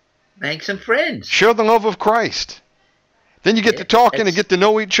 Make some friends. Share the love of Christ. Then you get to talking and get to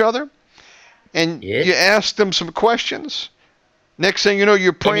know each other. And you ask them some questions. Next thing you know,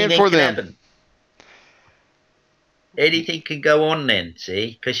 you're praying for them. Happen. Anything can go on then,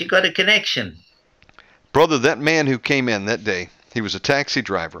 see, because you got a connection. Brother, that man who came in that day, he was a taxi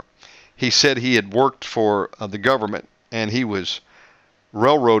driver. He said he had worked for the government, and he was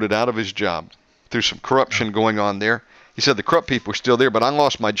railroaded out of his job through some corruption going on there. He said the corrupt people are still there, but I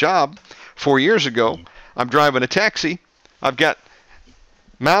lost my job 4 years ago. I'm driving a taxi. I've got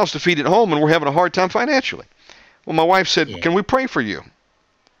mouths to feed at home, and we're having a hard time financially. Well, my wife said, can we pray for you?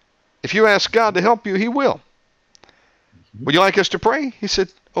 If you ask God to help you, he will. Would you like us to pray? He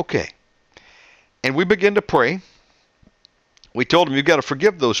said, okay. And we began to pray. We told him, you've got to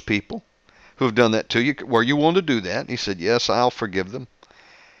forgive those people who have done that to you. Were you willing to do that? He said, yes, I'll forgive them.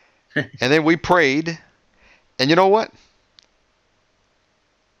 And then we prayed. And you know what?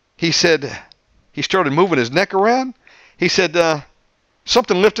 He said, he started moving his neck around. He said,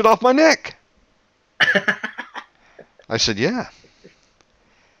 something lifted off my neck. I said, yeah.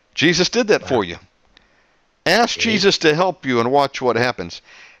 Jesus did that for you. Ask Jesus to help you and watch what happens.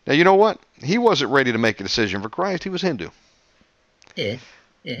 Now, you know what? He wasn't ready to make a decision for Christ. He was Hindu. Yeah.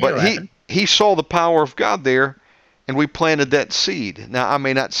 But he saw the power of God there. and we planted that seed. Now, I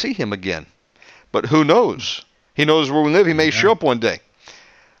may not see him again, but who knows? He knows where we live. He may show up one day.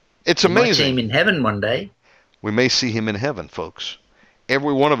 It's You might see amazing. him in heaven one day. We may see him in heaven, folks.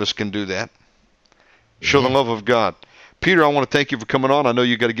 Every one of us can do that. Show the Yeah. love of God. Peter, I want to thank you for coming on. I know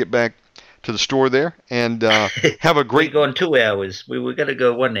you got to get back to the store there, and have a great We're going 2 hours. We were going to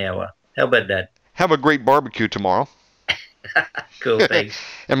go 1 hour. How about that? have a great barbecue tomorrow. Cool, thanks.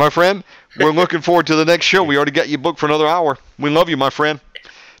 And my friend, we're looking forward to the next show. We already got you booked for another hour. We love you, my friend.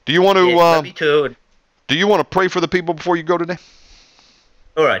 Do you want to Yeah, love you too. do you want to pray for the people before you go today?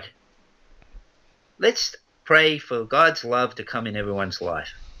 All right. Let's pray for God's love to come in everyone's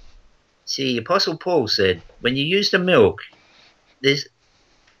life. See, Apostle Paul said, when you use the milk,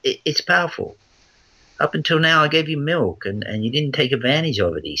 it's powerful. Up until now, I gave you milk, and you didn't take advantage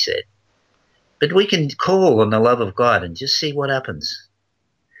of it, he said. But we can call on the love of God and just see what happens.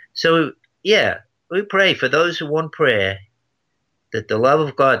 So, yeah, we pray for those who want prayer that the love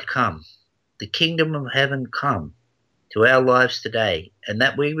of God come, the kingdom of heaven come to our lives today, and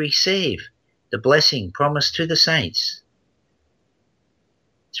that we receive the blessing promised to the saints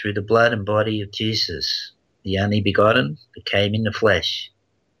through the blood and body of Jesus, the only begotten that came in the flesh.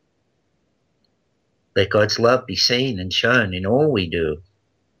 Let God's love be seen and shown in all we do.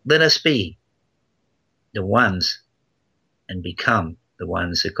 Let us be the ones and become the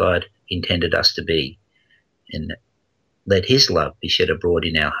ones that God intended us to be. And let his love be shed abroad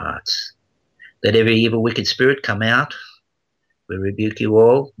in our hearts. Let every evil, wicked spirit come out. We rebuke you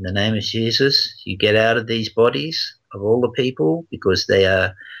all in the name of Jesus. You get out of these bodies of all the people, because they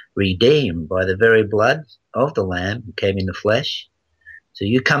are redeemed by the very blood of the Lamb who came in the flesh. So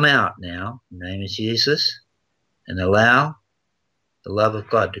you come out now in the name of Jesus and allow the love of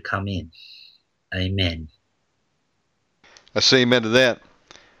God to come in. Amen. I say amen to that.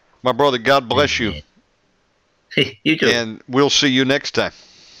 My brother, God bless Amen. you. You too. And we'll see you next time.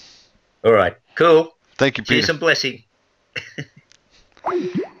 All right. Cool. Thank you, Cheers Peter. and blessing.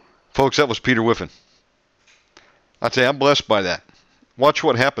 Folks, that was Peter Whiffin. I tell you, I'm blessed by that. Watch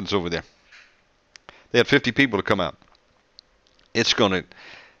what happens over there. They had 50 people to come out. They're going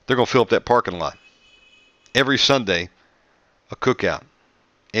to fill up that parking lot. Every Sunday, a cookout.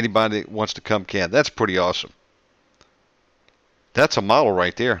 Anybody that wants to come can. That's pretty awesome. That's a model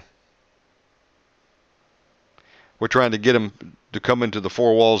right there. We're trying to get them to come into the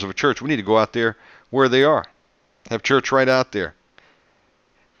four walls of a church. We need to go out there where they are. Have church right out there.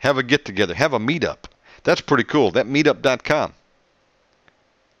 Have a get-together. Have a meetup. That's pretty cool. That meetup.com.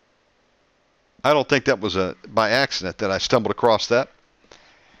 I don't think that was by accident that I stumbled across that.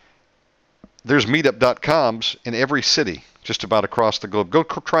 There's meetup.coms in every city, just about across the globe. Go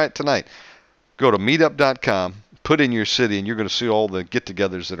try it tonight. Go to meetup.com, put in your city, and you're going to see all the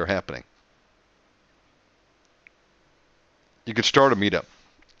get-togethers that are happening. You could start a meetup.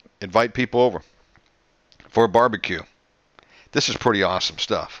 Invite people over for a barbecue. This is pretty awesome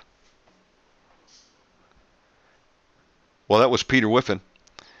stuff. Well, that was Peter Whiffin.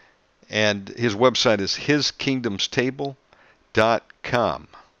 And his website is hiskingdomstable.com.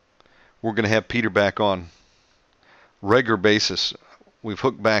 We're going to have Peter back on regular basis. We've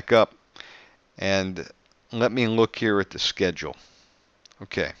hooked back up. And let me look here at the schedule.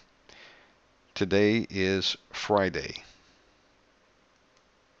 Okay. Today is Friday.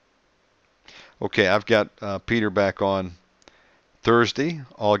 Okay, I've got Peter back on Thursday,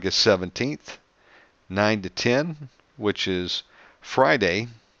 August 17th, 9 to 10, which is Friday,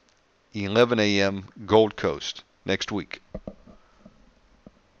 11 a.m. Gold Coast next week.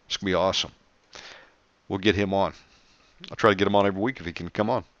 It's going to be awesome. We'll get him on. I'll try to get him on every week if he can come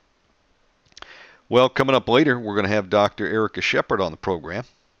on. Well, coming up later, we're going to have Dr. Erica Shepard on the program.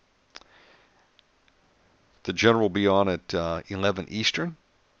 The general will be on at 11 Eastern.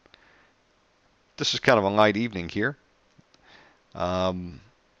 This is kind of a light evening here.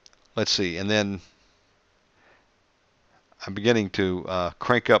 Let's see. And then I'm beginning to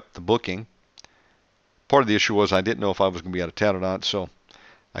crank up the booking. Part of the issue was I didn't know if I was going to be out of town or not, so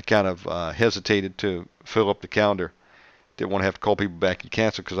I kind of hesitated to fill up the calendar. Didn't want to have to call people back and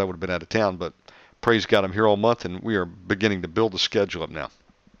cancel because I would have been out of town, but praise God, I'm here all month, and we are beginning to build the schedule up now.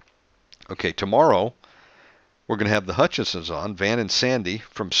 Okay, tomorrow we're going to have the Hutchinsons on, Van and Sandy,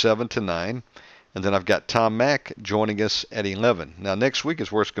 from 7 to 9. And then I've got Tom Mack joining us at 11. Now, next week is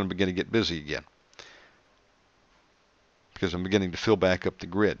where it's going to begin to get busy again, because I'm beginning to fill back up the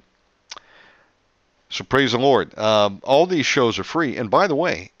grid. So praise the Lord. All these shows are free. And by the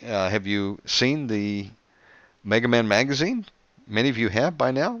way, have you seen the Omegaman magazine? Many of you have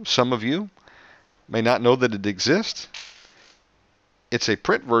by now. Some of you may not know that it exists. it's a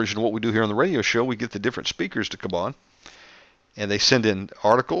print version of what we do here on the radio show. We get the different speakers to come on, and they send in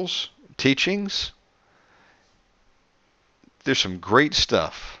articles, teachings. There's some great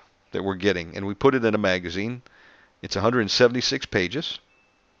stuff that we're getting, and we put it in a magazine. It's 176 pages.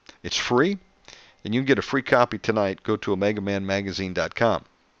 It's free, and you can get a free copy tonight. Go to omegamanmagazine.com.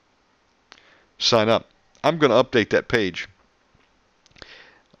 Sign up. I'm going to update that page.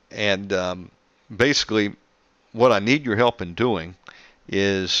 And basically, what I need your help in doing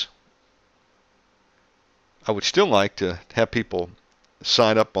is I would still like to have people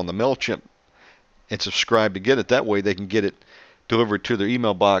sign up on the MailChimp and subscribe to get it. That way they can get it delivered to their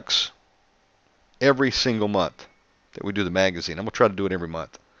email box every single month that we do the magazine. I'm going to try to do it every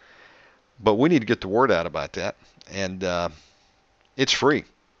month. But we need to get the word out about that. And it's free.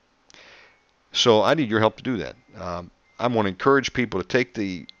 So I need your help to do that. I want to encourage people to take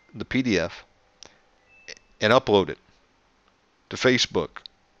the PDF and upload it to Facebook.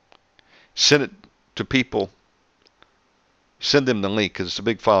 Send it to people. Send them the link because it's a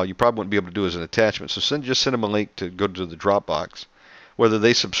big file. You probably wouldn't be able to do it as an attachment. So just send them a link to go to the Dropbox. Whether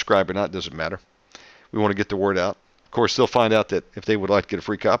they subscribe or not doesn't matter. We want to get the word out. Of course, they'll find out that if they would like to get a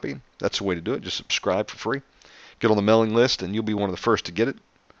free copy, that's the way to do it. Just subscribe for free. Get on the mailing list, and you'll be one of the first to get it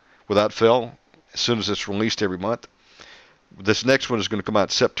without fail as soon as it's released every month. This next one is going to come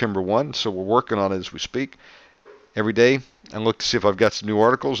out September 1, so we're working on it as we speak. Every day, I look to see if I've got some new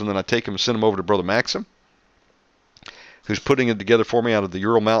articles, and then I take them and send them over to Brother Maxim, who's putting it together for me out of the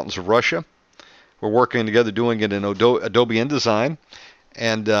Ural Mountains of Russia. We're working together doing it in Adobe InDesign,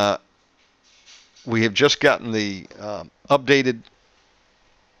 and we have just gotten the updated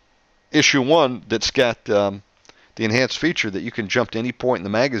issue 1 that's got the enhanced feature that you can jump to any point in the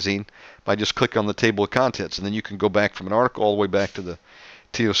magazine by just clicking on the table of contents, and then you can go back from an article all the way back to the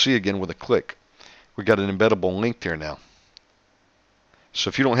TOC again with a click. We've got an embeddable link there now. So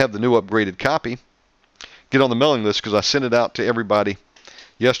if you don't have the new upgraded copy, get on the mailing list because I sent it out to everybody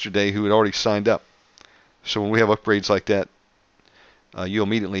yesterday who had already signed up. So when we have upgrades like that, you'll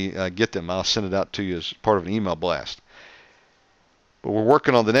immediately get them. I'll send it out to you as part of an email blast. But we're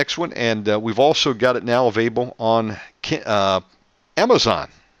working on the next one, and we've also got it now available on Amazon.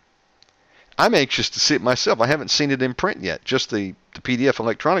 I'm anxious to see it myself. I haven't seen it in print yet, just the PDF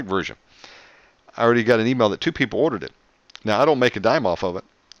electronic version. I already got an email that 2 people ordered it. Now, I don't make a dime off of it,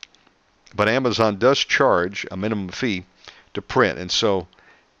 but Amazon does charge a minimum fee to print, and so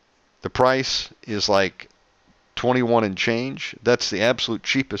the price is like $21 and change. That's the absolute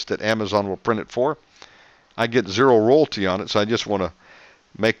cheapest that Amazon will print it for. I get 0 royalty on it, so I just want to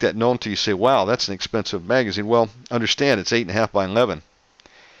make that known to you. Say, wow, that's an expensive magazine. Well, understand it's 8.5 by 11.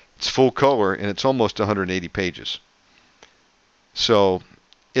 It's full color, and it's almost 180 pages. So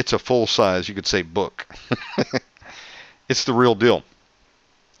it's a full size, you could say, book. It's the real deal.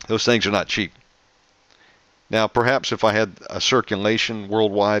 Those things are not cheap. Now, perhaps if I had a circulation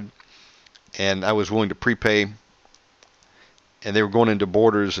worldwide and I was willing to prepay, and they were going into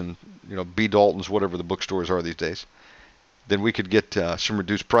Borders and B. Dalton's, whatever the bookstores are these days, then we could get some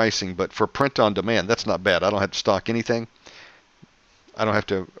reduced pricing. But for print on demand, that's not bad. I don't have to stock anything. I don't have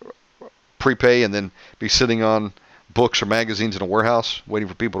to prepay and then be sitting on books or magazines in a warehouse waiting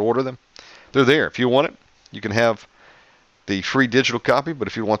for people to order them. They're there. If you want it, you can have the free digital copy. But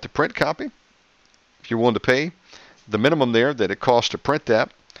if you want the print copy, if you're willing to pay the minimum there that it costs to print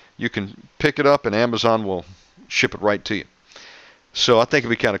that, you can pick it up and Amazon will ship it right to you. So I think it'd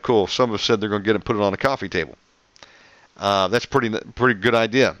be kind of cool. Some have said they're going to get it and put it on a coffee table. That's pretty good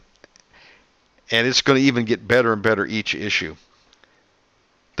idea. And it's going to even get better and better each issue.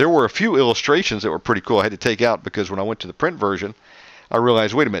 There were a few illustrations that were pretty cool I had to take out because when I went to the print version, I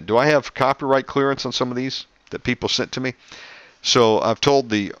realized, wait a minute, do I have copyright clearance on some of these that people sent to me? So I've told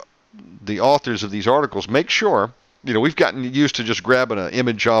the authors of these articles, make sure, we've gotten used to just grabbing an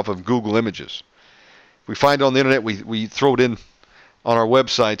image off of Google Images. We find it on the internet, we throw it in on our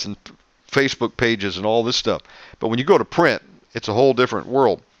websites and Facebook pages and all this stuff. But when you go to print, it's a whole different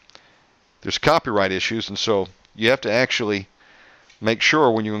world. There's copyright issues, and so you have to actually make sure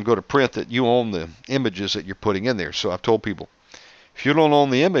when you go to print that you own the images that you're putting in there. So I've told people, if you don't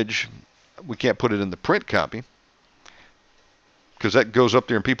own the image, we can't put it in the print copy because that goes up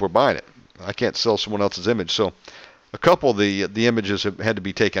there and people are buying it. I can't sell someone else's image. So a couple of the images have had to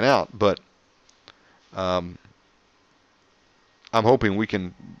be taken out, but I'm hoping we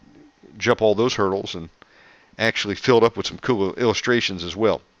can jump all those hurdles and actually fill it up with some cool illustrations as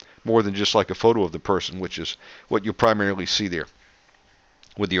well, more than just like a photo of the person, which is what you'll primarily see there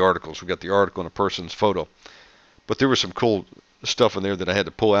with the articles. We got the article and a person's photo, but there was some cool stuff in there that I had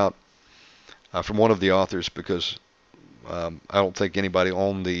to pull out from one of the authors because I don't think anybody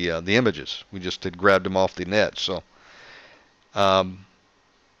owned the images. We just had grabbed them off the net. So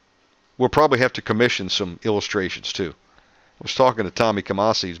we'll probably have to commission some illustrations too. I was talking to Tommy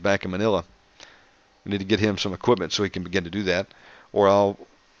Kamasi, who's back in Manila. We need to get him some equipment so he can begin to do that. Or I'll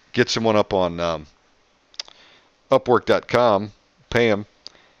get someone up on Upwork.com, pay him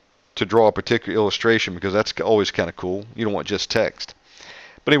to draw a particular illustration, because that's always kind of cool. You don't want just text.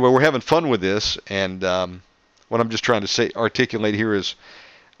 But anyway, we're having fun with this, and what I'm just trying to articulate here is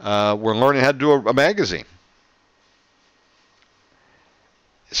we're learning how to do a magazine.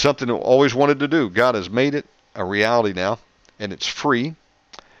 It's something I always wanted to do. God has made it a reality now, and it's free.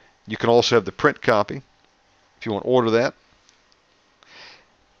 You can also have the print copy if you want to order that.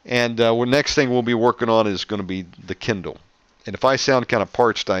 And the next thing we'll be working on is going to be the Kindle. And if I sound kind of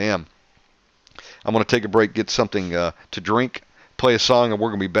parched, I am. I'm going to take a break, get something to drink, play a song, and we're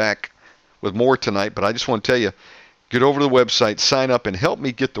going to be back with more tonight. But I just want to tell you, get over to the website, sign up, and help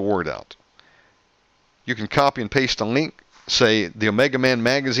me get the word out. You can copy and paste a link. Say the Omegaman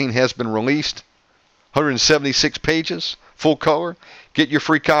magazine has been released, 176 pages, full color. Get your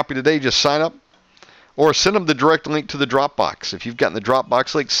free copy today. Just sign up. Or send them the direct link to the Dropbox. If you've gotten the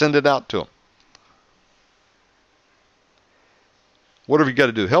Dropbox link, send it out to them. Whatever you got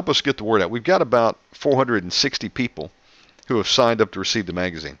to do, help us get the word out. We've got about 460 people who have signed up to receive the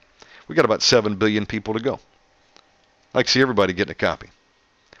magazine. We've got about 7 billion people to go. I'd like to see everybody getting a copy.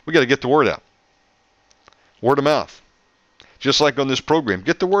 We've got to get the word out. Word of mouth. Just like on this program,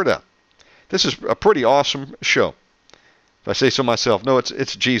 get the word out. This is a pretty awesome show. If I say so myself, no,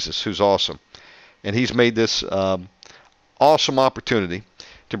 it's Jesus who's awesome. And he's made this awesome opportunity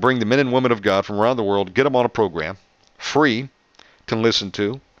to bring the men and women of God from around the world, get them on a program, free to listen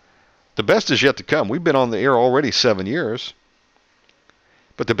to. The best is yet to come. We've been on the air already 7 years.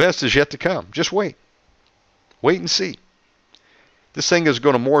 But the best is yet to come. Just wait. Wait and see. This thing is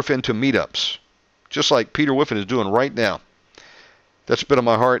going to morph into meetups, just like Peter Whiffin is doing right now. That's been on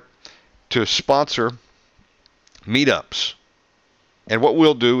my heart, to sponsor meetups. And what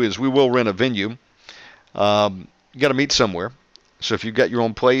we'll do is we will rent a venue. You got to meet somewhere. So if you've got your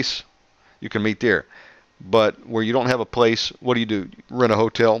own place, you can meet there. But where you don't have a place, what do? Rent a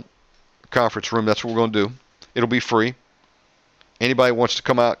hotel, conference room. That's what we're going to do. It'll be free. Anybody who wants to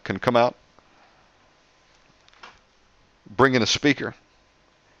come out can come out. Bring in a speaker.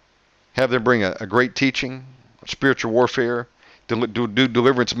 Have them bring a great teaching, spiritual warfare, do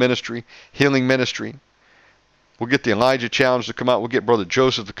deliverance ministry, healing ministry. We'll get the Elijah Challenge to come out. We'll get Brother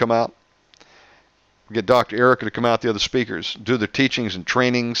Joseph to come out. We'll get Dr. Erica to come out, the other speakers, do their teachings and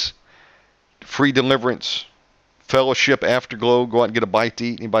trainings, free deliverance, fellowship, afterglow, go out and get a bite to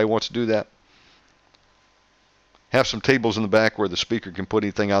eat. Anybody wants to do that? Have some tables in the back where the speaker can put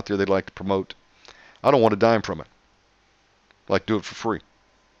anything out there they'd like to promote. I don't want a dime from it. I'd like to do it for free.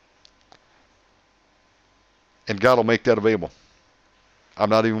 And God will make that available. I'm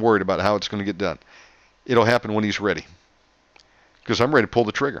not even worried about how it's going to get done. It'll happen when he's ready. Because I'm ready to pull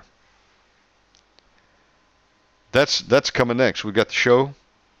the trigger. That's coming next. We've got the show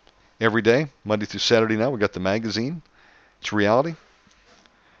every day, Monday through Saturday now. We've got the magazine. It's reality.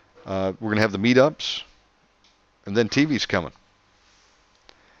 We're going to have the meetups. And then TV's coming.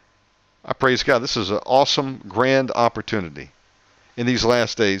 I praise God. This is an awesome, grand opportunity in these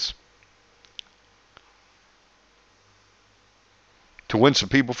last days to win some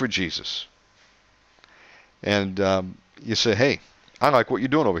people for Jesus. And you say, hey, I like what you're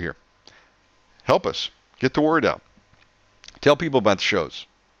doing over here. Help us. Get the word out. Tell people about the shows.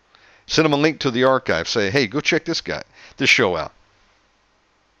 Send them a link to the archive. Say, hey, go check this show out.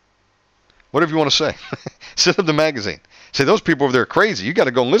 Whatever you want to say. Send them the magazine. Say, those people over there are crazy. You got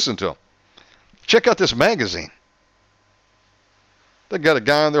to go and listen to them. Check out this magazine. They got a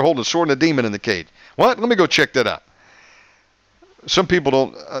guy on there holding a sword and a demon in the cage. What? Let me go check that out. Some people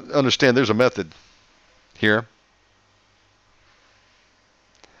don't understand there's a method here.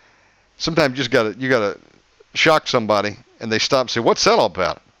 Sometimes you gotta shock somebody, and they stop and say, "What's that all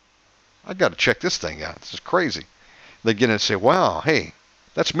about?" I got to check this thing out. This is crazy. They get in and say, "Wow, hey,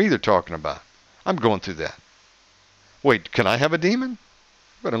 that's me they're talking about. I'm going through that. Wait, can I have a demon?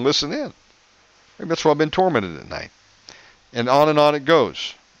 Better listen in. Maybe that's why I've been tormented at night." And on it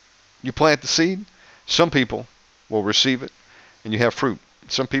goes. You plant the seed. Some people will receive it, and you have fruit.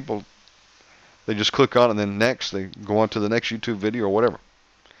 Some people, they just click on it, and then next they go on to the next YouTube video or whatever.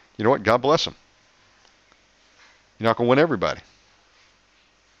 You know what? God bless them. You're not going to win everybody.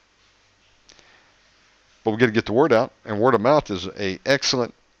 But we got to get the word out, and word of mouth is an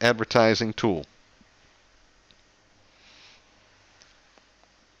excellent advertising tool.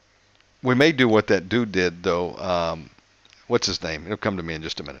 We may do what that dude did, though. what's his name? It'll come to me in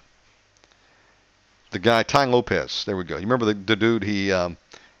just a minute. The guy, Ty Lopez. There we go. You remember the dude? He had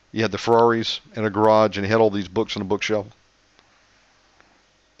the Ferraris in a garage, and he had all these books on a bookshelf.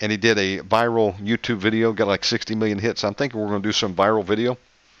 And he did a viral YouTube video, got like 60 million hits. I'm thinking we're going to do some viral video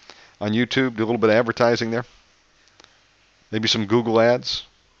on YouTube, do a little bit of advertising there. Maybe some Google ads,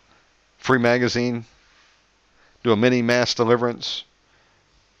 free magazine, do a mini mass deliverance,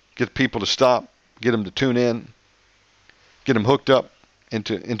 get people to stop, get them to tune in, get them hooked up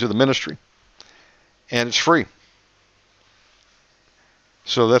into the ministry. And it's free.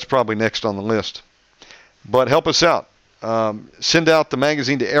 So that's probably next on the list. But help us out. Send out the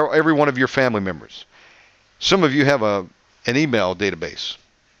magazine to every one of your family members. Some of you have an email database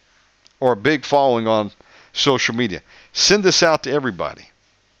or a big following on social media. Send this out to everybody.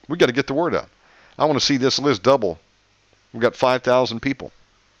 We got to get the word out. I want to see this list double. We've got 5,000 people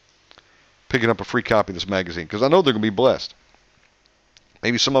picking up a free copy of this magazine because I know they're going to be blessed.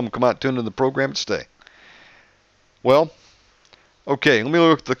 Maybe some of them come out, tune into the program, and stay. Well, okay, let me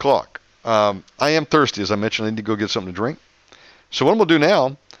look at the clock. I am thirsty, as I mentioned. I need to go get something to drink. So what I'm going to do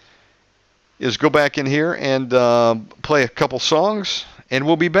now is go back in here and play a couple songs, and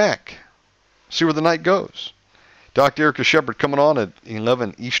we'll be back. See where the night goes. Dr. Erica Shepard coming on at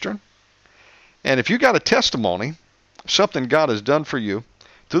 11 Eastern. And if you got a testimony, something God has done for you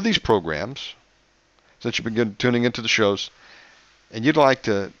through these programs, since you've been tuning into the shows, and you'd like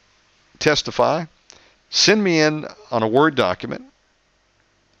to testify, send me in on a Word document,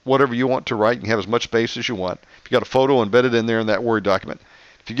 whatever you want to write. You can have as much space as you want. If you got a photo embedded in there in that Word document,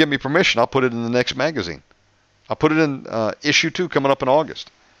 if you give me permission, I'll put it in the next magazine. I'll put it in issue 2 coming up in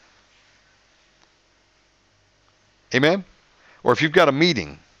August. Amen? Or if you've got a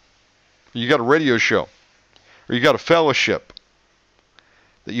meeting, you got a radio show, or you got a fellowship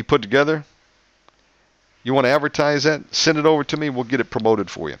that you put together, you want to advertise that, send it over to me. We'll get it promoted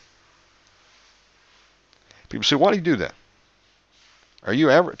for you. People say, why do you do that? Are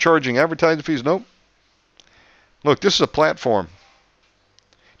you charging advertising fees? Nope. Look, this is a platform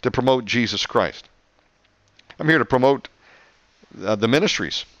to promote Jesus Christ. I'm here to promote the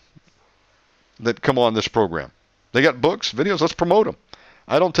ministries that come on this program. They got books, videos, let's promote them.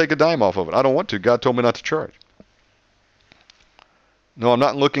 I don't take a dime off of it. I don't want to. God told me not to charge. No, I'm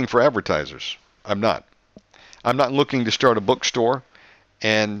not looking for advertisers. I'm not. I'm not looking to start a bookstore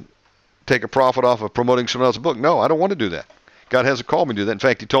and take a profit off of promoting someone else's book. No, I don't want to do that. God hasn't called me to do that. In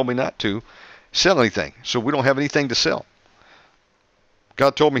fact, He told me not to sell anything. So we don't have anything to sell.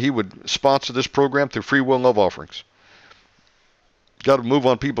 God told me He would sponsor this program through free will and love offerings. God would move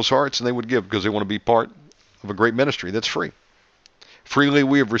on people's hearts and they would give because they want to be part of a great ministry that's free. Freely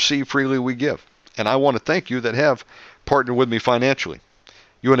we have received, freely we give. And I want to thank you that have partnered with me financially.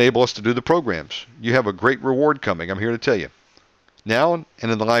 You enable us to do the programs. You have a great reward coming, I'm here to tell you. Now and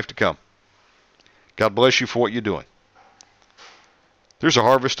in the life to come. God bless you for what you're doing. There's a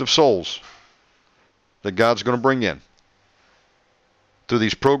harvest of souls that God's going to bring in through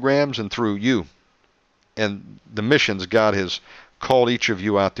these programs and through you and the missions God has called each of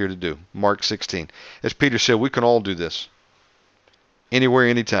you out there to do. Mark 16. As Peter said, we can all do this. Anywhere,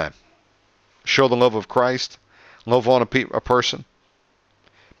 anytime. Show the love of Christ. Love on a person.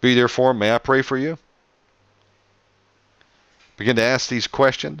 Be there for them. May I pray for you? Begin to ask these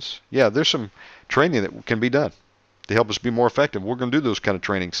questions. Yeah, there's some training that can be done to help us be more effective. We're going to do those kind of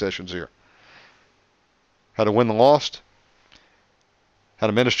training sessions here. How to win the lost. How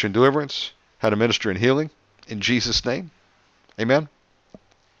to minister in deliverance. How to minister in healing. In Jesus' name. Amen.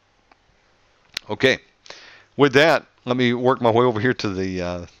 Okay. With that, let me work my way over here to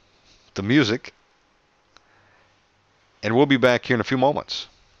the music. And we'll be back here in a few moments.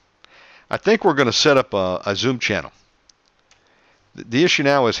 I think we're going to set up a Zoom channel. The issue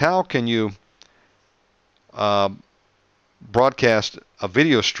now is how can you broadcast a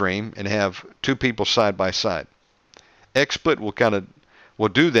video stream and have two people side by side. XSplit will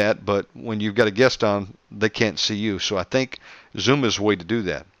do that, but when you've got a guest on, they can't see you. So I think Zoom is a way to do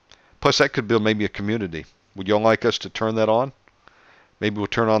that. Plus, that could build maybe a community. Would y'all like us to turn that on? Maybe we'll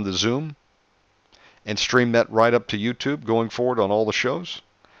turn on the Zoom and stream that right up to YouTube going forward on all the shows.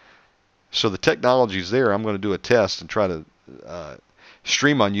 So the technology's there. I'm going to do a test and try to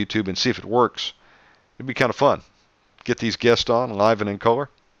stream on YouTube and see if it works. It'd be kind of fun. Get these guests on live and in color.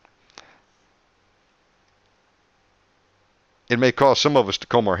 It may cause some of us to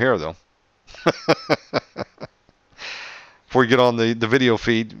comb our hair, though. Before you get on the video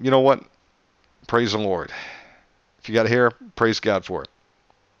feed, you know what? Praise the Lord. If you got hair, praise God for it.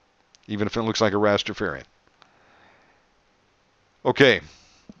 Even if it looks like a Rastafarian. Okay.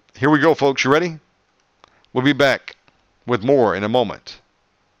 Here we go, folks. You ready? We'll be back. with more in a moment.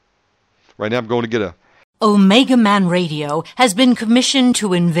 Right now I'm going to get a... Omegaman Radio has been commissioned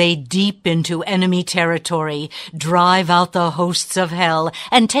to invade deep into enemy territory, drive out the hosts of hell,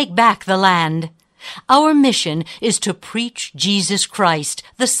 and take back the land. Our mission is to preach Jesus Christ,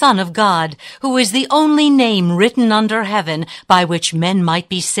 the Son of God, who is the only name written under heaven by which men might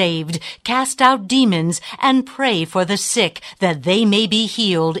be saved, cast out demons, and pray for the sick that they may be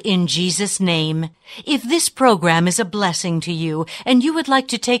healed in Jesus' name. If this program is a blessing to you and you would like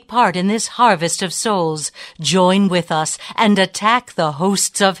to take part in this harvest of souls, join with us and attack the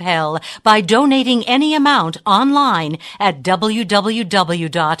hosts of hell by donating any amount online at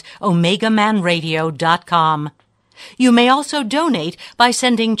www.omegamanradio.com. You may also donate by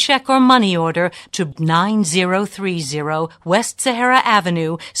sending check or money order to 9030 West Sahara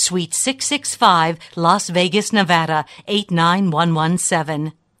Avenue, Suite 665, Las Vegas, Nevada,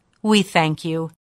 89117. We thank you.